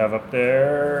we have up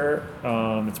there,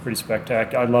 it's pretty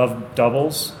spectacular. I love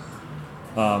doubles.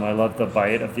 I love the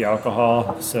bite of the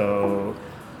alcohol. So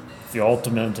the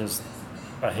ultimate is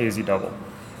a hazy double.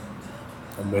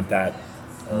 I'm with that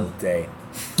all day.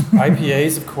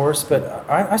 IPAs, of course, but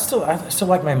I still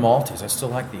like my malties. I still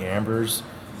like the ambers.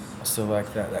 I still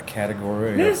like that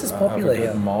category. Yeah, this is popular of a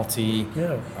good here. malty,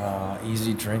 Yeah.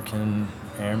 easy drinking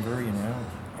amber. You know,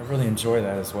 I really enjoy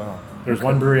that as well. There's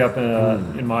one brewery up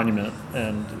in Monument,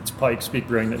 and it's Pike's Peak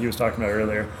Brewing that he was talking about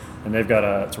earlier, and they've got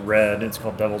it's red. It's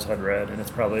called Devil's Head Red, and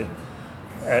it's probably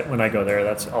when I go there,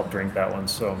 I'll drink that one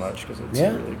so much because it's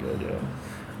Yeah. really good. Yeah.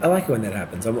 I like it when that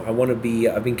happens. I want to be.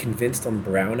 I've been convinced on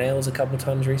brown ales a couple of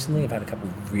times recently. I've had a couple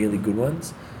of really good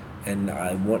ones, and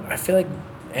I feel like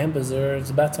ambers are.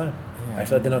 It's about time. Yeah. I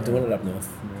feel like they're not doing it up north.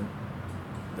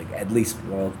 Like at least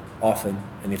often,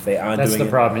 and if they are That's doing the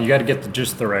it, problem. You got to get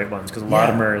just the right ones because a lot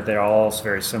of Yeah. them they're all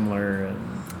very similar. And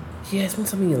yeah, it's been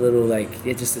something a little like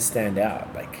just to stand out.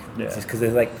 Like Yeah. just because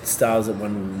they're like styles that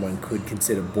one could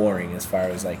consider boring as far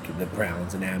as like the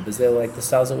browns and ambers. They're like the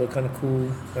styles that were kind of cool.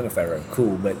 I don't know if they were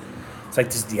cool, but it's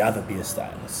like just the other beer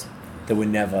styles that were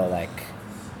never like,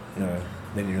 you know,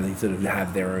 they didn't really sort of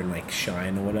have their own like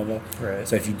shine or whatever. Right.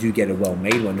 So if you do get a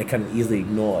well-made one, they're kind of easily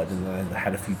ignored. And I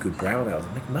had a few good brown ales.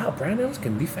 I'm like, wow, brown ales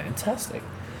can be fantastic.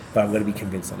 But I'm going to be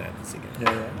convinced on ambers again.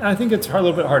 yeah. I think it's a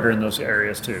little bit harder in those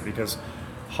areas too because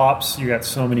hops. You got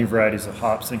so many varieties of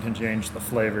hops that can change the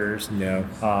flavors. Yeah.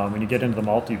 When you get into the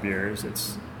malty beers,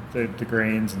 it's the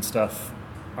grains and stuff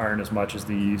aren't as much as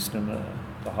the yeast and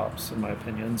the hops, in my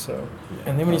opinion. So,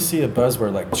 And then when you see a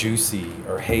buzzword like juicy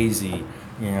or hazy,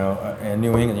 you know, in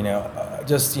New England, you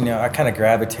know, I kind of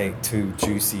gravitate to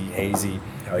juicy, hazy.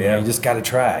 Oh, You yeah. know, you just got to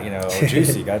try it. You know,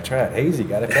 juicy, got to try it. Hazy,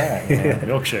 got to try it. You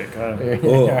know? milkshake.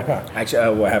 Oh,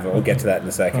 actually, we'll get to that in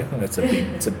a second.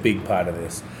 It's a big part of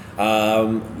this.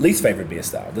 Least favorite beer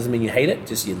style doesn't mean you hate it,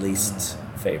 just your least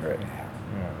favorite.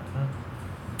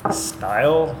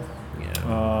 Style.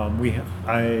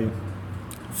 Yeah.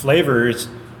 Flavors.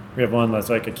 We have one that's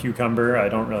like a cucumber. I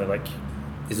don't really like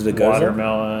Is it a goza?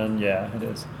 watermelon. Yeah, it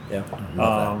is. Yeah.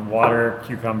 Love Water,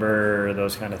 cucumber,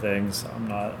 those kind of things. I'm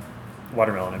not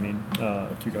watermelon. I mean,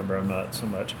 cucumber. I'm not so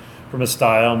much. From a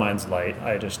style, mine's light.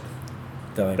 that.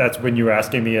 Don't- That's when you were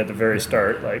asking me at the very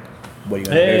start, like. what are you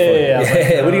gonna Hey, go for? I'm like,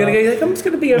 Yeah, what are you gonna go? You're like, I'm just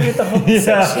gonna be over at the home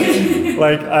section. Yeah,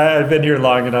 like I've been here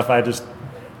long enough.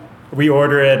 We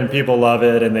order it and people love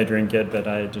it and they drink it, but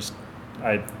I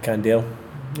Kind of deal.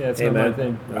 yeah, it's Hey not my man,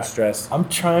 thing. no stress. I'm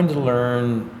trying to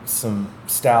learn some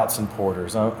stouts and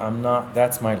porters. I'm not.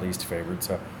 That's my least favorite.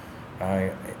 So,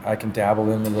 I can dabble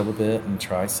in a little bit and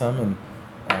try some. And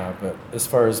but as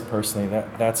far as personally,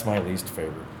 that's my least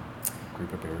favorite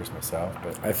group of beers myself.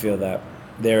 But I feel that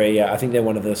they're I think they're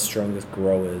one of the strongest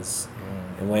growers.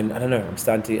 And when I don't know, I'm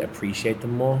starting to appreciate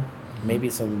them more. Maybe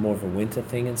it's more of a winter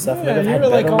thing and stuff. Yeah, I've had you're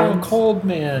like better all ones. cold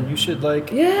man. You should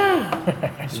like Yeah,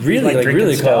 really, like drinking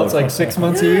really stouts cold. like 6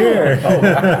 months a year.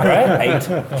 Right?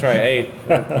 8. Try 8.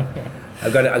 I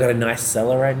got a nice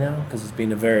cellar right now because it's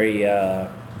been a very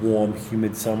warm,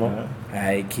 humid summer.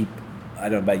 I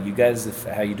don't know about you guys,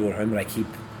 how you do at home, but I keep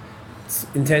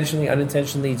intentionally,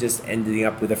 unintentionally just ending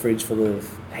up with a fridge full of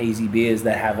hazy beers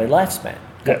that have a lifespan,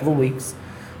 a couple of weeks.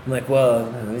 I'm like, well,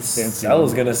 this Fancy.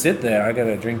 cellar's going to sit there. I got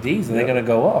to drink these and they're going to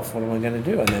go off. What am I going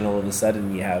to do? And then all of a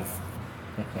sudden you have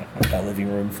a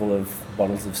living room full of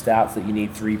bottles of stouts that you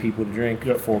need 3 people to drink,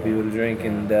 4 people to drink,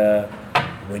 and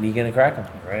when are you going to crack them?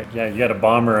 Right? Yeah, you got a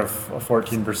bomber of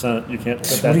 14%. You can't put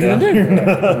that What are you down.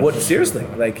 gonna do? What seriously?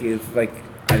 Like if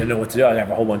I don't know what to do. I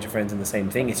have a whole bunch of friends in the same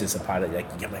thing. It's just a part of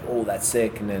I'm like, oh, that's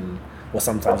sick, and then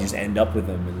sometimes you just end up with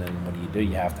them, and then what do?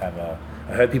 You have to have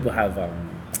I heard people have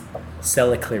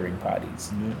cellar clearing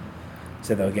parties,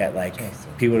 so they'll get like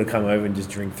people to come over and just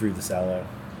drink through the cellar.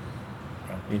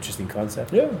 Interesting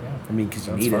concept. Yeah. I mean, because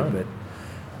you Sounds need fun. it,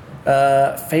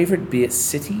 but. Favorite beer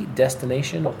city,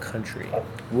 destination, or country?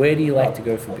 Where do you like to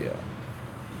go for beer?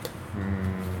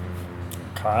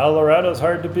 Colorado's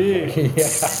hard to beat. Your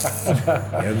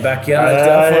backyard.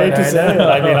 I hate to say it. know.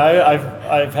 I mean,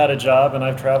 I've had a job and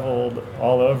I've traveled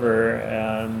all over,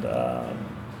 and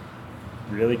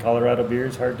really, Colorado beer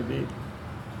is hard to beat.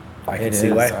 I can It see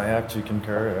is. why. I have to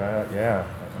concur. Yeah.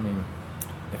 I mean,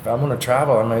 if I'm going to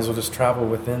travel, I might as well just travel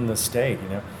within the state, you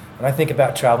know. And I think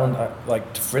about traveling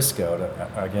like to Frisco,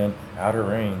 again, Outer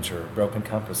Range or Broken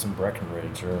Compass and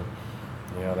Breckenridge, or,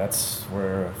 you know, that's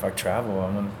where if I travel,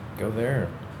 I'm going to go there.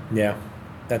 Yeah.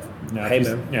 That. Now, Hey if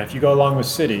you, man. yeah, if you go along with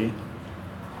City,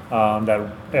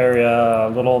 that area a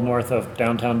little north of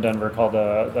downtown Denver called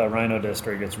the Rhino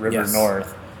District, it's River Yes.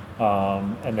 North,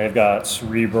 and they've got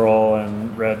Cerebral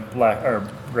and Red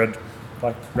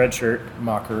Shirt.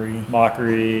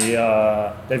 Mockery.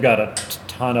 They've got a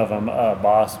ton of them.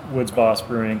 Woods Boss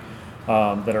Brewing,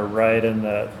 that are right in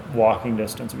the walking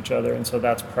distance of each other, and so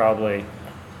that's probably.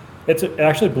 It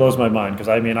actually blows my mind because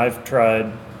I mean I've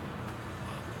tried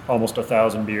almost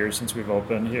 1,000 beers since we've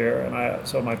opened here, and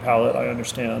so my palate I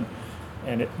understand,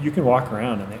 and you can walk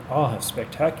around and they all have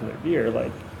spectacular beer.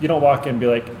 Like you don't walk in and be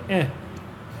like, eh.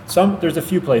 There's a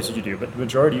few places you do, but the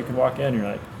majority you can walk in and you're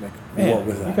like, man, what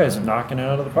was you that? guys are knocking it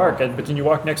out of the park. But then you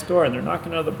walk next door and they're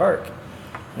knocking it out of the park.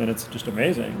 And it's just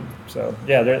amazing. So,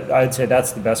 yeah, I'd say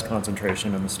that's the best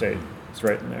concentration in the state. It's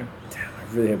right in there. Damn,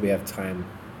 I really hope we have time.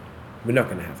 We're not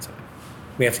going to have time.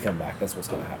 We have to come back. That's what's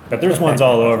going to happen. But there's ones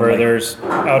all over. There's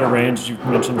Outer Range, you've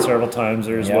mentioned several times.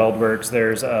 There's Yeah. WeldWorks.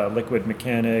 There's Liquid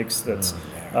Mechanics that's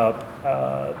up.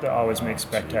 They always make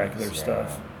spectacular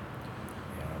stuff.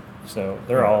 So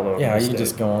they're all over Yeah, the you state.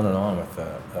 just go on and on with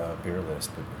the beer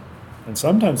list. But And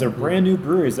sometimes they're brand new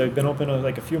breweries. They've been open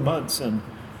like a few months, and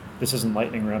this isn't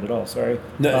lightning round at all. Sorry.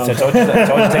 No, so it takes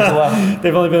a while.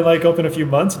 They've only been like open a few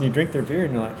months, and you drink their beer,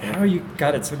 and you're like, "How you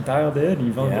got it so dialed in? And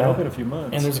you've only been Yeah. open a few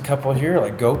months." And there's a couple here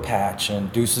like Go Patch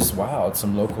and Deuces Wild,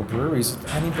 some local breweries that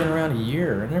haven't even been around a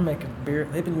year, and they're making beer.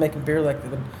 They've been making beer like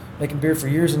they've been making beer for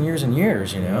years and years and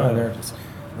years. You know, and they're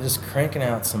just cranking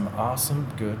out some awesome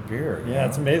good beer. you Yeah, know?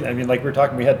 it's amazing. I mean, like we're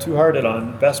talking, we had Two Hearted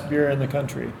on best beer in the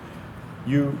country.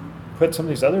 You put some of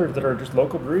these other that are just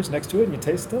local breweries next to it, and you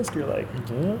taste this, you're like,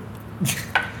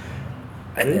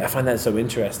 I find that so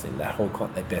interesting, that whole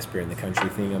like best beer in the country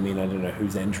thing. I mean, I don't know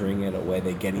who's entering it or where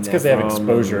they're getting it's that because they have from,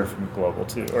 exposure and- from global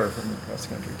too, or from across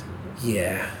the country too.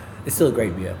 Yeah. It's still a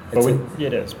great beer. But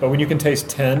it is. But when you can taste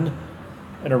 10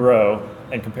 in a row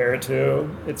and compare it to,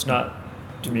 it's not.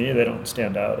 To me, they don't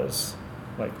stand out as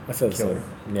like I feel killer.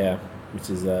 so. Yeah. Which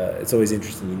is, it's always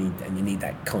interesting. You need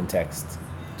that context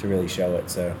to really show it.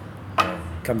 So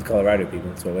come to Colorado, people.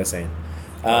 That's what we're saying.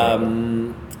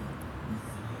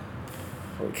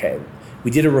 Okay. We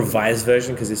did a revised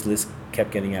version because this list kept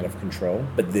getting out of control,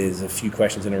 but there's a few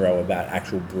questions in a row about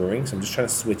actual brewing, so I'm just trying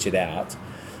to switch it out.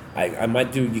 I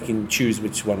might do, you can choose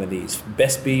which one of these.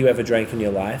 Best beer you ever drank in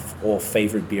your life or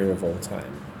favorite beer of all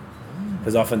time?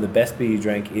 Because often the best beer you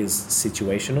drank is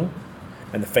situational,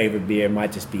 and the favorite beer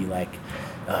might just be like,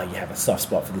 you have a soft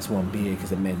spot for this one beer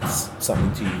because it meant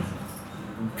something to you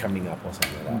coming up or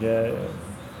something like that.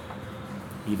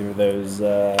 Yeah. Either of those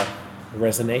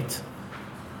resonate?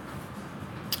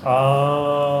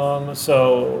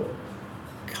 So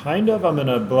kind of, I'm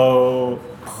gonna blow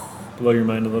your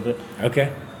mind a little bit.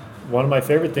 Okay. One of my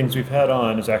favorite things we've had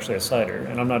on is actually a cider,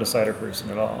 and I'm not a cider person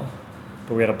at all.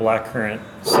 But we had a blackcurrant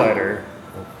cider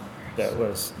that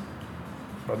was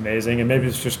amazing, and maybe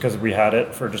it's just because we had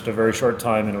it for just a very short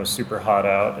time and it was super hot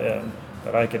out, and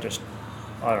but I could just,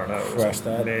 I don't know, it was Crush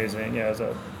that. amazing. Yeah, it was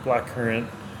a blackcurrant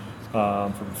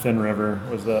from Finn River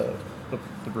was the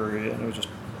brewery, and it was just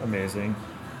amazing.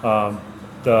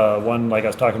 The one, like I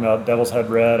was talking about, Devil's Head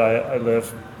Red,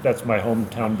 that's my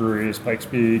hometown brewery is Pikes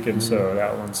Peak, and so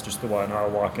that one's just the one. I'll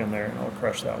walk in there and I'll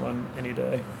crush that one any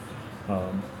day.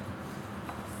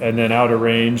 And then Outer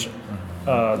Range,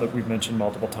 that we've mentioned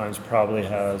multiple times, probably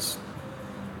has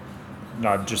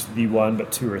not just the one,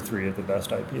 but 2 or 3 of the best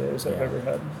IPAs I've ever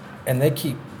had. And they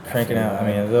keep cranking out. I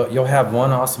mean, you'll have one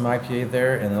awesome IPA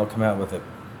there, and they'll come out with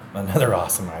another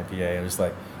awesome IPA, and it's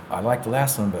like, I like the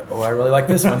last one, but I really like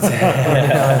this one.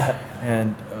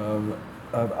 And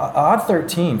Odd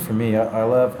 13 for me, I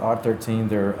love Odd 13.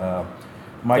 They're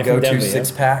my They're from go-to Denver, yeah?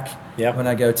 6-pack Yep. when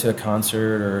I go to a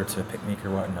concert or to a picnic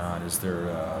or whatnot. Is their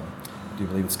I do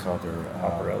believe it's called their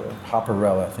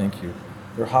Hopperella. Thank you.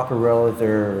 Their Hopperella,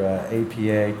 their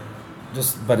APA.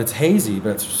 But it's hazy, but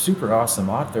it's super awesome.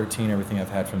 Odd 13, everything I've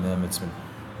had from them, it's been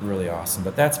really awesome.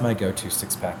 But that's my go-to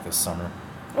 6-pack this summer.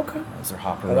 Okay. Is their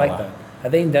Hopperella. I like that. Are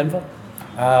they in Denver?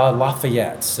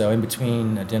 Lafayette, so in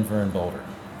between Denver and Boulder.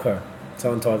 Okay.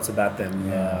 Someone told us about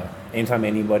them. Anytime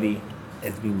anybody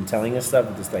has been telling us stuff,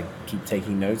 we just like keep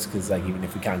taking notes because like even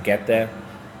if we can't get there,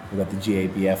 We've got the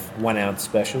GABF 1 ounce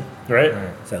special. Right?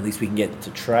 So at least we can get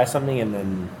to try something, and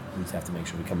then we just have to make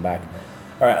sure we come back.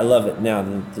 All right, I love it. Now,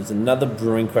 there's another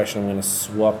brewing question I'm going to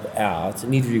swap out.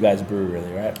 Neither of you guys brew,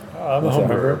 really, right? I'm a home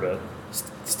brewer, but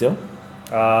Still?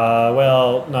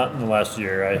 well, not in the last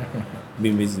year.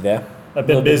 Been busy there? I've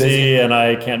been busy, and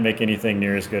I can't make anything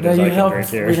near as good as I can drink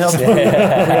here. We helped. We did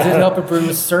help a brew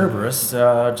with Cerberus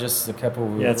just a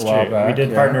couple of Yeah, it's while true. back. We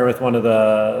did partner with one of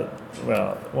a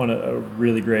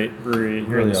really great brewery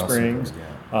here in the Really awesome Springs,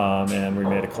 brewery, and we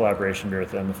made a collaboration beer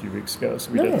with them a few weeks ago.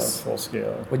 So we did a Nice. full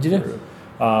scale. What'd you do? brew.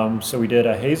 So we did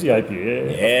a hazy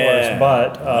IPA, Yeah. of course,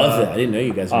 but Love it. I didn't know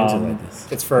you guys were into like this.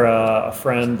 it's for a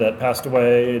friend that passed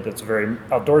away. That's a very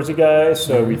outdoorsy guy.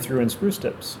 So we threw in spruce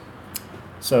tips.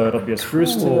 So it'll be a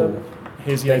spruce tip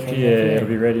hazy IPA. It'll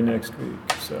be ready next week.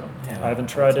 So I haven't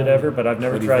tried it ever, but I've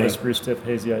never do you tried a think? spruce tip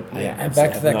hazy IPA. Yeah.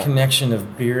 Back to that Not. connection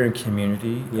of beer and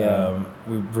community. Yeah.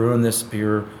 We're brewing this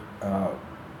beer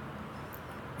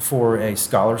for a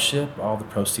scholarship. All the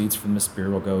proceeds from this beer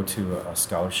will go to a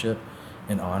scholarship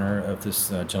in honor of this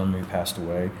gentleman who passed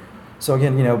away. So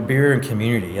again, beer and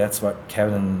community, that's what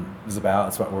Kevin is about.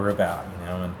 That's what we're about,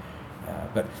 And,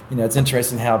 but, it's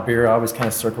interesting how beer always kind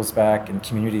of circles back and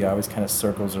community always kind of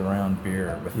circles around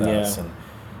beer with us.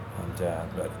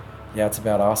 But yeah, it's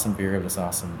about awesome beer, but it's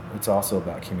awesome. It's also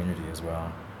about community as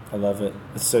well. I love it.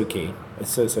 It's so key.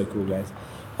 It's so cool, guys.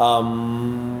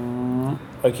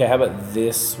 Okay, how about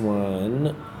this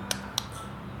one?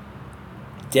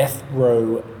 Death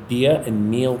Row beer and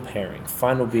meal pairing.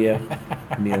 Final beer,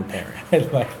 meal pairing.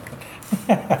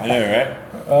 I know, right?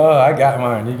 Oh, I got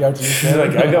mine. You got yours? I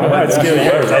got mine. Let's give it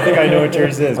yours. I think I know what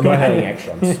yours is. I'm Go not having ahead.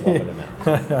 extra. I'm swapping them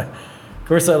out. Of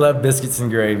course, I love biscuits and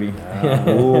gravy.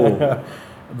 Ooh.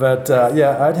 But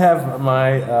yeah, I'd have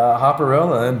my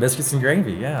Hopperella and biscuits and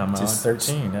gravy. Yeah, I'm Just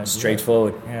 13. That'd be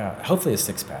Straightforward. it. Yeah, hopefully a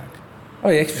 6-pack. Oh,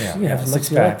 yeah. Yeah, You have as much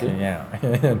as you 6-pack. like, dude.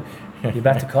 Yeah. You're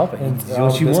about to cop it. And Do all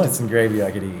what the you biscuits want. and gravy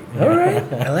I could eat. All right.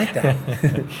 I like that.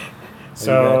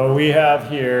 So we have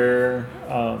here,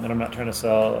 and I'm not trying to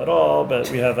sell at all, but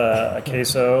we have a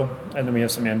queso, and then we have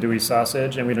some andouille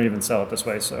sausage, and we don't even sell it this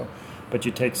way. But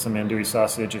you take some andouille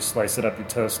sausage, you slice it up, you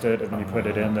toast it, and then you put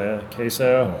it in the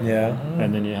queso, Yeah.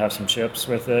 and then you have some chips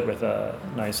with it, with a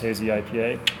nice hazy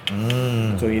IPA.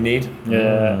 That's all you need.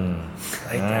 Yeah,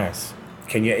 Nice.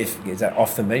 Can you? Is that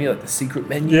off the menu, like the secret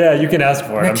menu? yeah, you can ask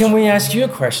for it. Now, I'm can we ask you a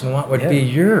question? What would Yeah. be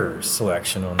your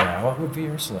selection on that? What would be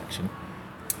your selection?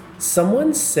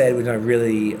 Someone said, when I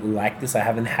really like this, I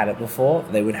haven't had it before,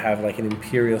 they would have like an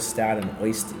imperial stout and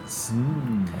oysters.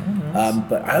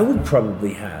 But I would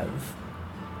probably have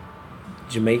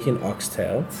Jamaican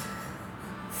oxtail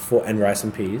and rice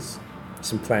and peas,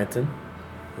 some plantain,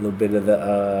 a little bit of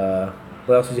the.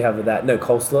 What else would you have with that? No,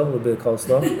 coleslaw, a little bit of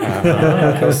coleslaw.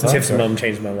 Tiff's mum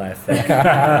changed my life.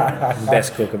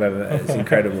 Best cook I've ever. It's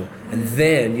incredible. And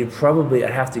then you'd probably.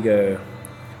 I'd have to go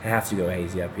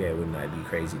hazy IPA, wouldn't I? It'd be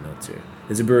crazy not to.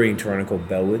 There's a brewery in Toronto called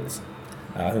Bellwoods.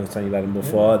 I think I was telling you about them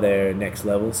before. They're next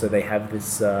level. So they have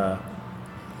this. I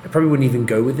probably wouldn't even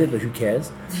go with it, but who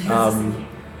cares?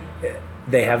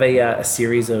 They have a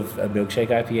series of milkshake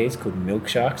IPAs called Milk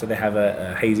Shark. So they have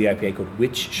a hazy IPA called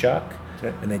Witch Shark.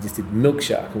 Okay. And they just did Milk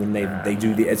Shark. And when they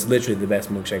do it's literally the best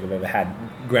milkshake I've ever had.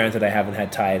 Granted, I haven't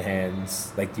had Tired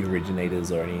Hands like the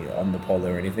originators or any on the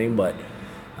Polo or anything, but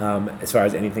as far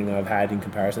as anything I've had in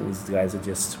comparison, these guys are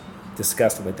just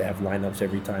disgusting. Like they have lineups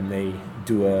every time they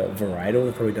do a varietal.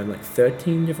 They've probably done like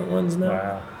 13 different ones now.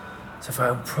 Wow. So if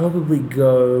I would probably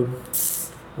go,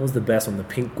 what was the best one? The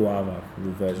pink guava.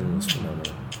 The version was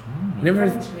phenomenal.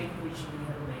 Never.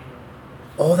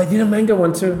 Oh, they did a mango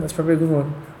one too. That's probably a good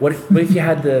one. What if you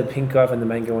had the pink guava and the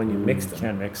mango one? You mixed You them.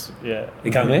 can't mix. Yeah.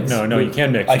 You can't mix? No, you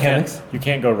can mix. I You can can't mix? You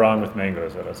can't go wrong with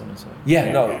mangoes. That doesn't say.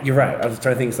 Yeah, no, you're right. I was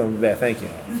trying to think of something there. Thank you.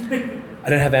 I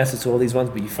don't have answers to all these ones,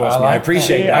 but you forced me. I like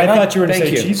appreciate I that. thought you were going to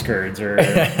Thank say you. cheese curds or.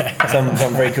 Some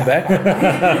very Quebec.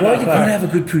 Well, you gotta have a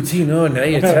good poutine. Oh, now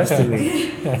you're testing me.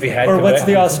 Have you had Or what's Quebec?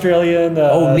 the Australian?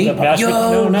 Meat the mashed pie.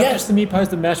 No, Yo, not yes. just the meat pies.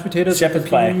 The mashed potatoes. Shepherd's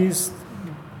with pie. peas.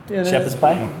 Yeah, Shepherd's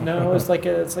pie? No, it's like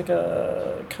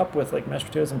a cup with like mashed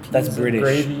potatoes and peas. That's and British.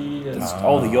 gravy. It's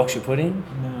all the Yorkshire pudding.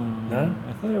 No?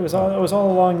 I thought it was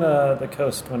all along the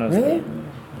coast when I was Really?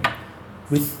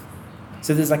 there.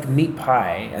 So there's like meat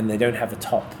pie, and they don't have a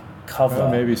top cover.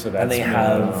 Oh, maybe so that's And they maybe-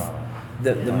 have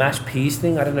the mashed peas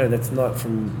thing. I don't know. That's not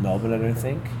from Melbourne, I don't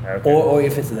think. Okay. Or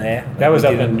if it's there. That was we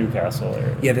up in didn't- Newcastle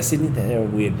area. Yeah, the Sydney, they're a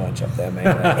weird bunch up there, man.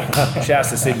 Like, shouts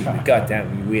to Sydney, but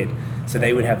goddamn, you're weird. So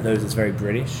they would have those as very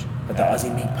British, but the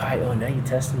Aussie meat pie. Oh, now you're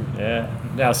testing me. Yeah.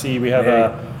 Now see, we have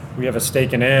Yeah. a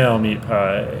steak and ale meat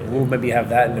pie. We'll maybe have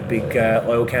that in a big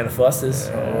oil can of Foster's.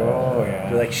 Oh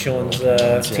yeah. Like Sean's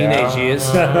teenage years.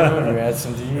 You had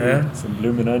some to you. Yeah. Some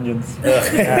blooming onions.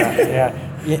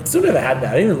 Yeah. Still never had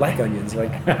that. I didn't even like onions.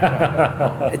 Like,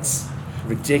 it's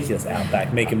ridiculous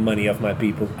Outback making money off my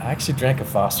people. I actually drank a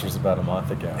Foster's about a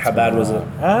month ago. How bad was it?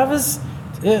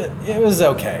 It was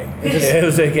okay. It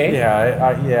was okay.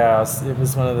 Yeah, it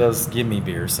was one of those give me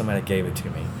beers. Somebody gave it to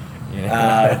me. You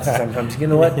know? Sometimes, you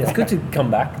know what? It's good to come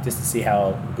back just to see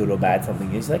how good or bad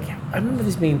something is. Like, I remember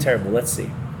this being terrible. Let's see.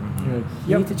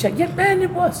 You need to check. Yeah, man,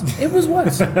 it was. It was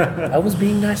worse. I was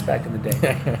being nice back in the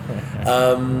day.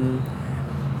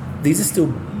 These are still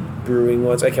brewing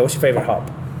ones. Okay, what's your favorite hop?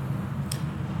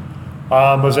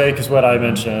 Mosaic is what I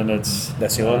mentioned.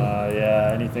 That's your one?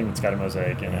 Yeah, anything that's got a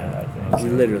mosaic in it, I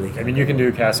think. Literally. I mean, you can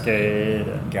do Cascade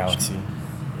and Galaxy.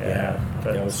 Yeah,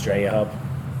 The Australia hop.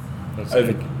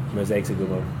 Mosaic. Mosaic's a good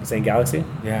one. You saying Galaxy?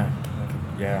 Yeah.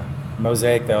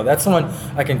 Mosaic though, that's the one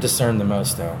I can discern the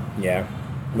most though. Yeah.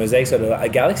 Mosaic sort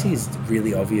of. Galaxy is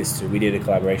really obvious too. We did a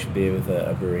collaboration beer with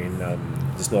a brewery in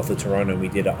just north of Toronto. We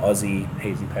did an Aussie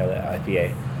hazy pale ale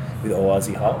IPA with all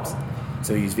Aussie hops.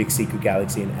 So we used Vic Secret,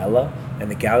 Galaxy, and Ella. And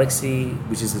the Galaxy,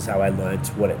 which is how I learned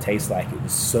what it tastes like, it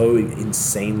was so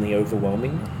insanely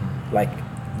overwhelming. Like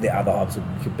the other hops, you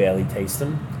could barely taste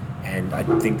them. And I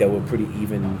think they were pretty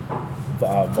even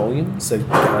volume. So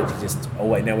Galaxy just,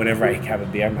 now whenever I have a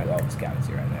beer, I'm like, oh, it's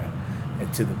Galaxy right there. And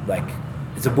it's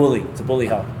a bully. It's a bully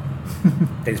hop.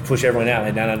 They just push everyone out.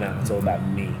 Like, no, it's all about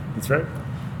me. That's right.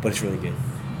 But it's really good.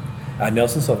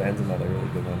 Nelson Sauvigne's another really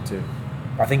good one too.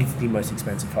 I think it's the most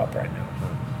expensive hop right now.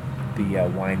 The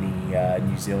whiny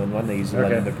New Zealand one. They use a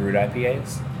lot of the brewed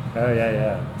IPAs. Oh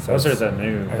yeah. So Those are the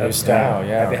new style.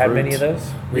 Yeah. Have you had brute. many of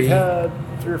those? We've had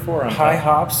 3 or 4 on High tap.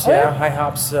 Hops, Oh, yeah. High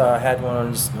Hops had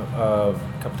one just a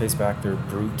couple days back. They're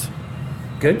brute.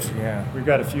 Good. Yeah. We've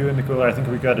got a few in the cooler. I think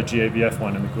we've got a GABF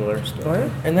one in the cooler still. Oh, yeah?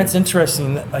 And that's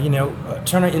interesting.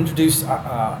 Trying to introduce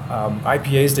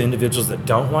IPAs to individuals that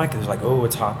don't like it. They're like, oh,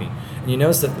 it's hoppy. And you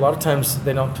notice that a lot of times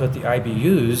they don't put the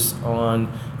IBUs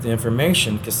on the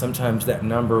information because sometimes that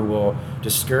number will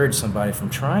discourage somebody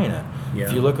from trying it. Yeah.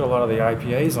 If you look at a lot of the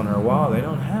IPAs on our wall, they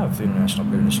don't have the international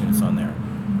bitterness units on there,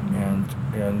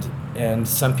 and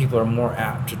some people are more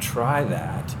apt to try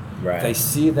that. Right. They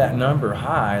see that number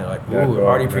high, like, Yeah, ooh, go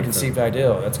already on, preconceived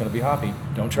idea. That's going to be hoppy.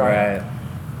 Don't try it. Right.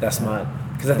 That's smart.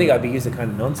 Because I think IBUs are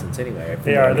kind of nonsense anyway.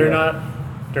 They are.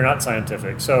 They're not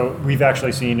scientific. So we've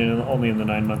actually seen only in the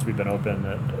 9 months we've been open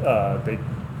that they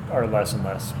are less and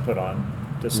less put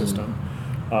on the system,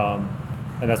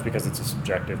 and that's because it's a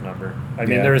subjective number. I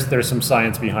mean, there's some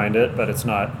science behind it, but it's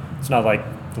not like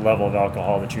the level of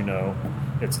alcohol that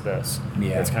it's this.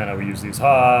 Yeah. It's kind of, we use these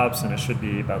hops, and it should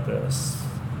be about this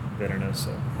bitterness.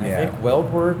 So. I think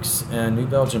Weldworks and New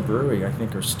Belgium Brewery, I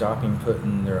think, are stopping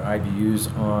putting their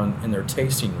IBUs on in their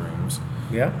tasting rooms.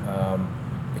 Yeah.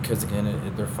 Because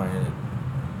again, they're finding it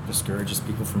discourages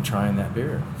people from trying that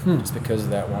beer just because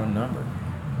of that one number.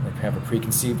 They have a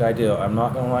preconceived idea. I'm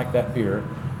not going to like that beer.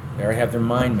 They already have their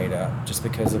mind made up just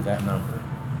because of that number.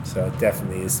 So it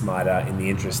definitely is smarter in the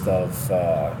interest of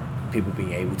people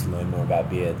being able to learn more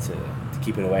about beer to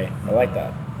keep it away. I like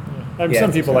that. I mean, Yeah, some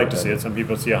it's people like to good. see it. Some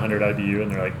people see 100 IBU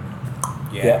and they're like,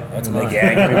 That's like, mine.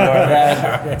 give me more of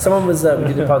that. Someone was we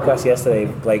did a podcast yesterday,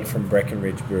 Blake from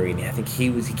Breckenridge Brewery, and I think he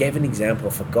gave an example.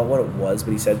 I forgot what it was,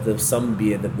 but he said there was some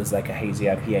beer that was like a hazy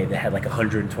IPA that had like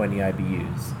 120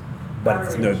 IBUs, but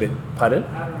it's no bit. Pardon?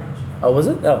 Oh, was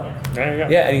it? Oh, there you go.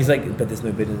 yeah. And he's like, but there's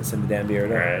no bitterness in the damn beer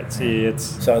at all. All right. See,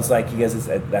 it's So it's like, he goes,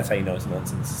 that's how you know it's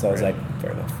nonsense. So I was Right. like,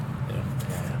 fair enough.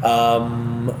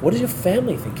 Yeah. What does your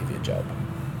family think of your job?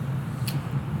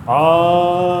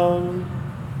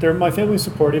 my family's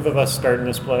supportive of us starting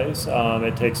this place.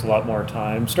 It takes a lot more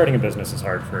time. Starting a business is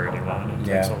hard for anyone. It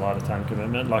takes a lot of time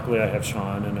commitment. Luckily, I have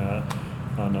Sean and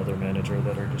another manager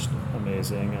that are just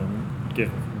amazing and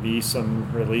give me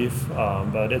some relief.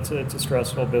 But it's a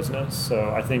stressful business,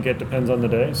 so I think it depends on the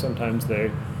day. Sometimes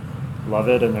they love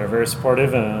it and they're very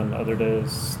supportive, and other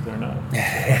days they're not.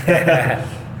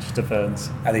 Just depends.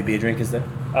 Are they beer drinkers though?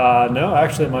 No,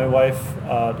 actually, my wife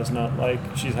does not like.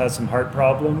 She has some heart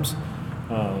problems,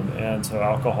 and so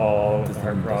alcohol, with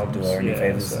heart problems. do her any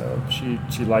favors. So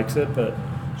she likes it, but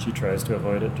she tries to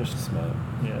avoid it. Just Smart.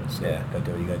 yeah. So. Yeah, go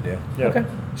do what you gotta do. Yeah. Okay.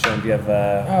 Sean, do you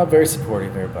have Very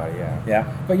supportive of everybody, yeah.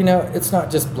 Yeah. But it's not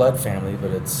just blood family,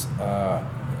 but it's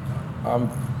I'm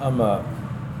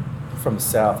from the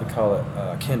South. We call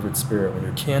it kindred spirit. When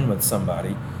you're kin with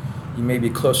somebody, you may be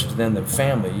closer to them than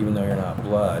family, even though you're not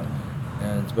blood.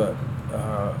 But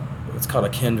it's called a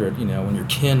kindred. When you're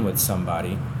kin with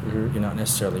somebody, you're not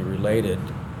necessarily related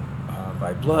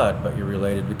by blood, but you're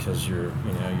related because you're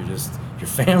just your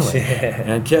family.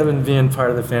 And Kevin being part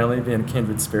of the family, being a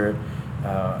kindred spirit,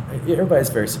 everybody's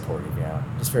very supportive. Yeah,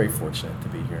 just very fortunate to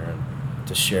be here and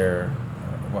to share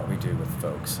what we do with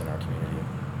folks in our community.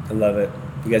 I love it.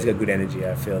 You guys got good energy.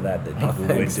 I feel that people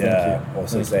thanks. would Thank you.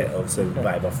 also Thank you. also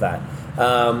vibe off that.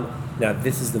 Now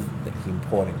this is the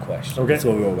important question. Okay. That's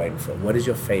what we were waiting for. What is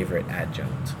your favorite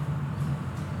adjunct?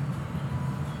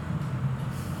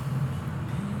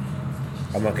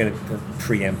 I'm not going to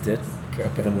preempt it,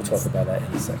 but then we'll talk about that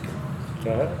in a second.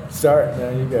 Go ahead. Start.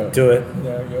 There you go. Do it.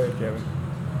 Yeah, go ahead,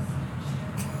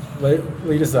 Kevin.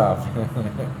 Lead us off.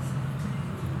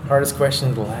 Hardest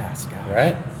question to last, guys.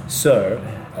 Right? So,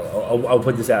 I'll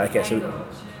put this out. Okay, so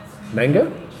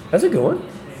mango? That's a good one.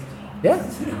 Yeah.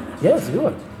 Yeah, it's a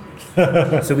good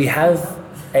one. So we have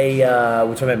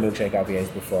we're talking about milkshake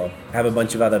IPAs before. I have a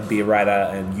bunch of other beer writer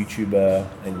and YouTuber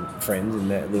and friends in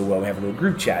that little we have a little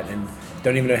group chat and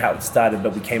don't even know how it started,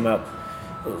 but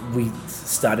we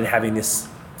started having this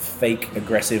fake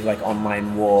aggressive like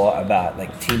online war about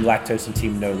like team lactose and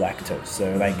team no lactose.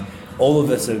 So like all of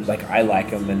us are like, I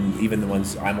like them, and even the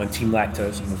ones I'm on team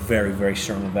lactose, I'm very, very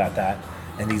strong about that.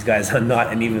 And these guys are not,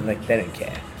 and even like they don't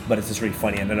care. But it's just really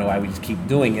funny. I don't know why we just keep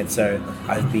doing it. So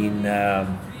I've been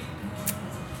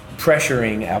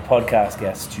pressuring our podcast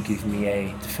guests to give me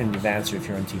a definitive answer if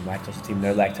you're on team lactose or team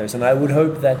no lactose. And I would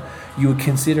hope that you would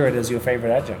consider it as your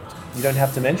favorite adjunct. You don't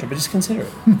have to mention it, but just consider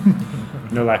it.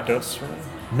 No lactose for me.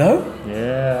 No?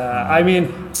 Yeah, I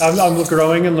mean, I'm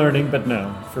growing and learning, but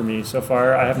no, for me so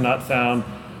far, I have not found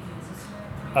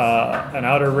an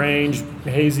outer range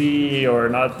hazy or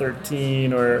not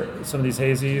 13 or some of these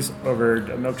hazies over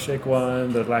a milkshake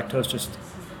one. The lactose just,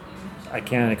 I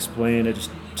can't explain. It just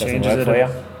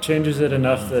changes it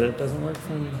enough that it doesn't work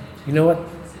for me. You know what?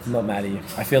 I'm not mad at you.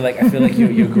 I feel like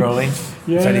you're growing.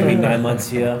 It's only been 9 months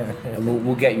here, and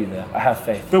we'll get you there. I have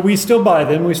faith. But we still buy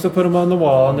them. We still put them on the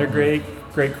wall, and they're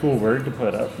great cool word to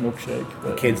put up, milkshake.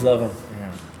 But Kids love them.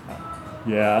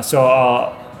 yeah, so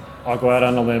I'll go out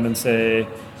on a limb and say,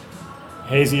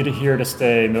 hazy to here to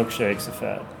stay, milkshake's a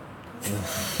fad. You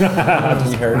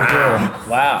heard it there.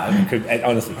 Wow. It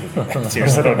honestly could be.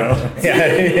 Seriously. I don't know.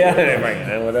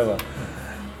 yeah, whatever.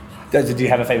 Do you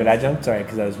have a favorite adjunct? Sorry,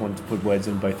 because I just wanted to put words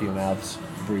in both of your mouths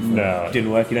briefly. No.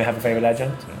 Didn't work? You don't have a favorite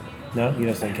adjunct? No? You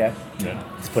just don't care? No.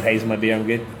 Just put haze in my beer, I'm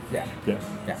good? Yeah.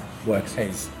 Yeah. Works.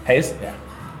 Haze. Haze? Yeah.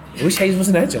 I wish haze was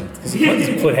an adjunct, because you can't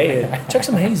just put haze. Chuck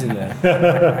some haze in there.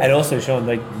 And also, Sean,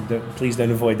 please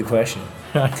don't avoid the question.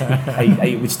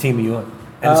 Which team are you on?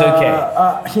 And it's okay.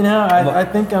 I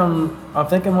think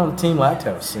I'm on Team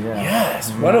Lactose. So yeah.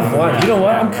 Yes, one of one. You know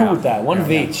what? I'm cool with that. One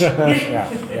of each.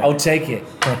 Yeah. I'll take it.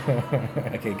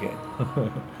 Okay, good.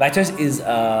 Lactose is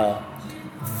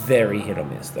very hit or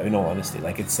miss, though. In all honesty,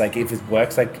 like it's like if it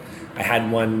works, like I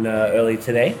had one early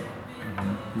today.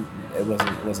 It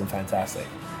wasn't fantastic.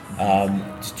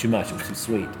 Just too much. It was too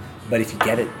sweet. But if you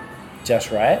get it just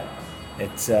right,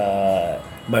 it's.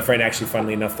 My friend actually,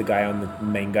 funnily enough, the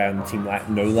main guy on the team,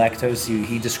 no lactose,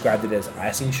 he described it as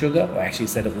icing sugar. I actually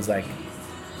said it was like,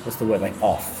 what's the word, like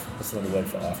off. What's another word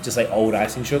for off? Just like old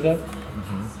icing sugar.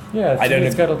 Yeah,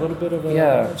 It's got a little bit of a,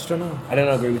 Yeah. I just don't know. I don't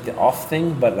agree with the off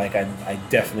thing, but like I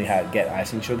definitely get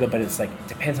icing sugar, but it's like,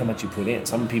 depends how much you put in.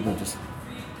 Some people just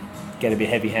get a bit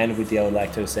heavy-handed with the old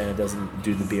lactose and it doesn't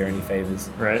do the beer any favors.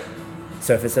 Right.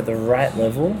 So if it's at the right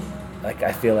level, like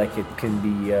I feel like it can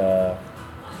be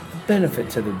benefit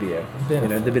to the beer. You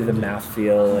know, the bit of the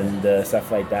mouthfeel and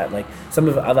stuff like that. Like some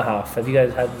of the other half. Have you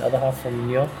guys had other half from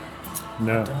New York?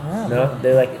 No. No?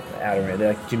 They're like out of it.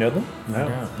 They're like, do you know them?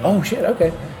 No. Oh shit,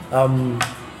 okay.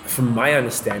 From my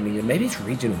understanding, and maybe it's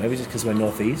regional, maybe just because we're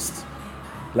northeast.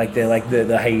 Like they're like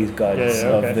the haze gods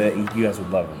of the. You guys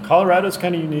would love them. Colorado's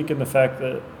kind of unique in the fact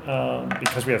that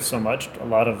because we have so much, a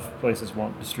lot of places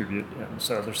won't distribute.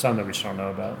 So there's some that we just don't know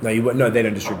about. No, they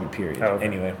don't distribute. Period. Oh, okay.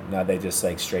 Anyway, no, they just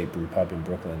like straight brew pub in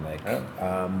Brooklyn. Like,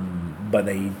 but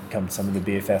they come to some of the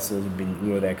beer festivals.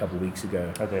 We were there a couple of weeks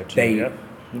ago. Are they actually yet?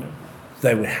 You know?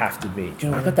 They would have to be. Do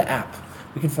you know? I got the app.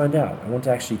 We can find out. I want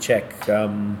to actually check.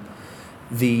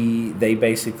 They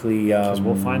basically Because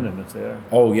we'll find them if they are.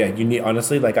 Oh yeah, you need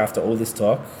honestly like after all this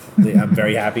talk, I'm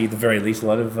very happy. At the very least, a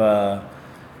lot of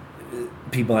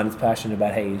people aren't as passionate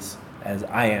about haze as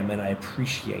I am, and I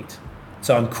appreciate.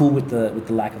 So I'm cool with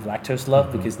the lack of lactose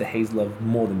love because the haze love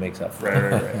more than makes up for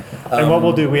it. Right. And what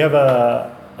we'll do, we have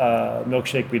a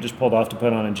milkshake we just pulled off to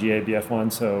put on a GABF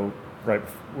one. So right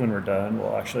when we're done,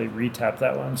 we'll actually retap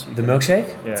that one. So The milkshake?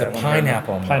 Yeah, It's a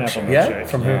pineapple pineapple milkshake. Yeah? milkshake.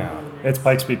 From who? It's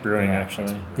Pikes Peak Brewing, Yeah.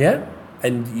 actually. Yeah,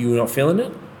 and you were not feeling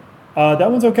it?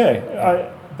 That one's okay.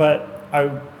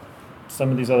 Some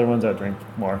of these other ones I drink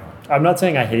more. I'm not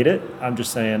saying I hate it. I'm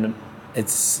just saying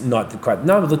it's not quite.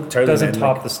 No, look, totally. Doesn't man,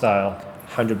 top like, the style.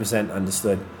 100%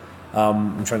 understood.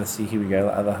 I'm trying to see. Here we go.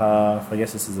 The other half. I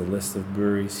guess this is a list of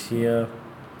breweries here.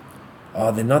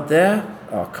 Oh, they're not there.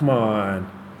 Oh, come on.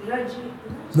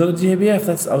 Not a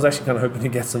GABF. I was actually kind of hoping to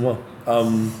get some more.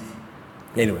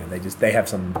 Anyway, they have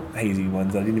some hazy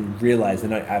ones. I didn't even realize they're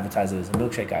not advertised as a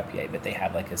milkshake IPA, but they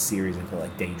have like a series they call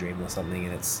like Daydream or something,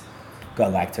 and it's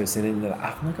got lactose in it. And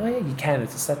I'm like, oh yeah, you can.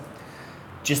 It's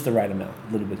just the right amount,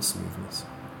 a little bit of smoothness.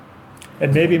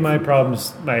 And maybe my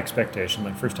problem's my expectation.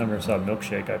 Like first time I ever saw a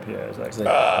milkshake IPA, I was like, It's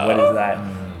like, what is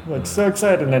that? like so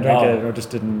excited, and I drank Oh. it, and it just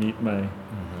didn't meet my.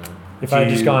 If I had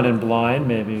just gone in blind,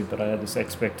 maybe, but I had this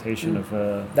expectation of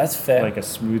That's fair. like a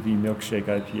smoothie milkshake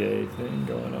IPA thing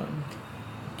going on.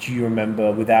 Do you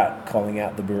remember, without calling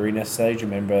out the brewery necessarily, do you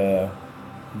remember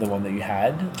the one that you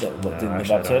had that didn't live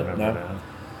actually, up to I it? don't No? remember now.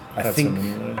 I Had think some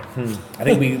anyway. I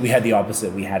think we had the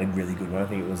opposite. We had a really good one. I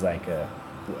think it was like a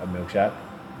milkshake,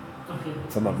 Okay.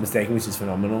 if I'm not mistaken, which is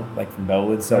phenomenal, like from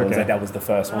Bellwood. So it was Okay. like that was the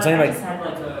first one. I Something just like had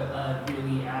like a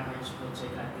really average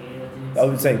milkshake IPA. That didn't I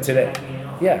would say milkshake today. IPA at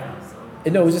all. Yeah.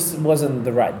 So. no, it wasn't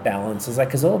the right balance. It's like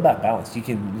because all about balance. You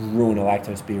can ruin a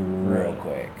lactose beer real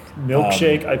quick.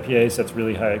 Milkshake IPA sets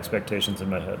really high expectations in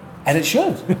my head. And it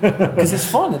should, because it's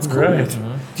fun. It's cool. Right.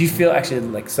 Do you feel actually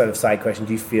like sort of side question?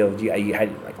 Do you feel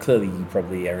like, clearly you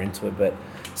probably are into it, but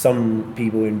some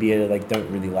people in beer like don't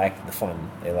really like the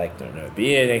fun. They like don't know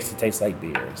beer makes it taste like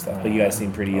beer and stuff. But you guys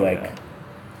seem pretty like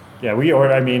Yeah, we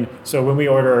order. I mean, so when we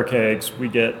order our kegs,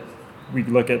 we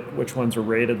look at which ones are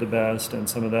rated the best and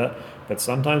some of that. But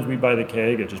sometimes we buy the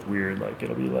keg. It's just weird. Like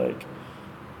it'll be like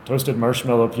toasted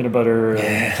marshmallow peanut butter,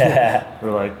 and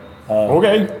we're like,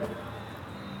 okay,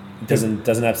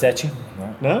 doesn't upset you.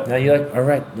 no. Now you're like, all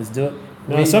right, let's do it.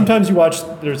 No, sometimes you watch.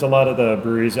 There's a lot of the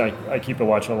breweries. I keep a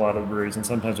watch on a lot of the breweries, and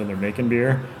sometimes when they're making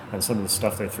beer, and some of the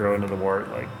stuff they throw into the wort,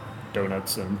 like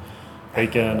donuts and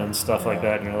bacon and stuff like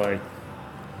that, and you're like,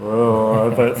 whoa.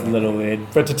 It's a But little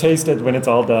weird. to taste it when it's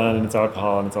all done and it's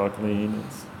alcohol and it's all clean,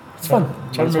 It's fun.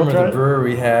 I remember the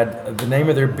brewery had the name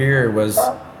of their beer was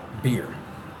beer.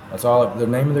 That's all. The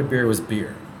name of their beer was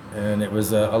beer, and it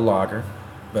was a lager,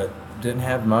 but didn't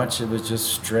have much. It was just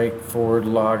straightforward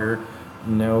lager,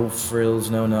 no frills,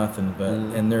 no nothing. But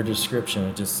in their description,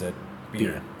 it just said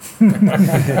beer. You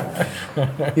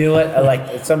know what? I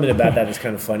like something about that is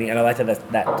kind of funny, and I like that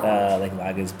like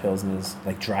lagers, pilsners,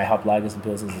 like dry hop lagers and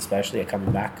pilsners especially are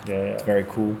coming back. Yeah. It's very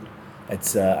cool.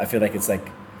 It's I feel like it's like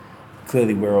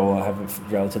clearly we're all have a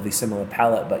relatively similar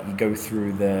palate, but you go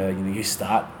through you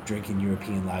start drinking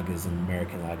European lagers and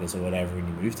American lagers or whatever, and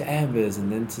you move to ambers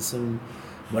and then to some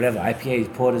whatever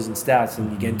IPAs, porters, and stouts, and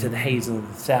you get into the hazel,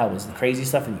 the sours, the crazy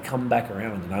stuff, and you come back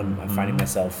around. And I'm finding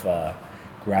myself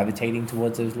gravitating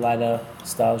towards those lighter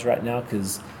styles right now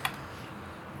because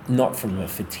not from the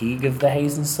fatigue of the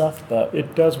haze and stuff, but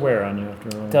it does wear on you after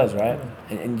a while. it does, right?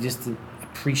 And just to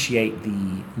appreciate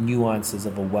the nuances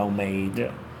of a well-made,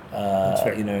 Yeah. That's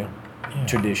fair.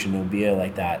 traditional beer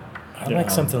like that. I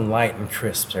like something light and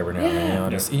crisp every now and then. Yeah.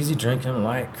 Just easy drinking,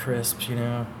 light, crisps.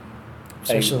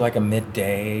 Especially like a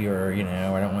midday, or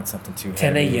I don't want something too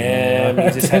 10 heavy. a.m. You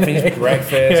just have finished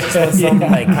breakfast. Just want something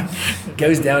like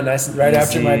goes down nice and Right easy.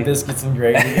 after my biscuits and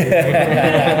gravy.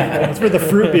 That's where the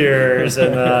fruit beers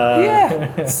and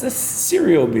Yeah, it's a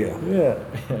cereal beer. yeah.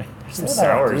 Some that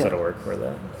sours idea. that'll work for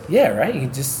that. Yeah, right. You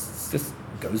just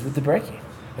goes with the brekkie.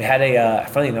 We had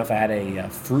funny enough, I had a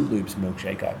Fruit Loops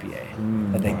milkshake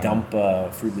IPA. That they dump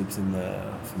Fruit Loops in the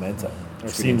fermenter. I've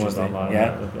It's seen pretty ones interesting. online.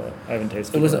 Yeah. I haven't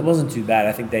tasted It wasn't too bad.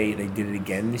 I think they did it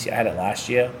again this year. I had it last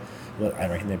year. Well, I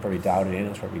reckon they probably dialed it in. It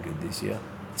was probably good this year.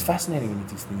 It's fascinating when you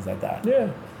do things like that. Yeah.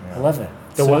 I love it.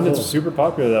 The So one that's cool. super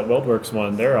popular, that Weldworks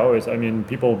one, they're always,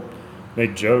 people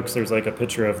make jokes. There's like a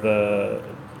picture of the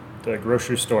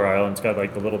grocery store aisle, and it's got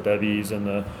like the little Debbie's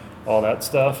and all that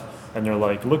stuff. And they're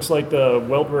like, looks like the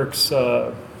Weldworks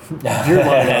beer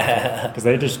lineup. Because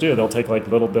they just do. They'll take like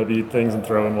little Debbie things and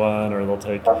throw in one, or they'll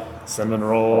take cinnamon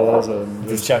rolls and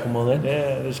Just chuck them all in.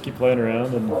 yeah, they just keep playing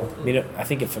around. And I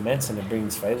think it ferments and it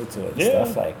brings flavor to it. And Yeah.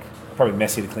 stuff like probably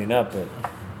messy to clean up, but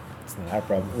it's not our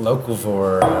problem. Local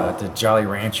for the Jolly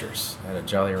Ranchers. I had a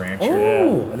Jolly Rancher.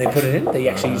 Oh, and they put it in. They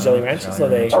actually use Jolly Ranchers, so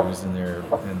they. Ranchers in their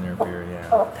beer,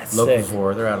 yeah. That's Local sick.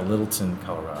 for, they're out of Littleton,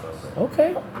 Colorado.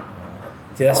 Okay.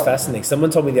 See, that's fascinating. Someone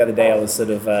told me the other day I was sort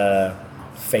of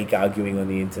fake arguing on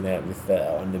the internet with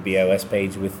on the BOS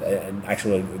page with an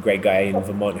actual a great guy in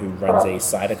Vermont who runs a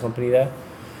cider company there,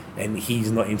 and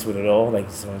he's not into it at all. Like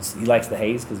he likes the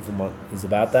haze because Vermont is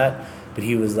about that. But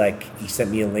he was like, he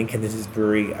sent me a link, and there's this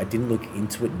brewery. I didn't look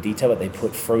into it in detail, but they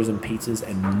put frozen pizzas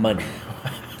and money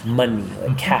money,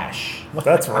 like cash.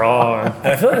 That's wrong. And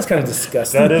I feel like that's kind of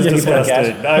disgusting. That is Yeah, people like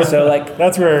disgusting. cash. So like,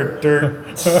 That's where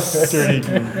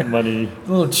dirty money. A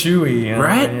little chewy, you know,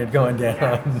 Right? when you're going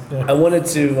down. I wanted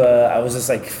to. I was just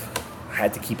like, I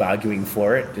had to keep arguing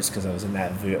for it just because I was in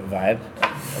that vibe.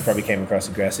 I probably came across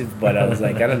aggressive, but I was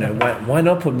like, I don't know, why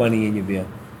not put money in your beer?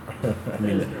 I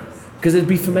mean, because it'd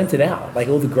be fermented out. Like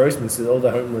all the grossness, all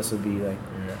the homeless would be like,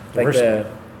 like Worst-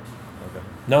 the.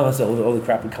 No, that's all the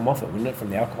crap would come off it, wouldn't it,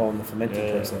 from the alcohol and the fermenting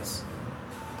Yeah. process.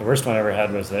 The worst one I ever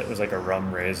had was that it was like a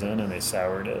rum raisin, and they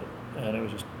soured it, and it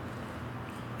was just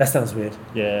That sounds weird.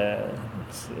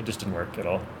 it just didn't work at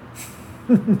all.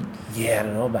 Yeah, I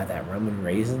don't know about that rum and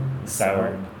raisin.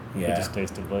 Soured. Yeah. It just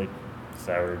tasted like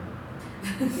soured,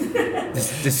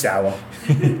 Just sour.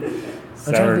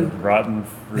 soured rotten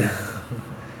fruit.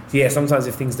 Yeah, sometimes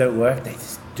if things don't work, they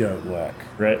just don't work.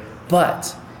 Right. But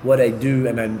what I do,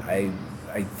 and I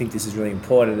think this is really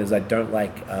important, is I don't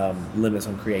like limits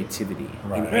on creativity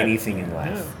in anything in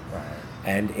life. Right.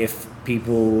 And if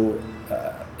people,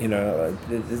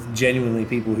 there's genuinely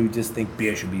people who just think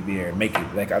beer should be beer and make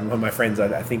it, like one of my friends,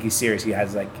 I think he's serious, he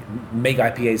has like, make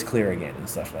IPAs clear again and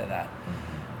stuff like that.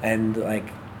 And like,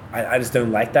 I just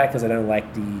don't like that because I don't like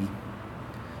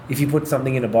if you put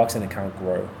something in a box and it can't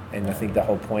grow. And I think the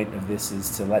whole point of this is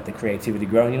to let the creativity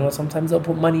grow. And you know what, sometimes they'll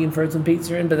put money in frozen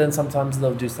pizza in, but then sometimes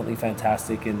they'll do something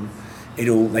fantastic and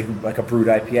it'll, like a brewed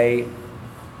IPA,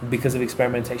 because of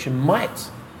experimentation, might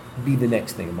be the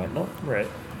next thing, it might not. Right.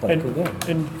 But And, cool, yeah.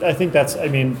 and I think that's, I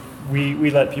mean, we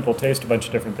let people taste a bunch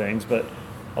of different things, but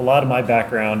a lot of my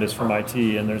background is from IT,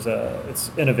 and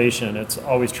it's innovation. It's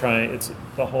always trying, it's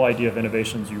the whole idea of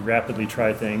innovations. You rapidly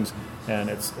try things, and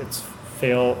it's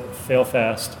fail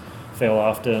fast, fail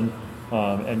often,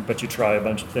 but you try a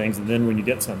bunch of things, and then when you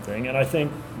get something, and I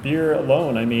think beer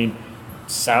alone, I mean,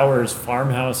 sours,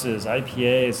 farmhouses,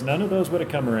 IPAs, none of those would have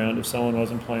come around if someone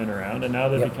wasn't playing around, and now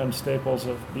they Yep. become staples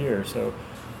of beer. So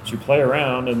you play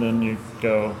around, and then you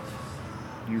go,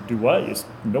 you do what? You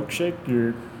milkshake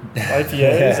your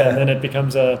IPAs, and then it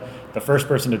becomes the first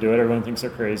person to do it. Everyone thinks they're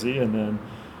crazy, and then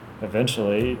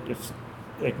eventually, if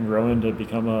it can grow into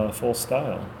become a full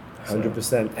style. So,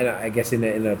 100%. And I guess in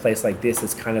a place like this,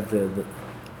 it's kind of the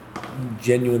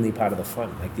genuinely part of the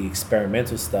fun, like the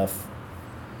experimental stuff.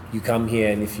 You come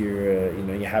here, and if you're,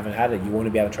 you haven't had it, you want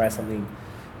to be able to try something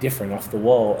different off the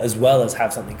wall, as well as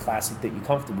have something classic that you're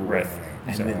comfortable Right. with. And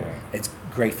Exactly. then it's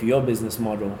great for your business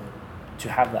model to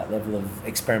have that level of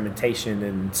experimentation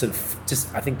and sort of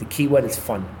just, I think the key word is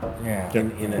fun. Yeah,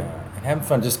 In yeah. it. And having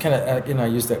fun, just kind of, I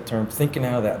use that term, thinking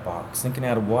out of that box, thinking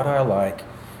out of what I like,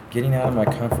 getting out of my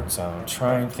comfort zone,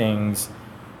 trying things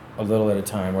a little at a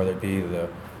time, whether it be the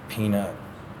peanut,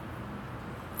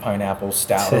 pineapple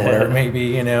stout or whatever it may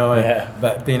be, and, Yeah.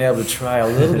 but being able to try a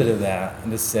little bit of that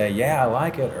and to say, yeah, I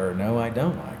like it, or no, I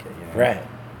don't like it. Right.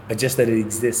 But just that it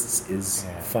exists is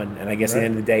Yeah. fun. And I guess at the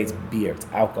end of the day, it's beer, it's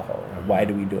alcohol. Why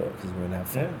do we do it? Because we want to have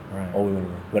fun. Yeah. Right. Or we want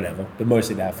to, whatever. But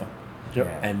mostly to have fun. Yep.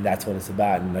 Yeah. And that's what it's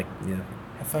about. And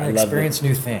Have fun, I love experience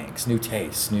new things, new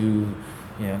tastes, and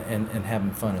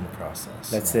having fun in the process.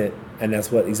 that's it. And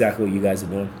that's exactly what you guys are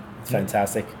doing. It's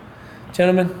fantastic.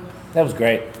 Gentlemen, that was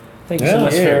great. Thank you so Yeah,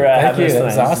 much yeah. for Thank having you. us That tonight.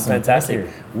 was This is awesome. fantastic.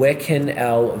 Thank you. Where can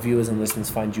our viewers and listeners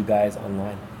find you guys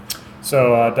online?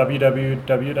 So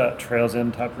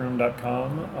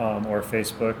www.trailsendtaproom.com or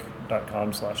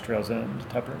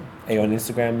facebook.com/trailsendtaproom. Are you on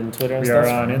Instagram and Twitter and We stuff? are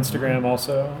on Instagram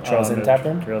also. Trails End Tap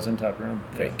Room? Trails End Tap Room.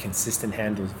 Very consistent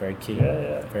handles, very key.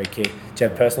 Yeah. Very key. Do you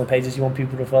have personal pages you want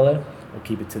people to follow? Or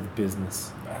keep it to the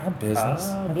business? Our business.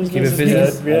 Keep it is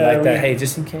business. good. I like Yeah, that. Hey,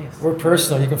 just in case. We're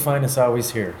personal. You can find us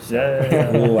always here.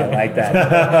 Yeah. Ooh, I like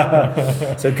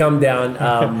that. So come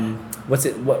down. What's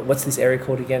it? What's this area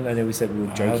called again? I know we said we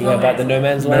were joking about the No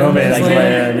Man's Land. No Man's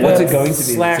Land, What's yeah. it going to be?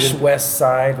 Slash West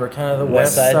Side. We're kind of the West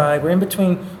West Side? Side. We're in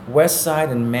between West Side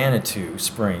and Manitou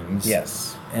Springs.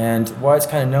 Yes. And while it's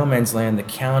kind of no man's land, the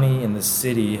county and the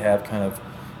city have kind of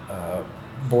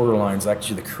borderlines.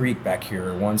 Actually, the creek back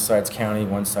here. One side's county,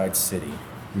 one side's city.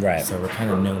 Right. So we're kind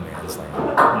of no man's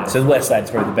land. So the West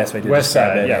Side's probably the best way to West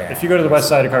describe side, it. yeah. If you go to the west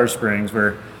side of Carter Springs,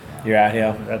 You're out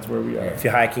here. that's where we are. If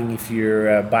you're hiking, if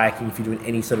you're biking, if you're doing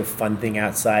any sort of fun thing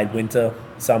outside, winter,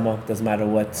 summer, doesn't matter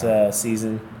what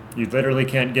season. You literally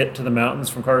can't get to the mountains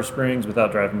from Carter Springs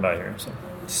without driving by here.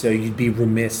 So you'd be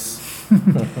remiss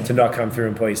to not come through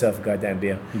and pour yourself a goddamn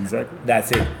beer. Exactly.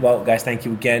 That's it. Well, guys, thank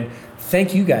you again.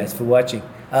 Thank you guys for watching.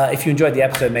 If you enjoyed the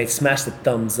episode, mate, smash the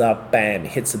thumbs up, bam,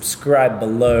 hit subscribe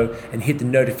below, and hit the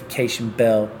notification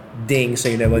bell, ding, so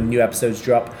you know when new episodes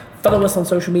drop. Follow us on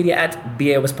social media at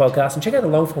BAOS Podcast, and check out the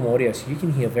long form audio so you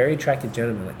can hear very attractive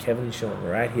gentlemen like Kevin and Sean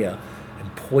right here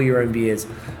and pour your own beers.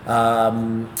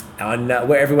 On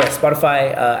we're everywhere,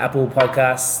 Spotify, Apple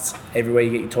Podcasts, everywhere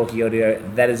you get your talkie audio.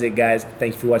 That is it, guys.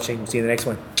 Thank you for watching. We'll see you in the next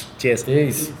one. Cheers.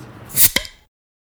 Peace.